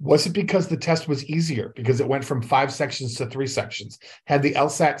 Was it because the test was easier, because it went from 5 sections to 3 sections? Had the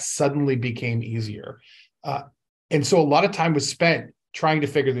LSAT suddenly became easier? And so a lot of time was spent trying to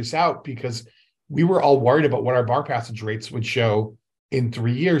figure this out, because we were all worried about what our bar passage rates would show in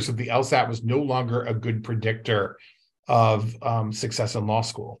 3 years if the LSAT was no longer a good predictor of success in law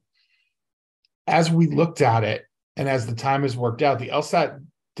school. As we looked at it, and as the time has worked out, the LSAT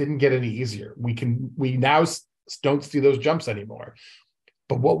didn't get any easier. We now don't see those jumps anymore.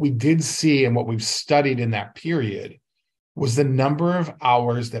 But what we did see, and what we've studied in that period, was the number of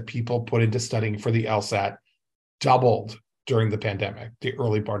hours that people put into studying for the LSAT doubled during the pandemic, the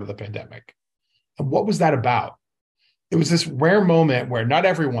early part of the pandemic. And what was that about? It was this rare moment where not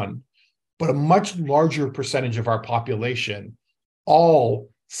everyone, but a much larger percentage of our population all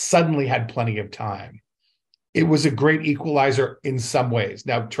suddenly had plenty of time. It was a great equalizer in some ways.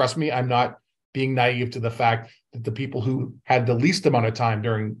 Now, trust me, I'm not being naive to the fact that the people who had the least amount of time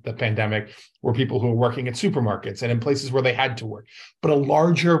during the pandemic were people who were working at supermarkets and in places where they had to work. But a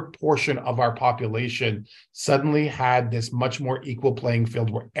larger portion of our population suddenly had this much more equal playing field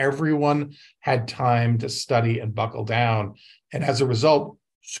where everyone had time to study and buckle down. And as a result,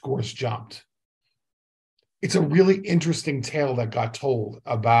 scores jumped. It's a really interesting tale that got told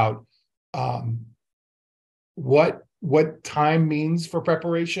about what time means for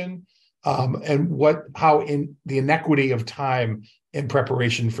preparation, and how in the inequity of time in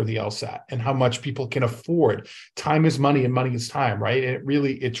preparation for the LSAT, and how much people can afford. Time is money and money is time, right? And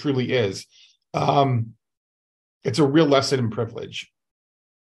it truly is. It's a real lesson in privilege.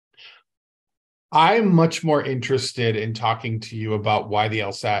 I'm much more interested in talking to you about why the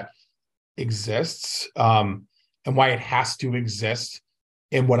LSAT exists, and why it has to exist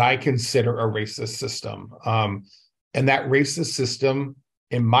in what I consider a racist system. And that racist system,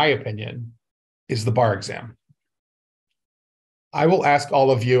 in my opinion, is the bar exam. I will ask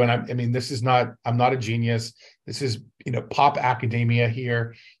all of you, and I mean, I'm not a genius. This is, pop academia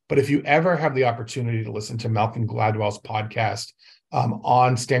here. But if you ever have the opportunity to listen to Malcolm Gladwell's podcast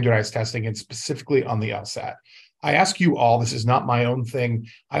on standardized testing, and specifically on the LSAT, I ask you all, this is not my own thing.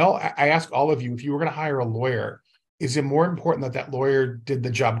 I ask all of you, if you were going to hire a lawyer, is it more important that that lawyer did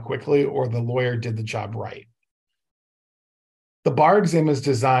the job quickly or the lawyer did the job right? The bar exam is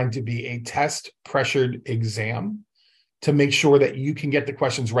designed to be a test-pressured exam to make sure that you can get the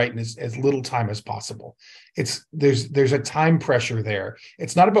questions right in as little time as possible. There's a time pressure there.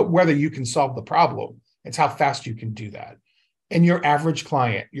 It's not about whether you can solve the problem. It's how fast you can do that. And your average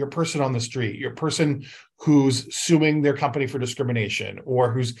client, your person on the street, your person who's suing their company for discrimination,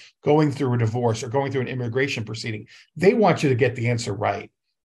 or who's going through a divorce or going through an immigration proceeding, they want you to get the answer right.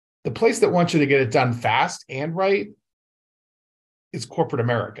 The place that wants you to get it done fast and right is corporate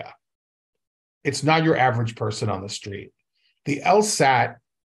America. It's not your average person on the street. The LSAT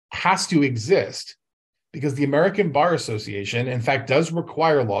has to exist because the American Bar Association, in fact, does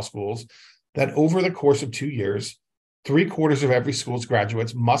require law schools that over the course of 2 years, 3/4 of every school's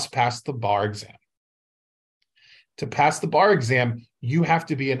graduates must pass the bar exam. To pass the bar exam, you have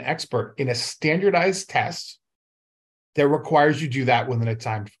to be an expert in a standardized test that requires you do that within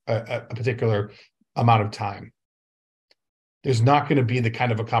a particular amount of time. There's not going to be the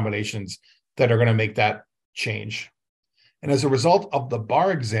kind of accommodations that are going to make that change. And as a result of the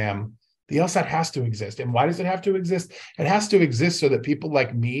bar exam, the LSAT has to exist. And why does it have to exist? It has to exist so that people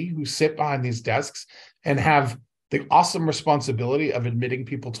like me who sit behind these desks and have the awesome responsibility of admitting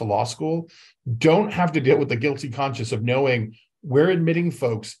people to law school don't have to deal with the guilty conscience of knowing we're admitting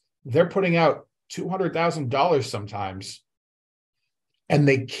folks, they're putting out $200,000 sometimes, and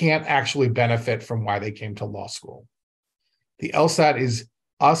they can't actually benefit from why they came to law school. The LSAT is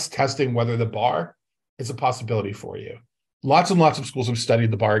us testing whether the bar is a possibility for you. Lots and lots of schools have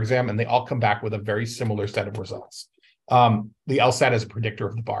studied the bar exam, and they all come back with a very similar set of results. The LSAT is a predictor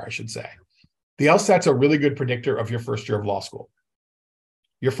of the bar, I should say. The LSAT's a really good predictor of your first year of law school.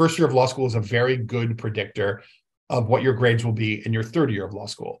 Your first year of law school is a very good predictor of what your grades will be in your third year of law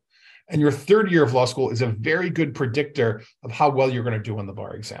school. And your third year of law school is a very good predictor of how well you're going to do on the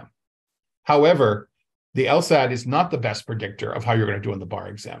bar exam. However, The LSAT is not the best predictor of how you're going to do in the bar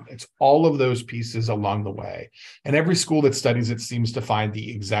exam. It's all of those pieces along the way. And every school that studies it seems to find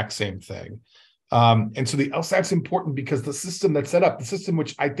the exact same thing. And so the LSAT's important because the system that's set up, the system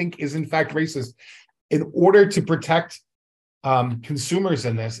which I think is in fact racist, in order to protect consumers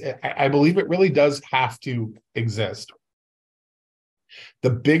in this, I believe it really does have to exist. The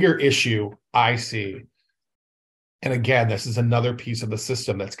bigger issue I see, and again, this is another piece of the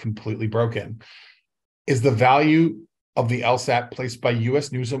system that's completely broken, is the value of the LSAT placed by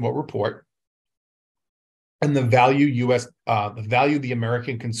U.S. News and World Report and the value the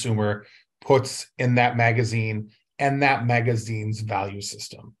American consumer puts in that magazine and that magazine's value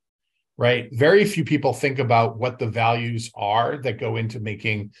system, right? Very few people think about what the values are that go into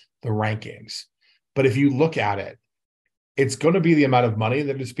making the rankings. But if you look at it, it's going to be the amount of money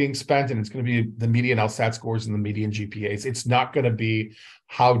that is being spent, and it's going to be the median LSAT scores and the median GPAs. It's not going to be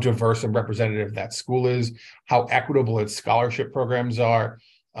how diverse and representative that school is, how equitable its scholarship programs are.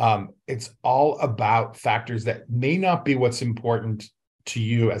 It's all about factors that may not be what's important to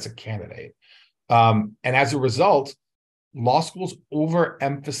you as a candidate. And as a result, law schools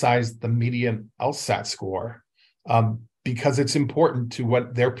overemphasize the median LSAT score because it's important to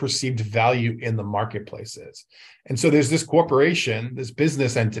what their perceived value in the marketplace is. And so there's this corporation, this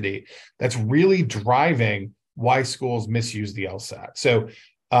business entity that's really driving why schools misuse the LSAT. So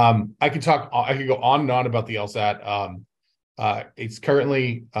I could go on and on about the LSAT. It's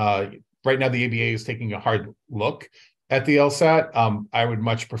currently, right now the ABA is taking a hard look at the LSAT. I would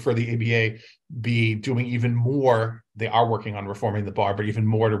much prefer the ABA be doing even more. They are working on reforming the bar, but even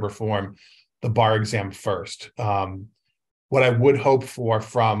more to reform the bar exam first. What I would hope for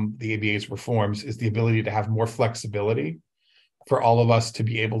from the ABA's reforms is the ability to have more flexibility for all of us to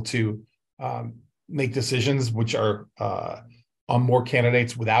be able to make decisions which are on more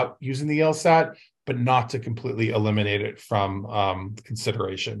candidates without using the LSAT, but not to completely eliminate it from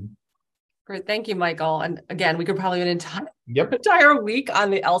consideration. Great. Thank you, Michael. And again, we could probably have an entire week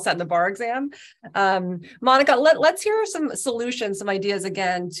on the LSAT and the bar exam. Monica, let's hear some solutions, some ideas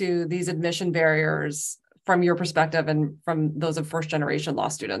again to these admission barriers from your perspective and from those of first-generation law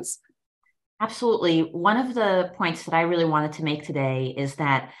students. Absolutely. One of the points that I really wanted to make today is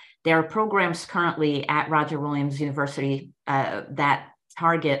that there are programs currently at Roger Williams University that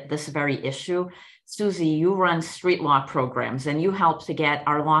target this very issue. Susie, you run street law programs, and you help to get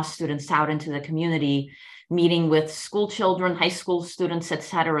our law students out into the community, meeting with school children, high school students, et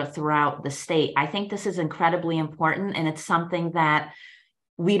cetera, throughout the state. I think this is incredibly important, and it's something that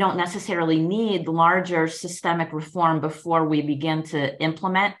we don't necessarily need larger systemic reform before we begin to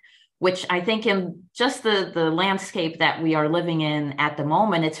implement, which I think in just the landscape that we are living in at the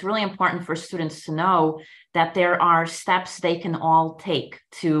moment, it's really important for students to know that there are steps they can all take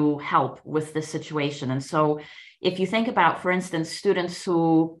to help with this situation. And so if you think about, for instance, students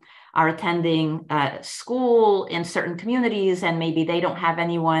who are attending school in certain communities, and maybe they don't have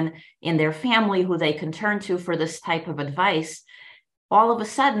anyone in their family who they can turn to for this type of advice, all of a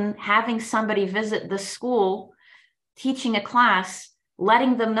sudden, having somebody visit the school, teaching a class,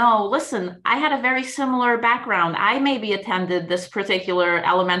 letting them know, listen, I had a very similar background. I maybe attended this particular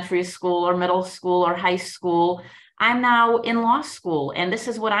elementary school or middle school or high school. I'm now in law school, and this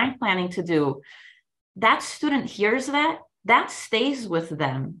is what I'm planning to do. That student hears that stays with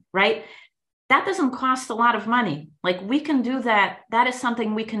them, right? That doesn't cost a lot of money. Like, we can do that. That is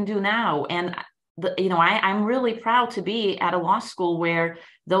something we can do now. And I'm really proud to be at a law school where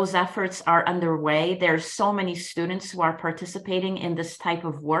those efforts are underway. There's so many students who are participating in this type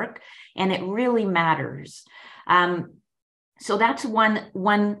of work, and it really matters. So that's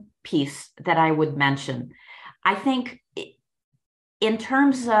one piece that I would mention. I think in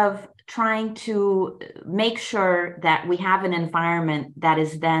terms of trying to make sure that we have an environment that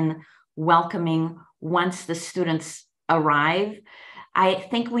is then welcoming once the students arrive, I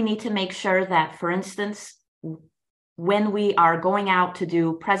think we need to make sure that, for instance, when we are going out to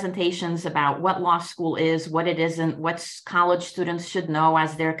do presentations about what law school is, what it isn't, what college students should know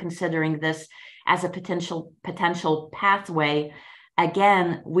as they're considering this as a potential pathway,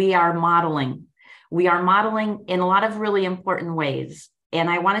 again, we are modeling. We are modeling in a lot of really important ways. And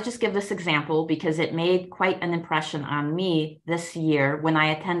I want to just give this example because it made quite an impression on me this year when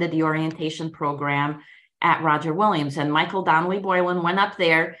I attended the orientation program at Roger Williams, and Michael Donnelly Boylan went up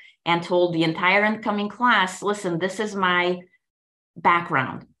there and told the entire incoming class, listen, this is my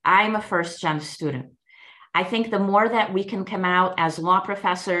background. I'm a first-gen student. I think the more that we can come out as law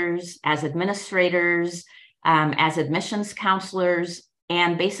professors, as administrators, as admissions counselors,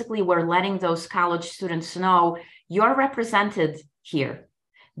 and basically we're letting those college students know you're represented here.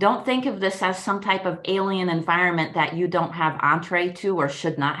 Don't think of this as some type of alien environment that you don't have entree to or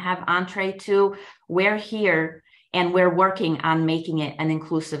should not have entree to. We're here and we're working on making it an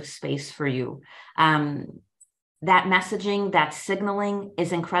inclusive space for you. That messaging, that signaling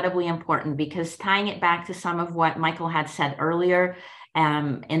is incredibly important, because tying it back to some of what Michael had said earlier,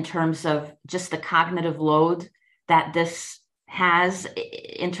 in terms of just the cognitive load that this has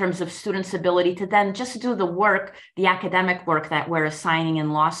in terms of students' ability to then just do the work, the academic work that we're assigning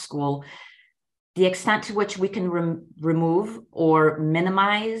in law school, the extent to which we can remove or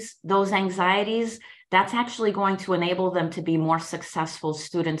minimize those anxieties, that's actually going to enable them to be more successful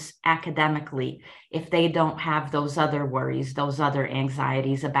students academically if they don't have those other worries, those other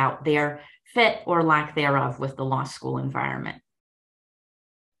anxieties about their fit or lack thereof with the law school environment.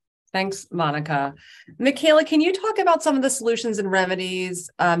 Thanks, Monica. Michaela, can you talk about some of the solutions and remedies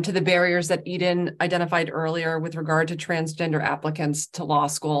to the barriers that Eden identified earlier with regard to transgender applicants to law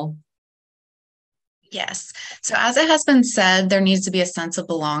school? Yes. So as it has been said, there needs to be a sense of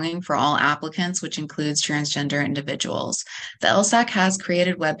belonging for all applicants, which includes transgender individuals. The LSAC has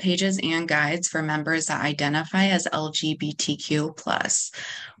created web pages and guides for members that identify as LGBTQ+.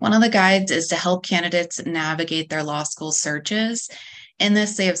 One of the guides is to help candidates navigate their law school searches. In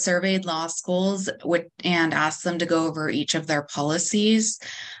this, they have surveyed law schools and asked them to go over each of their policies.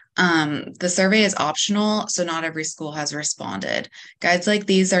 The survey is optional, so not every school has responded. Guides like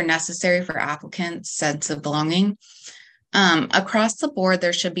these are necessary for applicants' sense of belonging. Across the board,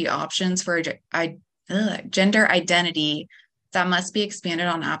 there should be options for gender identity that must be expanded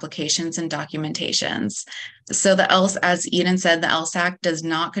on applications and documentations. So as Eden said, the LSAC does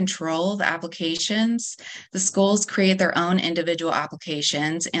not control the applications. The schools create their own individual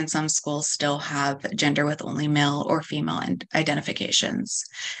applications, and some schools still have gender with only male or female identifications.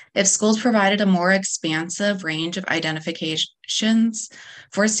 If schools provided a more expansive range of identifications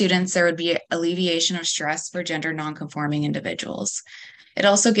for students, there would be alleviation of stress for gender nonconforming individuals. It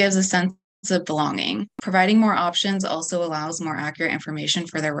also gives a sense of belonging. Providing more options also allows more accurate information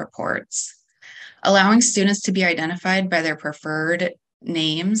for their reports. Allowing students to be identified by their preferred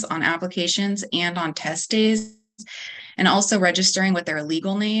names on applications and on test days, and also registering with their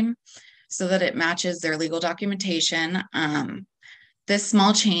legal name so that it matches their legal documentation. This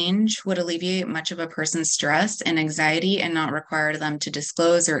small change would alleviate much of a person's stress and anxiety and not require them to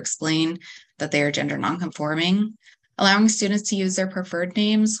disclose or explain that they are gender nonconforming. Allowing students to use their preferred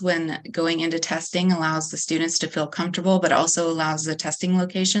names when going into testing allows the students to feel comfortable, but also allows the testing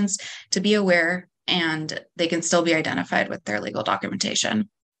locations to be aware and they can still be identified with their legal documentation.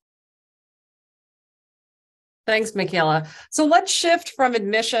 Thanks, Michaela. So let's shift from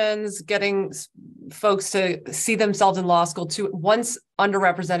admissions, getting folks to see themselves in law school, to once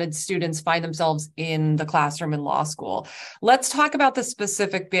underrepresented students find themselves in the classroom in law school. Let's talk about the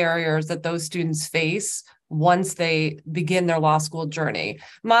specific barriers that those students face once they begin their law school journey.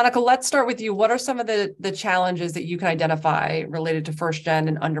 Monica, let's start with you. What are some of the challenges that you can identify related to first gen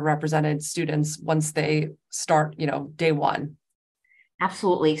and underrepresented students once they start, day one?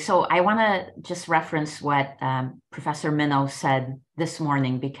 Absolutely. So I want to just reference what Professor Minow said this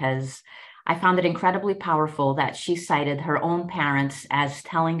morning, because I found it incredibly powerful that she cited her own parents as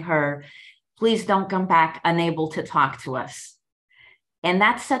telling her, please don't come back unable to talk to us. And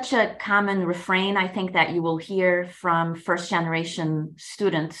that's such a common refrain, I think, that you will hear from first generation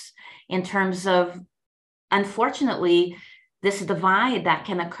students in terms of, unfortunately, this divide that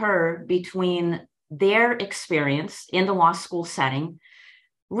can occur between their experience in the law school setting,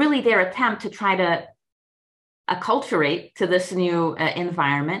 really their attempt to try to acculturate to this new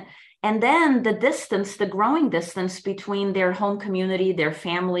environment, and then the distance, the growing distance between their home community, their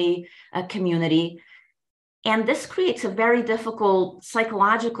family community. And this creates a very difficult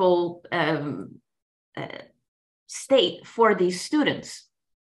psychological state for these students,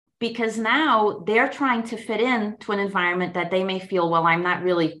 because now they're trying to fit in to an environment that they may feel, well, I'm not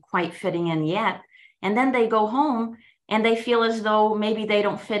really quite fitting in yet. And then they go home and they feel as though maybe they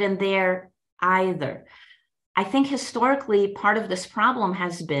don't fit in there either. I think historically, part of this problem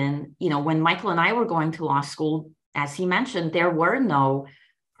has been, when Michael and I were going to law school, as he mentioned, there were no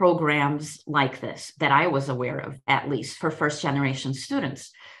programs like this that I was aware of, at least for first generation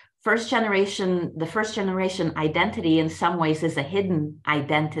students. The first generation identity in some ways is a hidden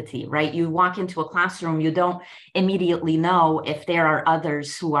identity, right? You walk into a classroom, you don't immediately know if there are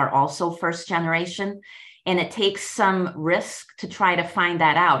others who are also first generation. And it takes some risk to try to find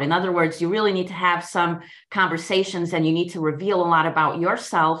that out. In other words, you really need to have some conversations and you need to reveal a lot about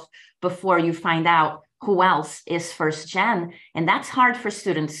yourself before you find out who else is first gen. And that's hard for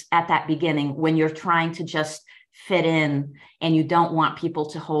students at that beginning when you're trying to just fit in, and you don't want people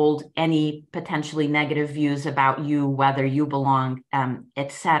to hold any potentially negative views about you, whether you belong,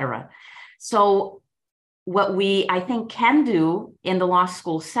 etc. So what we, I think, can do in the law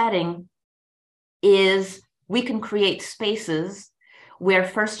school setting is we can create spaces where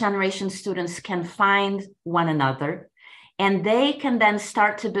first-generation students can find one another, and they can then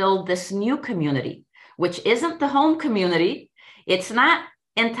start to build this new community, which isn't the home community. It's not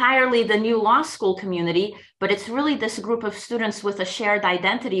entirely the new law school community, but it's really this group of students with a shared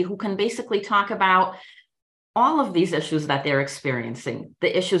identity who can basically talk about all of these issues that they're experiencing,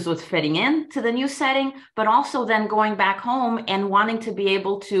 the issues with fitting in to the new setting, but also then going back home and wanting to be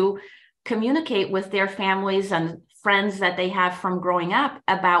able to communicate with their families and friends that they have from growing up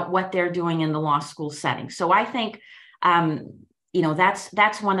about what they're doing in the law school setting. So I think,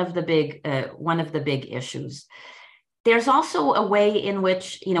 that's one of the big issues. There's also a way in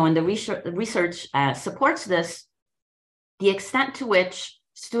which, and the research supports this, the extent to which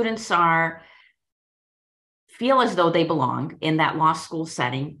students feel as though they belong in that law school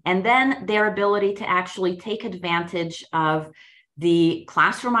setting, and then their ability to actually take advantage of the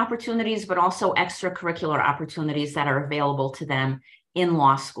classroom opportunities, but also extracurricular opportunities that are available to them in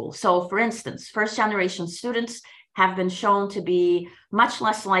law school. So for instance, first-generation students have been shown to be much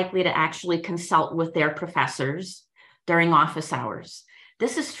less likely to actually consult with their professors during office hours.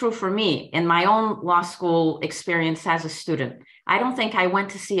 This is true for me in my own law school experience as a student. I don't think I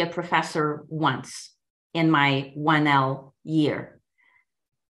went to see a professor once in my 1L year.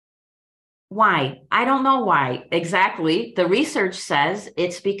 Why? I don't know why exactly. The research says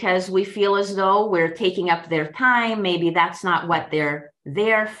it's because we feel as though we're taking up their time. Maybe that's not what they're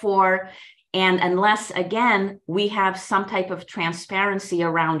there for. And unless, again, we have some type of transparency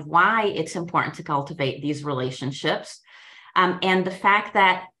around why it's important to cultivate these relationships, and the fact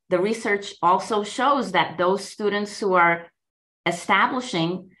that the research also shows that those students who are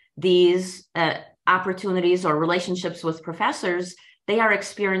establishing these opportunities or relationships with professors, they are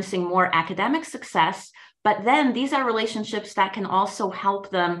experiencing more academic success, but then these are relationships that can also help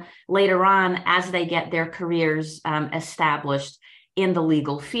them later on as they get their careers established in the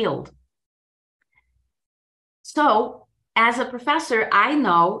legal field. So as a professor, I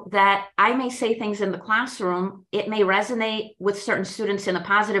know that I may say things in the classroom, it may resonate with certain students in a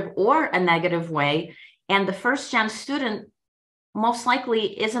positive or a negative way, and the first-gen student most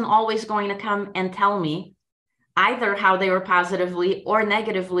likely isn't always going to come and tell me either how they were positively or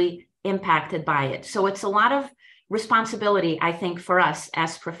negatively impacted by it. So it's a lot of responsibility, I think, for us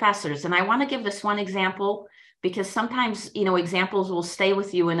as professors. And I want to give this one example because sometimes, examples will stay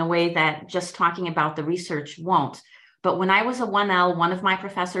with you in a way that just talking about the research won't. But when I was a 1L, one of my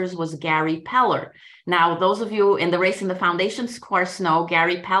professors was Gary Peller. Now, those of you in the Race and the Foundations course know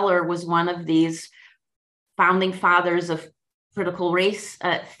Gary Peller was one of these founding fathers of critical race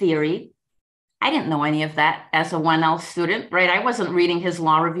theory. I didn't know any of that as a 1L student, right? I wasn't reading his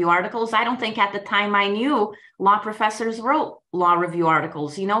law review articles. I don't think at the time I knew law professors wrote law review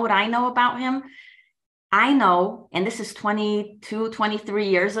articles. You know what I know about him? I know, and this is 22, 23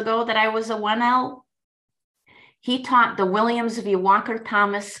 years ago that I was a 1L, he taught the Williams v. Walker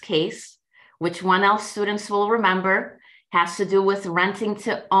Thomas case, which 1L students will remember, has to do with renting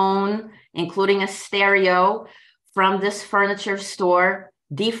to own, including a stereo from this furniture store,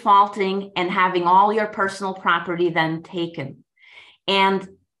 defaulting and having all your personal property then taken. And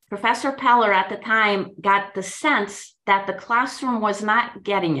Professor Peller at the time got the sense that the classroom was not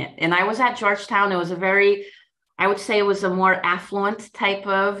getting it. And I was at Georgetown. It was I would say it was a more affluent type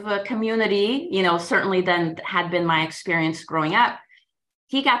of community, certainly than had been my experience growing up.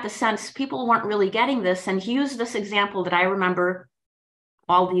 He got the sense people weren't really getting this. And he used this example that I remember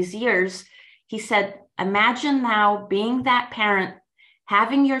all these years. He said, imagine now being that parent,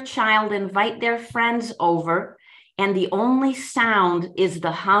 having your child invite their friends over, and the only sound is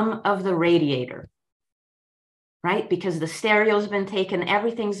the hum of the radiator, right? Because the stereo's been taken,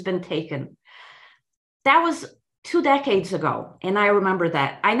 everything's been taken. That was 2 decades ago, and I remember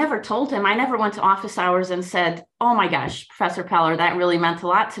that. I never told him, I never went to office hours and said, oh my gosh, Professor Peller, that really meant a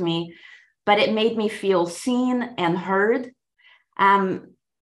lot to me, but it made me feel seen and heard. And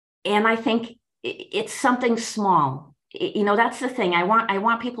I think it's something small. That's the thing. I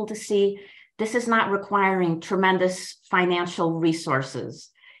want people to see this is not requiring tremendous financial resources.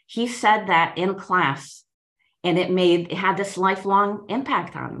 He said that in class, and it had this lifelong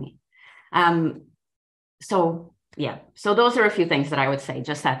impact on me. So those are a few things that I would say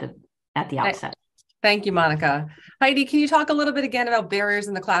just at the outset. Thank you, Monica. Heidi, can you talk a little bit again about barriers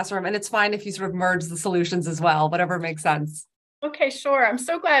in the classroom? And it's fine if you sort of merge the solutions as well, whatever makes sense. Okay, sure. I'm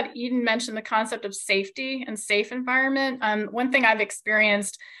so glad Eden mentioned the concept of safety and safe environment. One thing I've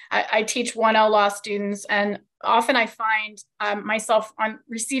experienced, I teach 1L law students, and often I find myself on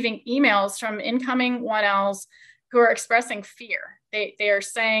receiving emails from incoming 1Ls who are expressing fear. They are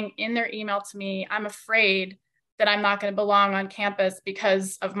saying in their email to me, I'm afraid that I'm not going to belong on campus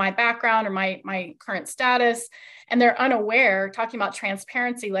because of my background or my current status. And they're unaware, talking about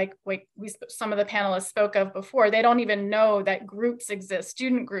transparency, like some of the panelists spoke of before, they don't even know that groups exist,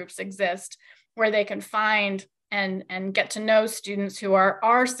 student groups exist, where they can find and get to know students who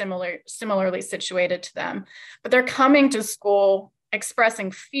are similarly situated to them. But they're coming to school expressing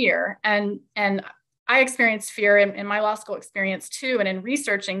fear. And I experienced fear in my law school experience too. And in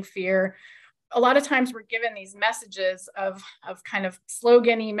researching fear, a lot of times we're given these messages of kind of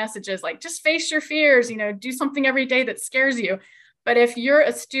slogan-y messages like just face your fears, do something every day that scares you. But if you're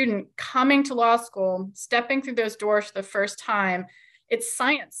a student coming to law school, stepping through those doors for the first time, it's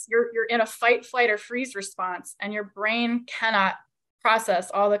science. You're in a fight, flight, or freeze response, and your brain cannot process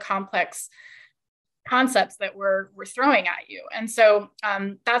all the complex concepts that we're throwing at you. And so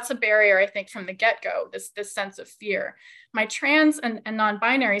that's a barrier, I think, from the get-go, this sense of fear. My trans and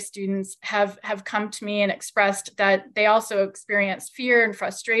non-binary students have come to me and expressed that they also experience fear and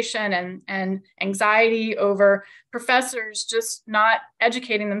frustration and anxiety over professors just not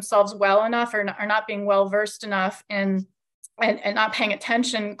educating themselves well enough or not being well-versed enough in and not paying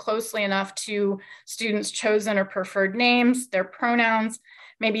attention closely enough to students' chosen or preferred names, their pronouns,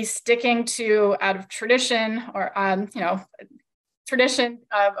 maybe sticking to out of tradition or, tradition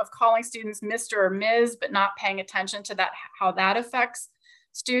of calling students Mr. or Ms., but not paying attention to that, how that affects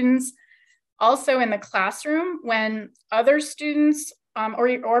students. Also in the classroom, when other students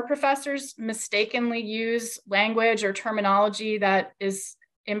or professors mistakenly use language or terminology that is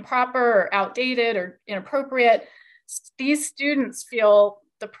improper or outdated or inappropriate, these students feel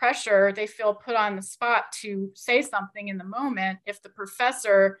the pressure, they feel put on the spot to say something in the moment if the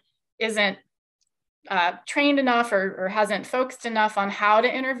professor isn't trained enough or hasn't focused enough on how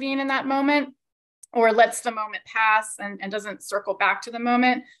to intervene in that moment, or lets the moment pass and doesn't circle back to the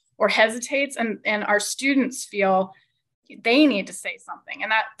moment, or hesitates, and our students feel they need to say something.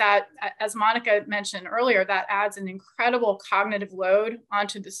 And that, as Monica mentioned earlier, that adds an incredible cognitive load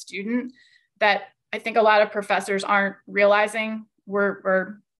onto the student that I think a lot of professors aren't realizing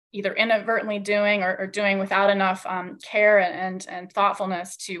we're either inadvertently doing or doing without enough care and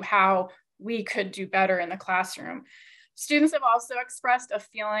thoughtfulness to how we could do better in the classroom. Students have also expressed a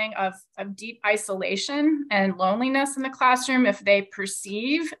feeling of deep isolation and loneliness in the classroom if they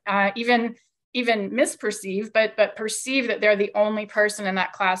perceive, even misperceive, but perceive that they're the only person in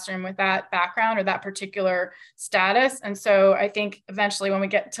that classroom with that background or that particular status. And so I think eventually when we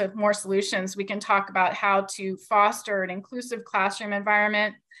get to more solutions, we can talk about how to foster an inclusive classroom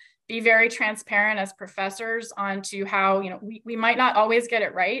environment, be very transparent as professors onto how, we might not always get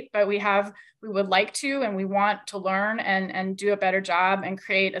it right, but we would like to, and we want to learn and do a better job and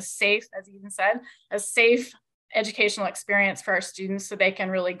create a safe, as Eden said, a safe educational experience for our students so they can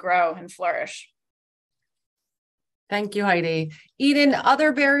really grow and flourish. Thank you, Heidi. Eden,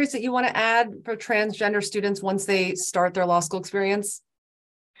 other barriers that you want to add for transgender students once they start their law school experience?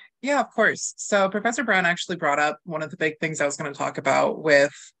 Yeah, of course. So Professor Brown actually brought up one of the big things I was going to talk about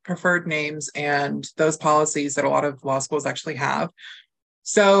with preferred names and those policies that a lot of law schools actually have.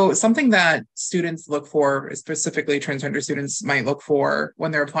 So something that students look for, specifically transgender students might look for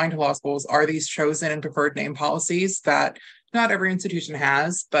when they're applying to law schools, are these chosen and preferred name policies that not every institution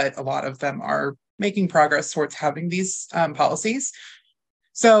has, but a lot of them are making progress towards having these policies.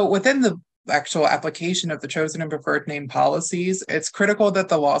 So within the actual application of the chosen and preferred name policies, it's critical that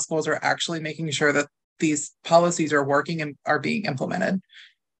the law schools are actually making sure that these policies are working and are being implemented.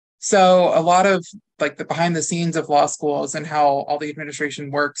 So a lot of like the behind the scenes of law schools and how all the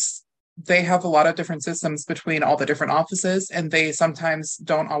administration works, they have a lot of different systems between all the different offices, and they sometimes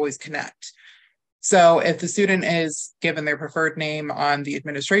don't always connect. So if the student is given their preferred name on the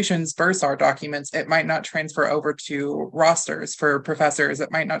administration's bursar documents, it might not transfer over to rosters for professors.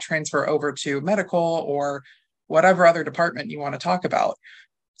 It might not transfer over to medical or whatever other department you want to talk about.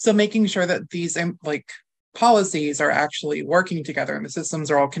 So making sure that these policies are actually working together and the systems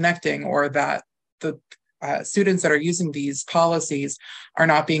are all connecting, or that the students that are using these policies are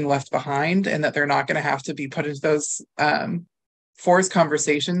not being left behind, and that they're not going to have to be put into those forced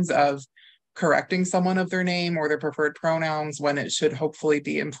conversations of correcting someone of their name or their preferred pronouns when it should hopefully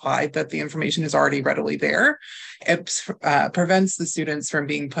be implied that the information is already readily there. It prevents the students from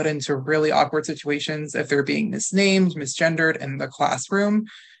being put into really awkward situations if they're being misnamed, misgendered in the classroom.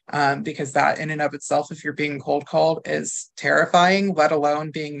 because that in and of itself, if you're being cold called, is terrifying, let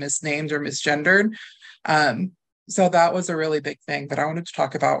alone being misnamed or misgendered. So that was a really big thing that I wanted to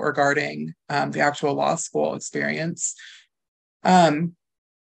talk about regarding the actual law school experience.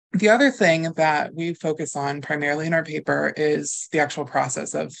 The other thing that we focus on primarily in our paper is the actual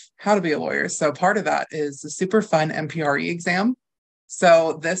process of how to be a lawyer. So part of that is a super fun MPRE exam.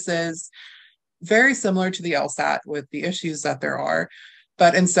 So this is very similar to the LSAT with the issues that there are,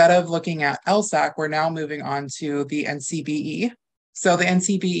 but instead of looking at LSAC, we're now moving on to the NCBE. So the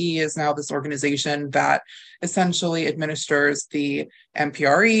NCBE is now this organization that essentially administers the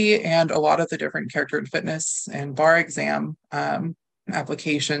MPRE and a lot of the different character and fitness and bar exam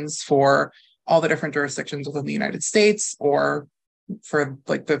applications for all the different jurisdictions within the United States, or for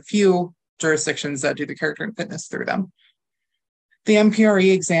like the few jurisdictions that do the character and fitness through them. The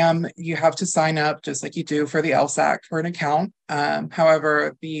MPRE exam, you have to sign up just like you do for the LSAC for an account.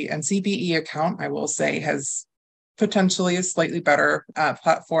 However, the NCBE account, I will say, has potentially a slightly better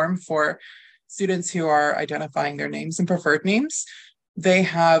platform for students who are identifying their names and preferred names. They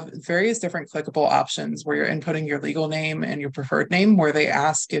have various different clickable options where you're inputting your legal name and your preferred name, where they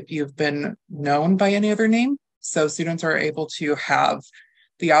ask if you've been known by any other name. So students are able to have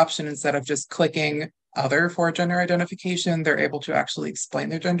the option, instead of just clicking other for gender identification, they're able to actually explain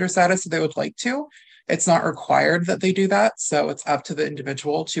their gender status if they would like to. It's not required that they do that, so it's up to the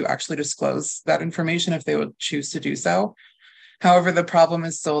individual to actually disclose that information if they would choose to do so. However, the problem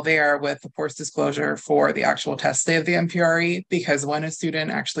is still there with the forced disclosure for the actual test day of the MPRE, because when a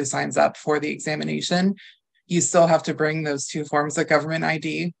student actually signs up for the examination, you still have to bring those two forms of government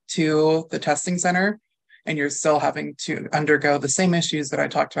ID to the testing center, and you're still having to undergo the same issues that I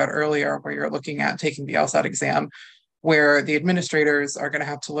talked about earlier, where you're looking at taking the LSAT exam, where the administrators are going to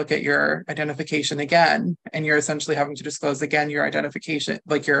have to look at your identification again, and you're essentially having to disclose again your identification,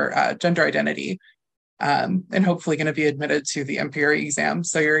 like your gender identity, and hopefully going to be admitted to the MPRE exam.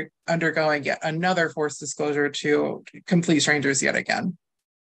 So you're undergoing yet another forced disclosure to complete strangers yet again.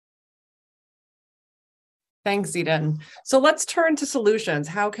 Thanks, Eden. So let's turn to solutions.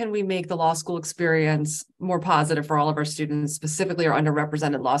 How can we make the law school experience more positive for all of our students, specifically our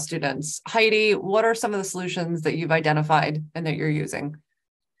underrepresented law students? Heidi, what are some of the solutions that you've identified and that you're using?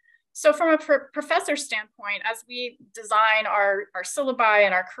 So from a professor standpoint, as we design our syllabi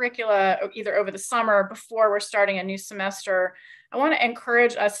and our curricula, either over the summer or before we're starting a new semester, I want to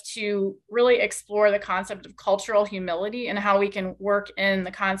encourage us to really explore the concept of cultural humility and how we can work in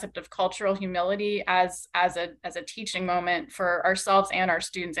the concept of cultural humility as a teaching moment for ourselves and our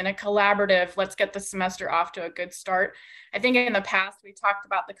students in a collaborative, let's get the semester off to a good start. I think in the past, we talked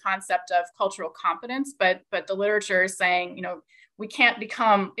about the concept of cultural competence, but the literature is saying, you know, we can't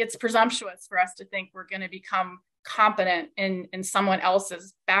become, it's presumptuous for us to think we're going to become competent in someone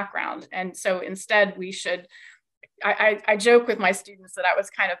else's background. And so instead we should, I joke with my students that I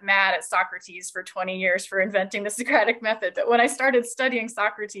was kind of mad at Socrates for 20 years for inventing the Socratic method. But when I started studying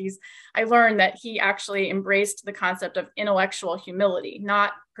Socrates, I learned that he actually embraced the concept of intellectual humility,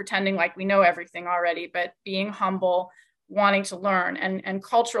 not pretending like we know everything already, but being humble, wanting to learn. And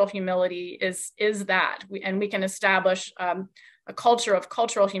cultural humility is that. And we can establish a culture of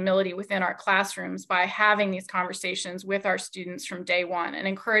cultural humility within our classrooms by having these conversations with our students from day one and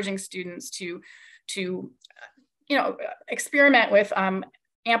encouraging students to experiment with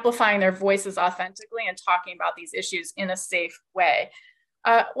amplifying their voices authentically and talking about these issues in a safe way.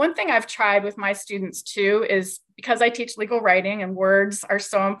 One thing I've tried with my students too is, because I teach legal writing and words are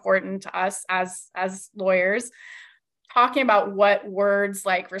so important to us as lawyers, talking about what words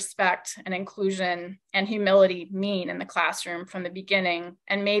like respect and inclusion and humility mean in the classroom from the beginning,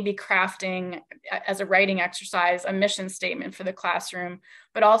 and maybe crafting as a writing exercise a mission statement for the classroom,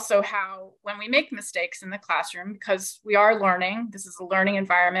 but also how when we make mistakes in the classroom, because we are learning, this is a learning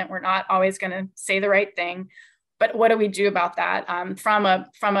environment, we're not always going to say the right thing, but what do we do about that from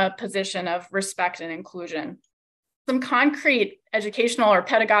a position of respect and inclusion? Some concrete educational or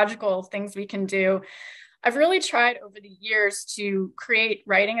pedagogical things we can do. I've really tried over the years to create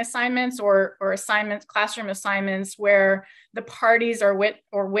writing assignments or assignments, classroom assignments, where the parties or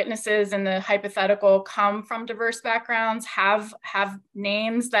witnesses in the hypothetical come from diverse backgrounds, have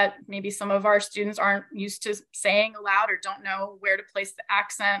names that maybe some of our students aren't used to saying aloud or don't know where to place the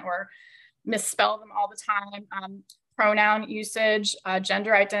accent or misspell them all the time, pronoun usage,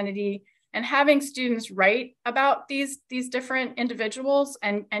 gender identity, and having students write about these different individuals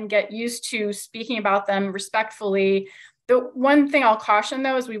and get used to speaking about them respectfully. The one thing I'll caution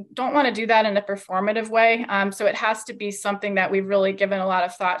though is we don't want to do that in a performative way. So it has to be something that we've really given a lot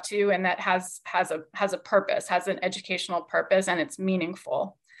of thought to and that has a purpose, has an educational purpose, and it's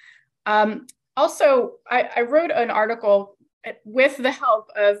meaningful. Also, I wrote an article with the help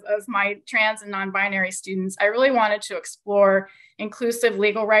of my trans and non-binary students. I really wanted to explore inclusive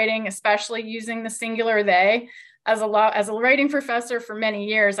legal writing, especially using the singular they. As a writing professor for many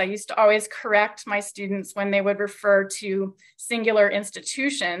years, I used to always correct my students when they would refer to singular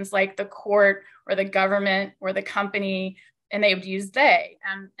institutions like the court or the government or the company, and they would use they.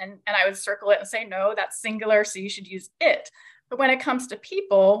 And I would circle it and say, no, that's singular, so you should use it. But when it comes to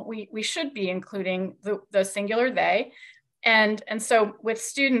people, we should be including the singular they. And so with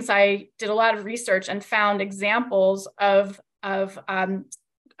students, I did a lot of research and found examples of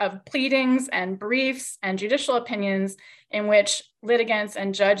pleadings and briefs and judicial opinions in which litigants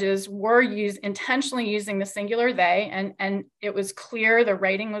and judges were intentionally using the singular they, and it was clear, the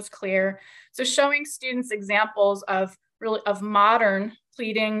writing was clear. So showing students examples of modern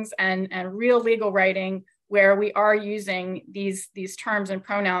pleadings and real legal writing where we are using these terms and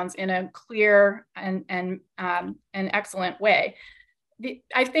pronouns in a clear and excellent way.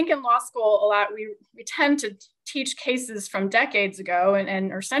 I think in law school a lot we tend to teach cases from decades ago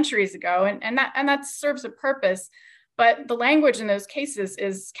or centuries ago, and that serves a purpose. But the language in those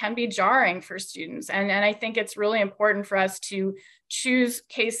cases can be jarring for students, and I think it's really important for us to choose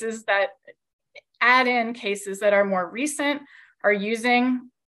cases that add in cases that are more recent, are using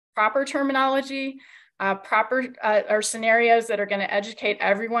proper terminology, or scenarios that are going to educate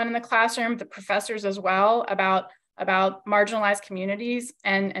everyone in the classroom, the professors as well, about marginalized communities,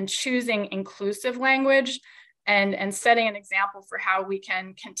 and choosing inclusive language and setting an example for how we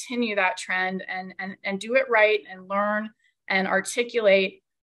can continue that trend and do it right and learn and articulate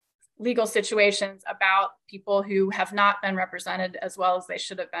legal situations about people who have not been represented as well as they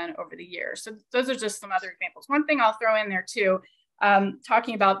should have been over the years. So those are just some other examples. One thing I'll throw in there too,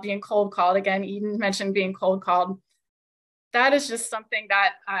 talking about being cold called, again, Eden mentioned being cold called. That is just something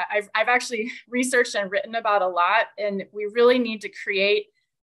that I've actually researched and written about a lot, and we really need to create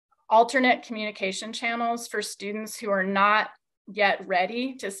alternate communication channels for students who are not yet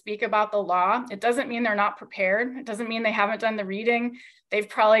ready to speak about the law. It doesn't mean they're not prepared. It doesn't mean they haven't done the reading. They've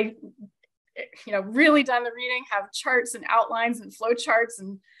probably, really done the reading, have charts and outlines and flow charts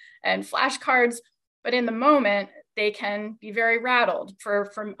and flashcards, but in the moment, they can be very rattled for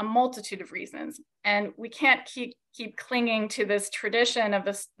a multitude of reasons. And we can't keep clinging to this tradition of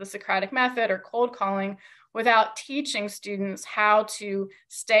the Socratic method or cold calling without teaching students how to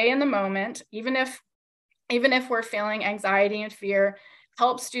stay in the moment, even if we're feeling anxiety and fear,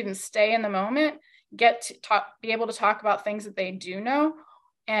 help students stay in the moment, be able to talk about things that they do know,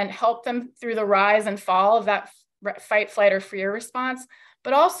 and help them through the rise and fall of that fight, flight, or fear response,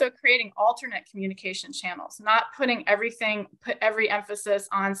 but also creating alternate communication channels, not put every emphasis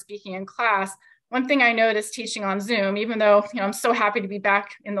on speaking in class. One thing I noticed teaching on Zoom, even though I'm so happy to be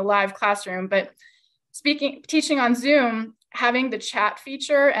back in the live classroom, but teaching on Zoom, having the chat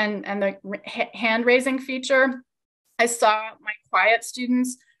feature and the hand raising feature, I saw my quiet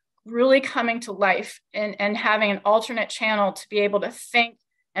students really coming to life and having an alternate channel to be able to think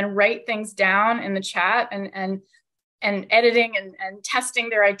and write things down in the chat and editing and testing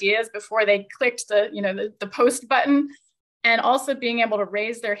their ideas before they clicked the post button, and also being able to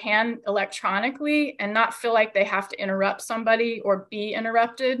raise their hand electronically and not feel like they have to interrupt somebody or be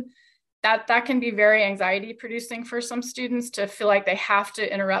interrupted. That can be very anxiety producing for some students, to feel like they have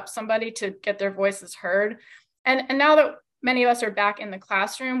to interrupt somebody to get their voices heard. And now that many of us are back in the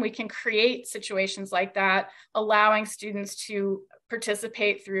classroom, we can create situations like that, allowing students to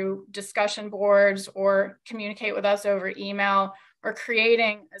participate through discussion boards or communicate with us over email, or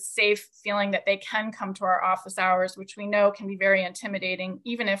creating a safe feeling that they can come to our office hours, which we know can be very intimidating,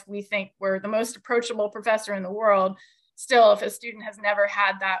 even if we think we're the most approachable professor in the world. Still, if a student has never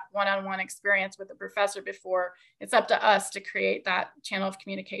had that one-on-one experience with a professor before, it's up to us to create that channel of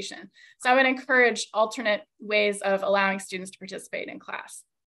communication. So I would encourage alternate ways of allowing students to participate in class.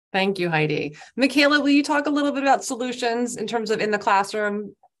 Thank you, Heidi. Michaela, will you talk a little bit about solutions in terms of in the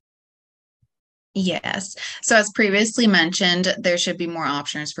classroom? Yes. So as previously mentioned, there should be more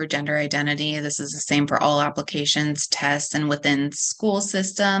options for gender identity. This is the same for all applications, tests, and within school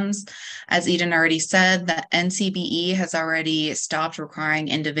systems. As Eden already said, the NCBE has already stopped requiring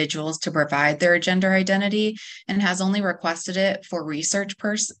individuals to provide their gender identity and has only requested it for research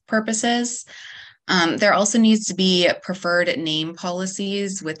purposes. There also needs to be preferred name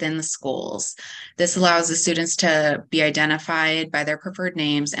policies within the schools. This allows the students to be identified by their preferred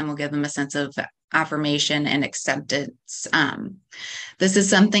names and will give them a sense of affirmation and acceptance. This is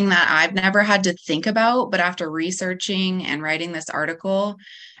something that I've never had to think about, but after researching and writing this article,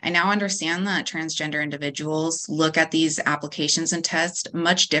 I now understand that transgender individuals look at these applications and tests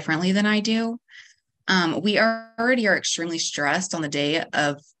much differently than I do. We already are extremely stressed on the day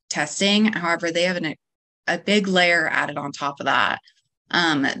of testing. However, they have a big layer added on top of that.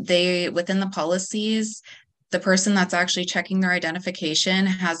 Within the policies, the person that's actually checking their identification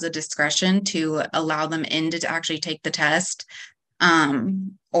has the discretion to allow them in to actually take the test,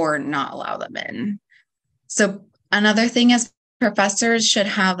 or not allow them in. So another thing is professors should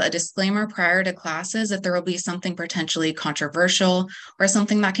have a disclaimer prior to classes if there will be something potentially controversial or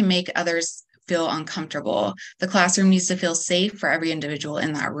something that can make others feel uncomfortable. The classroom needs to feel safe for every individual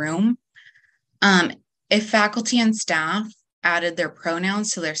in that room. If faculty and staff added their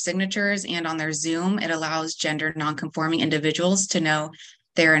pronouns to their signatures and on their Zoom, it allows gender nonconforming individuals to know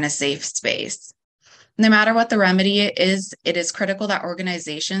they're in a safe space. No matter what the remedy is, it is critical that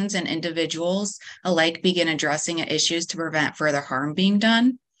organizations and individuals alike begin addressing issues to prevent further harm being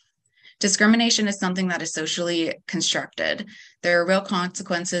done. Discrimination is something that is socially constructed. There are real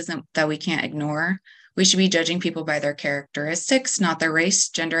consequences that we can't ignore. We should be judging people by their characteristics, not their race,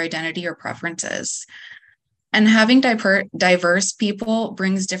 gender identity, or preferences. And having diverse people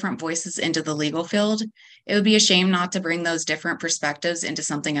brings different voices into the legal field. It would be a shame not to bring those different perspectives into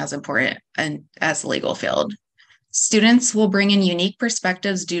something as important as the legal field. Students will bring in unique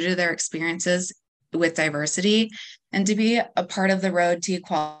perspectives due to their experiences with diversity, and to be a part of the road to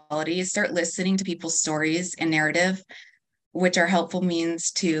equality, start listening to people's stories and narrative, which are helpful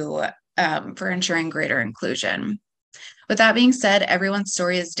means for ensuring greater inclusion. With that being said, everyone's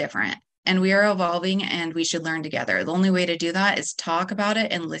story is different, and we are evolving, and we should learn together. The only way to do that is talk about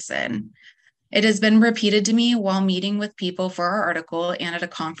it and listen. It has been repeated to me while meeting with people for our article and at a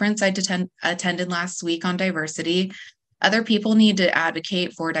conference I attended last week on diversity. Other people need to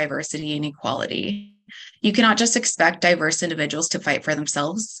advocate for diversity and equality. You cannot just expect diverse individuals to fight for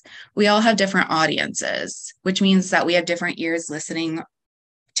themselves. We all have different audiences, which means that we have different ears listening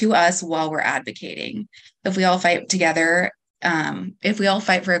to us while we're advocating. If we all fight together, if we all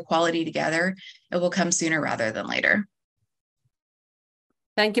fight for equality together, it will come sooner rather than later.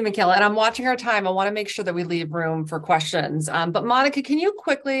 Thank you, Michaela. And I'm watching our time. I want to make sure that we leave room for questions. But Monica, can you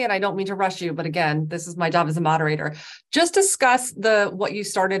quickly, and I don't mean to rush you, but again, this is my job as a moderator, just discuss what you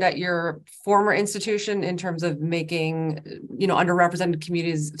started at your former institution in terms of making, underrepresented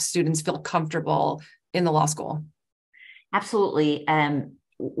communities of students feel comfortable in the law school? Absolutely.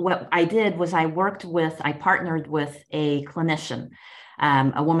 What I did was I partnered with a clinician,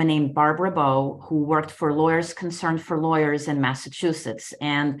 a woman named Barbara Bowe, who worked for Lawyers Concerned for Lawyers in Massachusetts.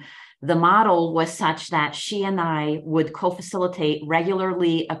 And the model was such that she and I would co-facilitate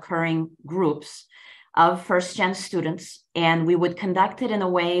regularly occurring groups of first-gen students, and we would conduct it in a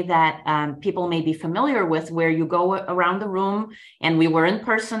way that people may be familiar with, where you go around the room, and we were in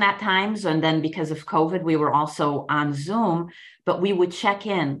person at times, and then because of COVID, we were also on Zoom, but we would check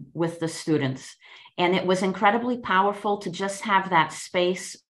in with the students. And it was incredibly powerful to just have that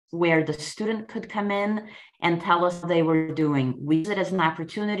space where the student could come in and tell us how they were doing. We use it as an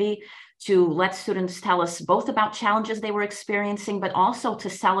opportunity to let students tell us both about challenges they were experiencing, but also to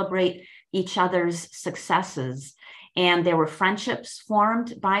celebrate each other's successes. And there were friendships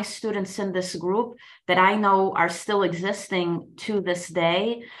formed by students in this group that I know are still existing to this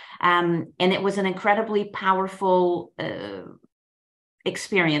day. And it was an incredibly powerful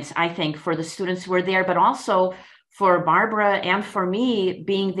experience, I think, for the students who were there, but also for Barbara and for me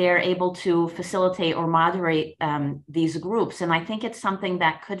being there, able to facilitate or moderate these groups. And I think it's something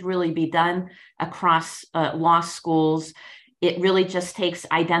that could really be done across law schools. It really just takes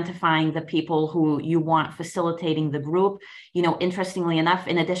identifying the people who you want facilitating the group. Interestingly enough,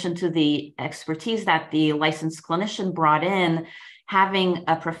 in addition to the expertise that the licensed clinician brought in, having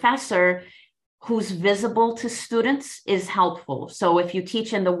a professor who's visible to students is helpful. So if you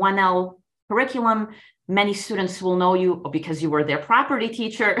teach in the 1L curriculum, many students will know you because you were their property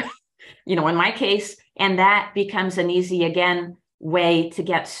teacher, in my case, and that becomes an easy, again, way to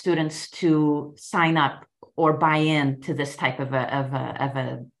get students to sign up or buy in to this type of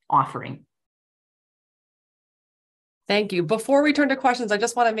a offering. Thank you. Before we turn to questions, I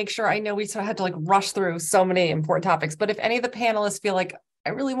just want to make sure, I know we sort of had to rush through so many important topics, but if any of the panelists feel like, I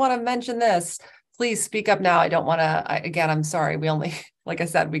really want to mention this, please speak up now. I don't want to, again, I'm sorry. We only, like I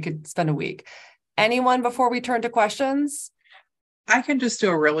said, we could spend a week. Anyone before we turn to questions? I can just do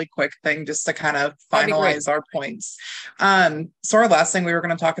a really quick thing just to kind of finalize our points. So our last thing we were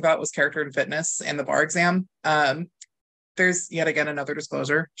going to talk about was character and fitness and the bar exam. there's yet again another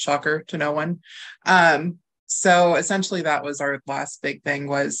disclosure, shocker to no one. So essentially that was our last big thing,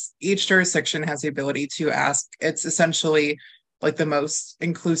 was each jurisdiction has the ability to ask, it's essentially like the most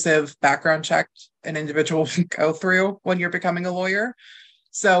inclusive background check an individual can go through when you're becoming a lawyer.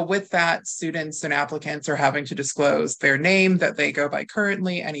 So with that, students and applicants are having to disclose their name that they go by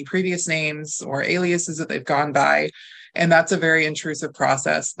currently, any previous names or aliases that they've gone by. And that's a very intrusive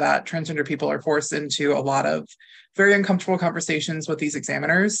process that transgender people are forced into a lot of very uncomfortable conversations with these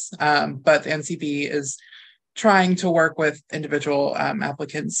examiners. But the NCB is trying to work with individual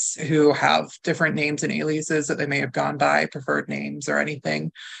applicants who have different names and aliases that they may have gone by, preferred names or anything,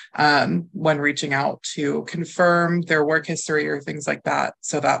 when reaching out to confirm their work history or things like that.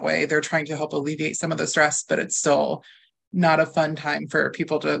 So that way they're trying to help alleviate some of the stress, but it's still not a fun time for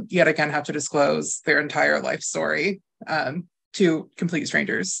people to yet again have to disclose their entire life story to complete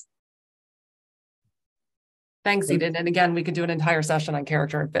strangers. Thanks, Eden. And again, we could do an entire session on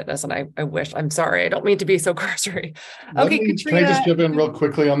character and fitness. And I wish, I'm sorry, I don't mean to be so cursory. Okay, Katrina. Can I just jump in real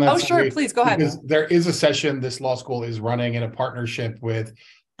quickly on that? Oh, sure, please go ahead. Because there is a session this law school is running in a partnership with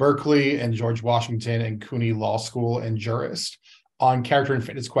Berkeley and George Washington and CUNY Law School and Jurist on character and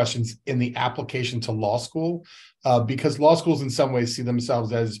fitness questions in the application to law school, because law schools in some ways see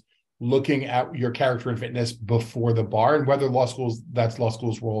themselves as looking at your character and fitness before the bar, and whether that's law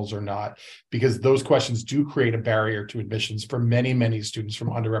school's roles or not, because those questions do create a barrier to admissions for many, many students from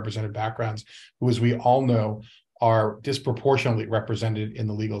underrepresented backgrounds, who, as we all know, are disproportionately represented in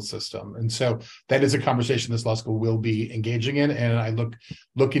the legal system. And so that is a conversation this law school will be engaging in. And I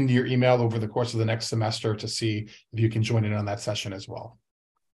look into your email over the course of the next semester to see if you can join in on that session as well.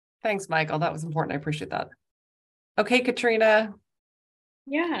 Thanks, Michael. That was important. I appreciate that. Okay, Katrina.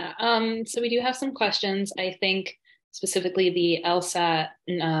 Yeah, so we do have some questions. I think specifically the LSAT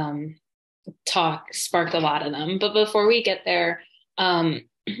talk sparked a lot of them. But before we get there,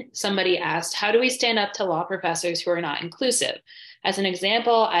 somebody asked, how do we stand up to law professors who are not inclusive? As an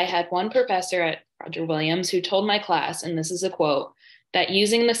example, I had one professor at Roger Williams who told my class, and this is a quote, that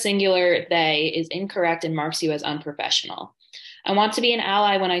using the singular they is incorrect and marks you as unprofessional. I want to be an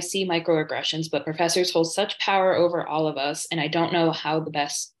ally when I see microaggressions, but professors hold such power over all of us, and I don't know how to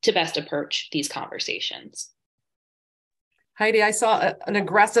best approach these conversations. Heidi, I saw an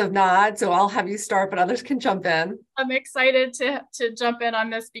aggressive nod, so I'll have you start, but others can jump in. I'm excited to jump in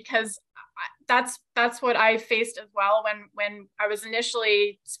on this because that's what I faced as well when I was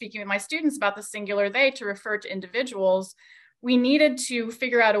initially speaking with my students about the singular they to refer to individuals. We needed to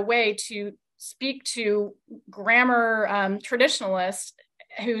figure out a way to speak to grammar traditionalists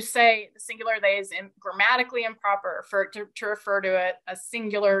who say the singular they is grammatically improper to refer to a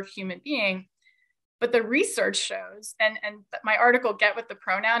singular human being. But the research shows, and my article, Get With the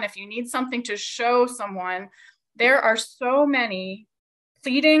Pronoun, if you need something to show someone, there are so many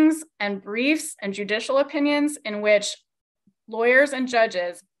pleadings and briefs and judicial opinions in which lawyers and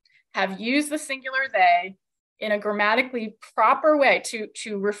judges have used the singular they in a grammatically proper way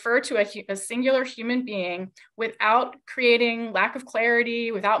to refer to a singular human being without creating lack of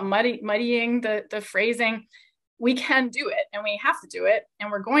clarity, without muddying the phrasing. We can do it, and we have to do it, and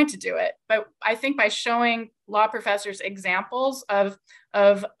we're going to do it. But I think by showing law professors examples of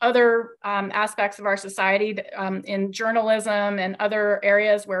other aspects of our society in journalism and other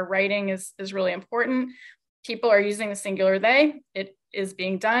areas where writing is really important, people are using the singular they. It is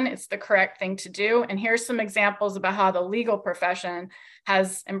being done. It's the correct thing to do. And here's some examples about how the legal profession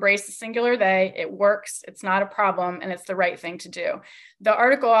has embraced the singular they. It works. It's not a problem, and it's the right thing to do. The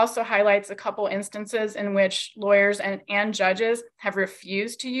article also highlights a couple instances in which lawyers and judges have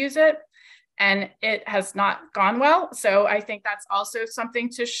refused to use it, and it has not gone well. So I think that's also something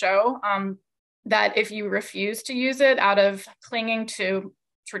to show that if you refuse to use it out of clinging to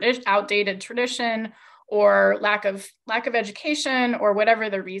outdated tradition or lack of education or whatever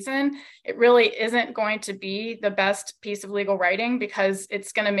the reason, it really isn't going to be the best piece of legal writing, because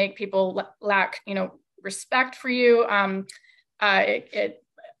it's going to make people lack, respect for you.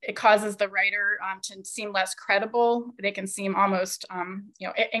 It causes the writer to seem less credible. They can seem almost,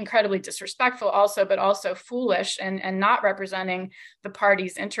 incredibly disrespectful also, but also foolish and not representing the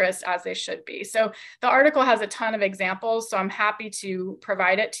party's interests as they should be. So the article has a ton of examples, so I'm happy to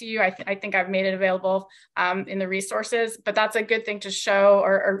provide it to you. I think I've made it available in the resources, but that's a good thing to show,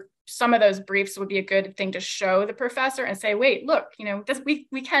 or some of those briefs would be a good thing to show the professor and say, wait, look, this,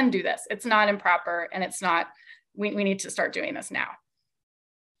 we can do this. It's not improper, and it's not, we need to start doing this now.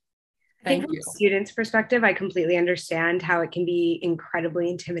 I think Thank from you. a student's perspective, I completely understand how it can be incredibly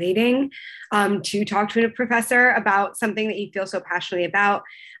intimidating to talk to a professor about something that you feel so passionately about.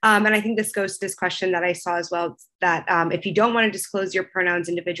 And I think this goes to this question that I saw as well, that if you don't want to disclose your pronouns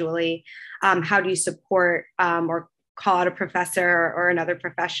individually, how do you support or call out a professor or another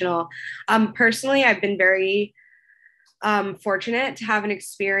professional? Personally, I've been very fortunate to have an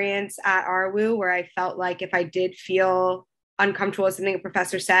experience at RWU where I felt like if I did feel uncomfortable with something a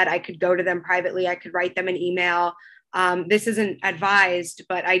professor said, I could go to them privately. I could write them an email. This isn't advised,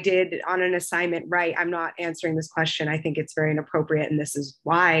 but I did on an assignment write, I'm not answering this question. I think it's very inappropriate. And this is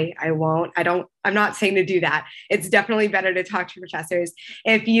why I won't. I'm not saying to do that. It's definitely better to talk to professors.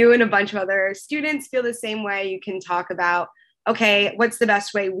 If you and a bunch of other students feel the same way, you can talk about, okay, what's the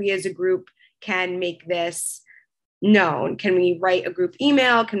best way we as a group can make this known? Can we write a group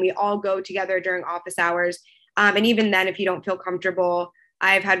email? Can we all go together during office hours? And even then, if you don't feel comfortable,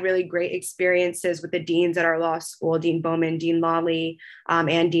 I've had really great experiences with the deans at our law school, Dean Bowman, Dean Lawley,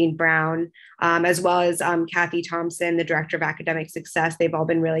 and Dean Brown, as well as Kathy Thompson, the Director of Academic Success. They've all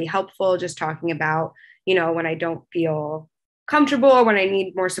been really helpful just talking about, when I don't feel comfortable or when I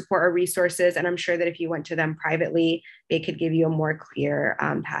need more support or resources. And I'm sure that if you went to them privately, they could give you a more clear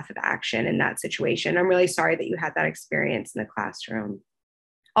path of action in that situation. I'm really sorry that you had that experience in the classroom.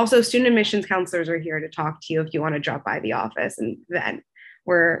 Also, student admissions counselors are here to talk to you if you want to drop by the office, and then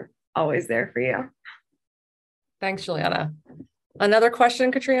we're always there for you. Thanks, Juliana. Another question,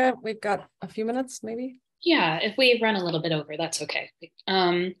 Katrina? We've got a few minutes, maybe? Yeah, if we run a little bit over, that's okay.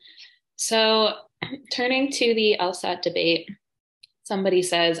 So turning to the LSAT debate, somebody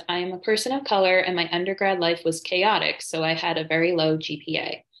says, I am a person of color and my undergrad life was chaotic, so I had a very low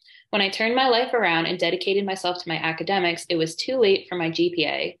GPA. When I turned my life around and dedicated myself to my academics, it was too late for my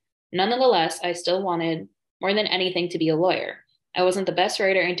GPA. Nonetheless, I still wanted more than anything to be a lawyer. I wasn't the best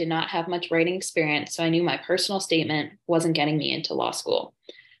writer and did not have much writing experience, so I knew my personal statement wasn't getting me into law school.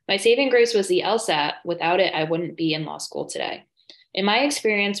 My saving grace was the LSAT. Without it, I wouldn't be in law school today. In my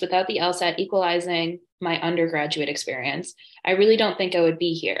experience, without the LSAT equalizing my undergraduate experience, I really don't think I would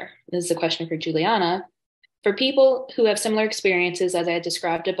be here. This is a question for Juliana. For people who have similar experiences as I had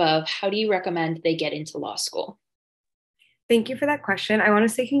described above, how do you recommend they get into law school? Thank you for that question. I want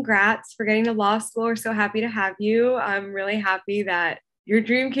to say congrats for getting to law school. We're so happy to have you. I'm really happy that your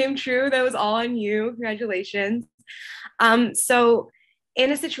dream came true. That was all on you. Congratulations. So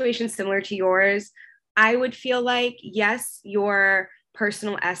in a situation similar to yours, I would feel like, yes, your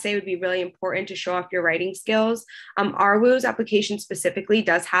personal essay would be really important to show off your writing skills. RWU's application specifically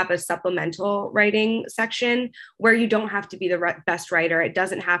does have a supplemental writing section where you don't have to be the best writer. It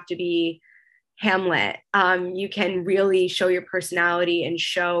doesn't have to be Hamlet. You can really show your personality and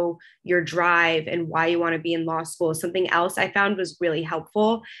show your drive and why you want to be in law school. Something else I found was really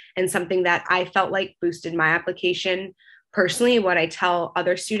helpful and something that I felt like boosted my application personally. What I tell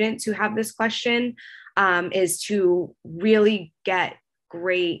other students who have this question is to really get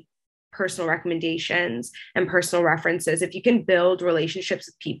great personal recommendations and personal references. If you can build relationships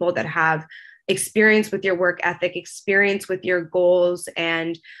with people that have experience with your work ethic, experience with your goals,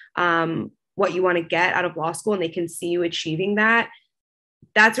 and what you want to get out of law school, and they can see you achieving that,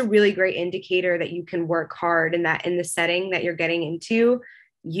 that's a really great indicator that you can work hard and that in the setting that you're getting into,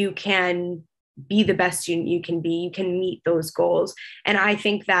 you can be the best student you can be, you can meet those goals. And I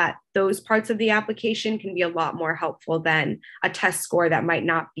think that those parts of the application can be a lot more helpful than a test score that might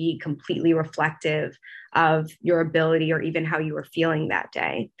not be completely reflective of your ability or even how you were feeling that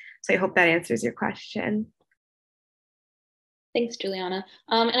day. So I hope that answers your question. Thanks, Juliana.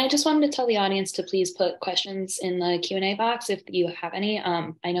 And I just wanted to tell the audience to please put questions in the Q&A box if you have any.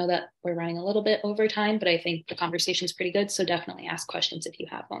 I know that we're running a little bit over time, but I think the conversation is pretty good, so definitely ask questions if you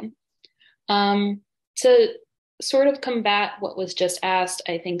have one. To sort of combat what was just asked,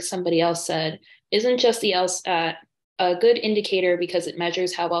 I think somebody else said, isn't just the LSAT a good indicator because it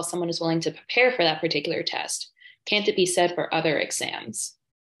measures how well someone is willing to prepare for that particular test? Can't it be said for other exams?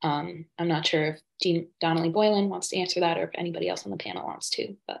 I'm not sure if Dean Donnelly Boylan wants to answer that or if anybody else on the panel wants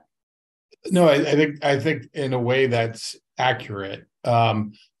to. But no, I think in a way that's accurate.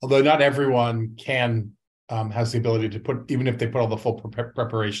 Although not everyone has the ability to put, even if they put all the full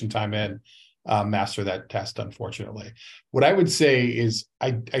preparation time in, master that test, unfortunately. What I would say is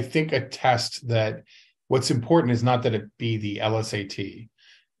I think a test that what's important is not that it be the LSAT.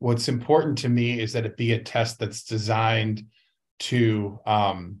 What's important to me is that it be a test that's designed to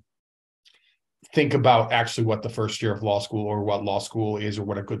think about actually what the first year of law school or what law school is or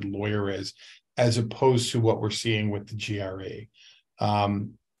what a good lawyer is, as opposed to what we're seeing with the GRE.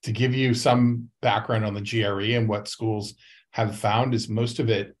 To give you some background on the GRE and what schools have found is most of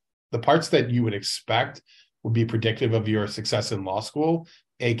it The parts that you would expect would be predictive of your success in law school,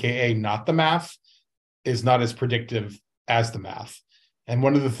 AKA not the math, is not as predictive as the math. And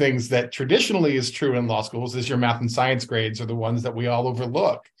one of the things that traditionally is true in law schools is your math and science grades are the ones that we all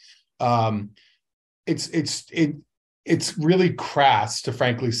overlook. It's really crass to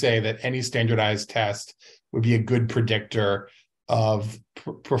frankly say that any standardized test would be a good predictor of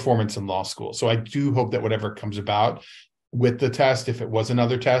performance in law school. So I do hope that whatever comes about with the test, if it was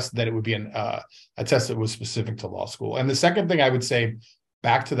another test, that it would be a test that was specific to law school. And the second thing I would say,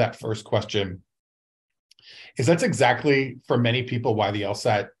 back to that first question, is that's exactly for many people why the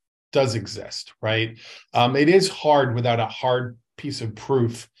LSAT does exist, right? It is hard without a hard piece of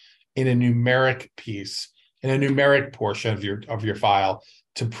proof in a numeric piece, in a numeric portion of your file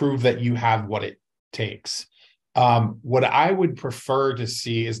to prove that you have what it takes. What I would prefer to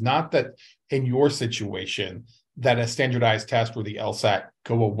see is not that in your situation that a standardized test or the LSAT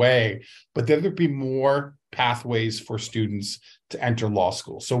go away, but that there be more pathways for students to enter law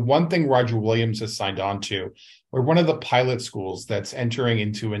school. So one thing Roger Williams has signed on to, we're one of the pilot schools that's entering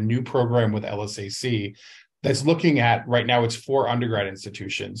into a new program with LSAC that's looking at, right now it's 4 undergrad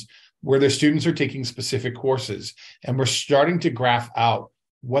institutions, where the students are taking specific courses. And we're starting to graph out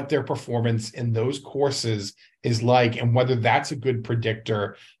what their performance in those courses is like and whether that's a good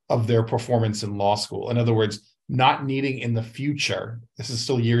predictor of their performance in law school. In other words, not needing in the future, this is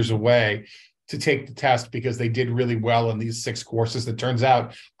still years away, to take the test because they did really well in these 6 courses that turns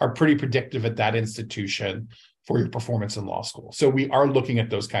out are pretty predictive at that institution for your performance in law school. So we are looking at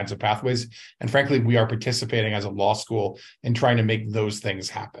those kinds of pathways. And frankly, we are participating as a law school in trying to make those things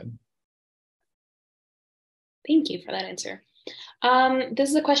happen. Thank you for that answer. This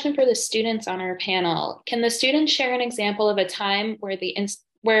is a question for the students on our panel. Can the students share an example of a time where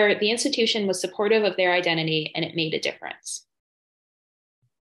the institution was supportive of their identity and it made a difference?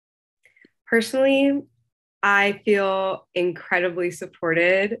 Personally, I feel incredibly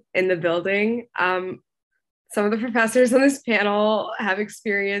supported in the building. Some of the professors on this panel have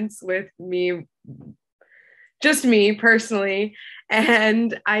experience with me, just me personally,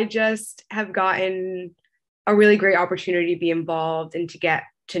 and I just have gotten a really great opportunity to be involved and to get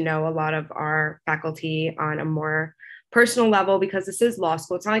to know a lot of our faculty on a more personal level, because this is law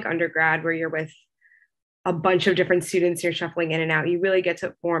school. It's not like undergrad where you're with a bunch of different students, you're shuffling in and out. You really get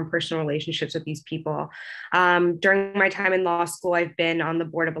to form personal relationships with these people. During my time in law school, I've been on the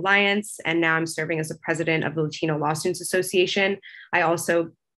board of Alliance, and now I'm serving as the president of the Latino Law Students Association. I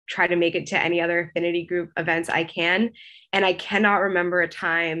also try to make it to any other affinity group events I can. And I cannot remember a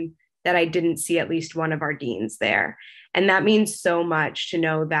time that I didn't see at least one of our deans there. And that means so much to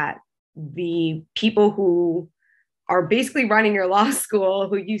know that the people who are basically running your law school,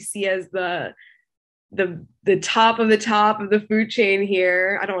 who you see as the top of the food chain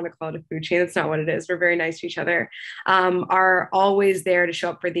here. I don't want to call it a food chain. That's not what it is. We're very nice to each other. Are always there to show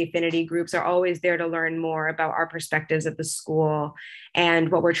up for the affinity groups, are always there to learn more about our perspectives at the school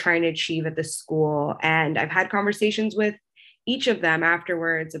and what we're trying to achieve at the school. And I've had conversations with each of them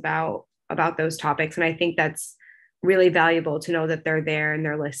afterwards about those topics. And I think that's really valuable to know that they're there and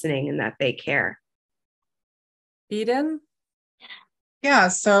they're listening and that they care. Eden? Yeah,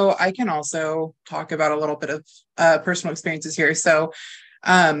 so I can also talk about a little bit of personal experiences here. So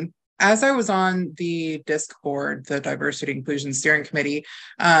as I was on the DISC board, the Diversity Inclusion Steering Committee,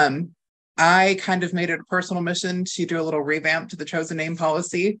 I kind of made it a personal mission to do a little revamp to the chosen name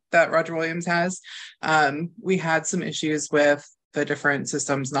policy that Roger Williams has. We had some issues with the different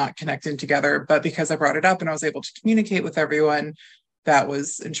systems not connecting together, but because I brought it up and I was able to communicate with everyone that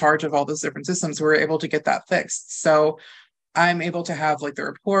was in charge of all those different systems, we were able to get that fixed. So I'm able to have like the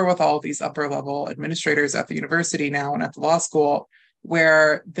rapport with all of these upper level administrators at the university now and at the law school,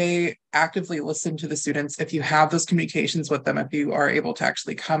 where they actively listen to the students. If you have those communications with them, if you are able to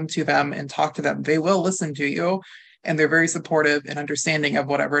actually come to them and talk to them, they will listen to you. And they're very supportive and understanding of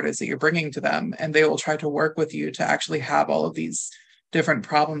whatever it is that you're bringing to them. And they will try to work with you to actually have all of these different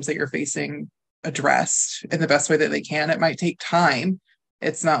problems that you're facing addressed in the best way that they can. It might take time.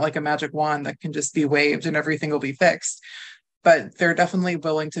 It's not like a magic wand that can just be waved and everything will be fixed. But they're definitely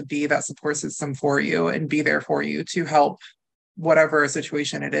willing to be that support system for you and be there for you to help whatever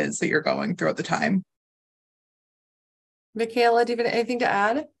situation it is that you're going through at the time. Michaela, do you have anything to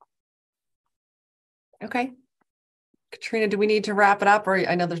add? Okay. Katrina, do we need to wrap it up? Or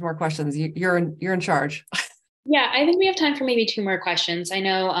I know there's more questions. You're in charge. Yeah, I think we have time for maybe 2 more questions. I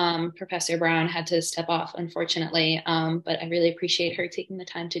know Professor Brown had to step off, unfortunately, but I really appreciate her taking the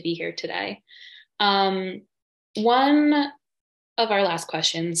time to be here today. One of our last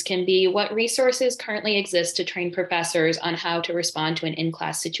questions can be, what resources currently exist to train professors on how to respond to an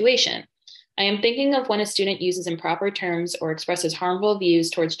in-class situation? I am thinking of when a student uses improper terms or expresses harmful views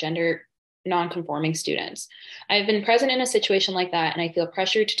towards gender non-conforming students. I've been present in a situation like that, and I feel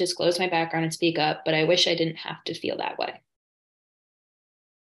pressured to disclose my background and speak up, but I wish I didn't have to feel that way.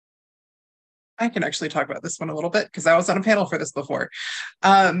 I can actually talk about this one a little bit because I was on a panel for this before.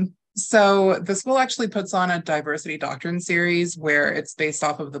 So the school actually puts on a diversity doctrine series where it's based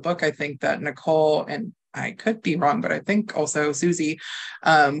off of the book. I think that Nicole, and I could be wrong, but I think also Susie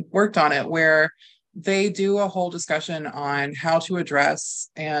worked on it, where they do a whole discussion on how to address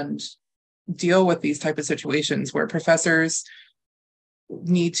and deal with these type of situations where professors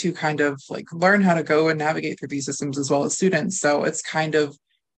need to kind of like learn how to go and navigate through these systems as well as students. So it's kind of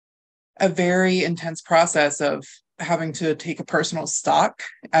a very intense process of having to take a personal stock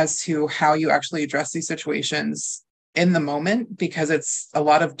as to how you actually address these situations in the moment, because it's a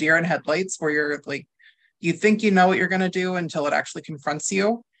lot of deer in headlights where you're like, you think you know what you're going to do until it actually confronts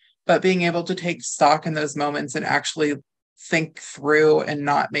you. But being able to take stock in those moments and actually think through and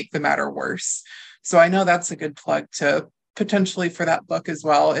not make the matter worse. So I know that's a good plug to potentially for that book as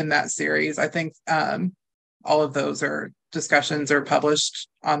well in that series. I think all of those are discussions are published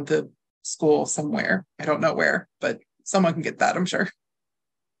on the school somewhere. I don't know where, but someone can get that, I'm sure.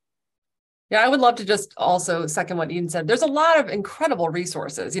 Yeah, I would love to just also second what Eden said. There's a lot of incredible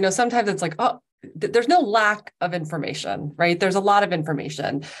resources. You know, sometimes it's like, oh, there's no lack of information, right? There's a lot of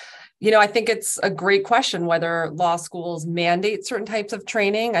information. You know, I think it's a great question whether law schools mandate certain types of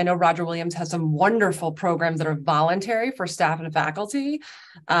training. I know Roger Williams has some wonderful programs that are voluntary for staff and faculty.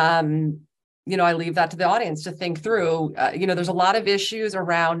 You know, I leave that to the audience to think through. You know, there's a lot of issues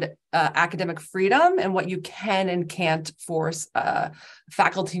around academic freedom and what you can and can't force a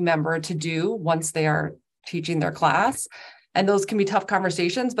faculty member to do once they are teaching their class. And those can be tough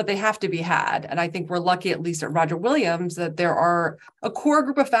conversations, but they have to be had. And I think we're lucky, at least at Roger Williams, that there are a core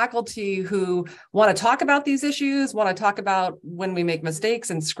group of faculty who want to talk about these issues, want to talk about when we make mistakes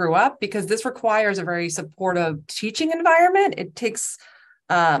and screw up, because this requires a very supportive teaching environment. It takes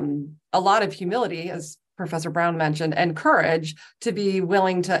a lot of humility, as Professor Brown mentioned, and courage to be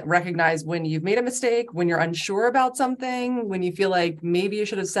willing to recognize when you've made a mistake, when you're unsure about something, when you feel like maybe you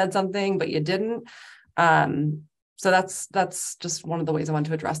should have said something, but you didn't. So that's just one of the ways I want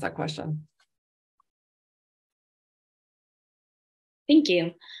to address that question. Thank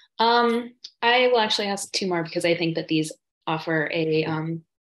you. I will actually ask two more because I think that these offer a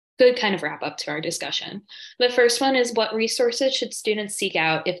good kind of wrap up to our discussion. The first one is, what resources should students seek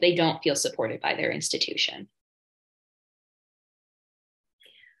out if they don't feel supported by their institution?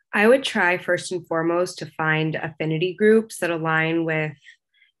 I would try first and foremost to find affinity groups that align with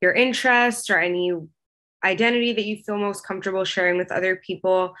your interests or any identity that you feel most comfortable sharing with other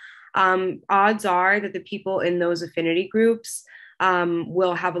people. Odds are that the people in those affinity groups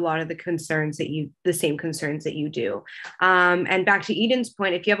will have a lot of the same concerns that you do. And back to Eden's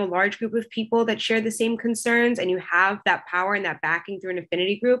point, if you have a large group of people that share the same concerns and you have that power and that backing through an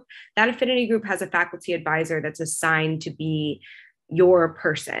affinity group, that affinity group has a faculty advisor that's assigned to be your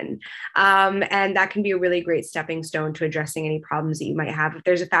person. And that can be a really great stepping stone to addressing any problems that you might have. If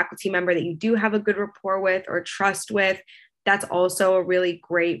there's a faculty member that you do have a good rapport with or trust with, that's also a really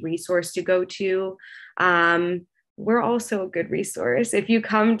great resource to go to. We're also a good resource. If you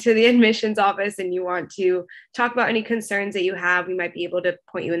come to the admissions office and you want to talk about any concerns that you have, we might be able to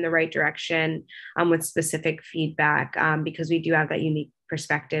point you in the right direction with specific feedback, because we do have that unique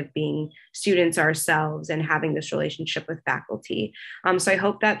perspective being students ourselves and having this relationship with faculty. So I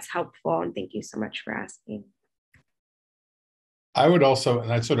hope that's helpful, and thank you so much for asking. I would also, and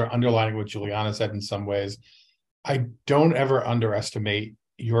that's sort of underlining what Juliana said in some ways, I don't ever underestimate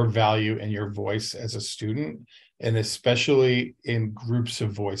your value and your voice as a student, and especially in groups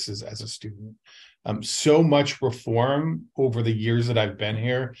of voices as a student. So much reform over the years that I've been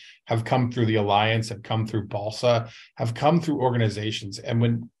here have come through the Alliance, have come through BALSA, have come through organizations. And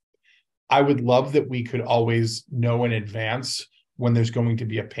when I would love that we could always know in advance when there's going to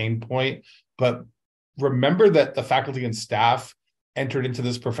be a pain point, but remember that the faculty and staff entered into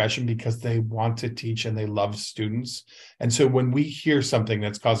this profession because they want to teach and they love students. And so when we hear something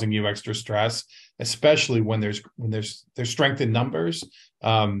that's causing you extra stress, especially when there's strength in numbers,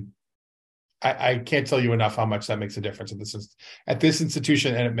 I can't tell you enough how much that makes a difference at this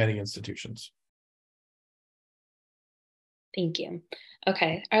institution and at many institutions. Thank you.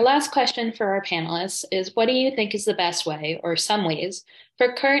 Okay, our last question for our panelists is, what do you think is the best way, or some ways,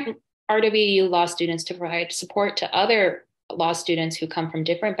 for current RWU law students to provide support to other law students who come from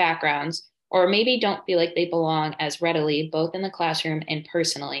different backgrounds or maybe don't feel like they belong as readily, both in the classroom and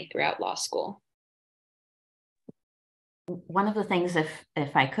personally throughout law school. One of the things,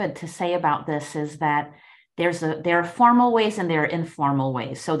 if I could, to say about this is that there are formal ways and there are informal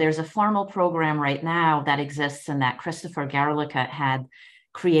ways. So there's a formal program right now that exists and that Christopher Garlicka had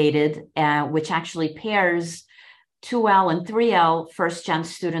created, which actually pairs 2L and 3L first-gen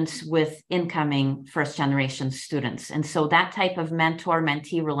students with incoming first-generation students. And so that type of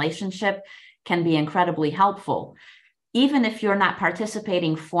mentor-mentee relationship can be incredibly helpful. Even if you're not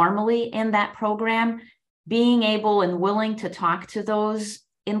participating formally in that program, being able and willing to talk to those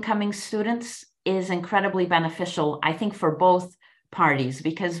incoming students is incredibly beneficial, I think, for both parties,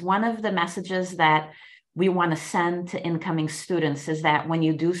 because one of the messages that we want to send to incoming students is that when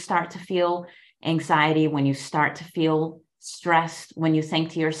you do start to feel anxiety, when you start to feel stressed, when you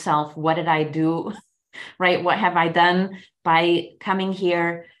think to yourself, what did I do, right? What have I done by coming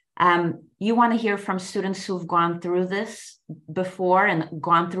here? You want to hear from students who've gone through this before and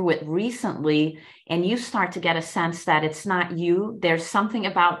gone through it recently, and you start to get a sense that it's not you. There's something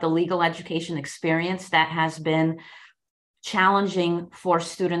about the legal education experience that has been challenging for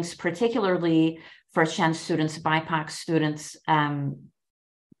students, particularly first-gen students, BIPOC students,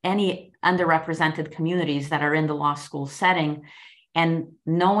 any underrepresented communities that are in the law school setting. And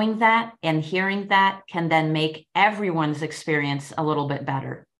knowing that and hearing that can then make everyone's experience a little bit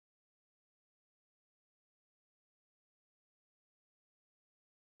better.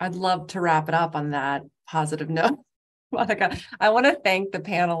 I'd love to wrap it up on that positive note. Monica, I want to thank the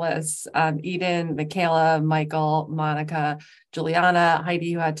panelists, Eden, Michaela, Michael, Monica, Juliana,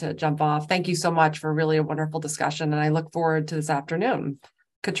 Heidi, who had to jump off. Thank you so much for really a wonderful discussion, and I look forward to this afternoon.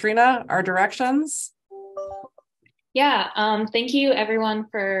 Katrina, our directions? Yeah, thank you everyone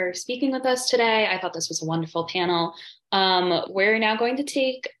for speaking with us today. I thought this was a wonderful panel. We're now going to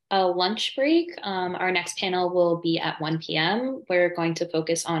take a lunch break. Our next panel will be at 1 p.m. We're going to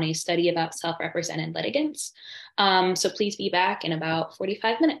focus on a study about self-represented litigants. So please be back in about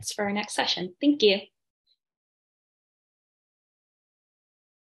 45 minutes for our next session. Thank you.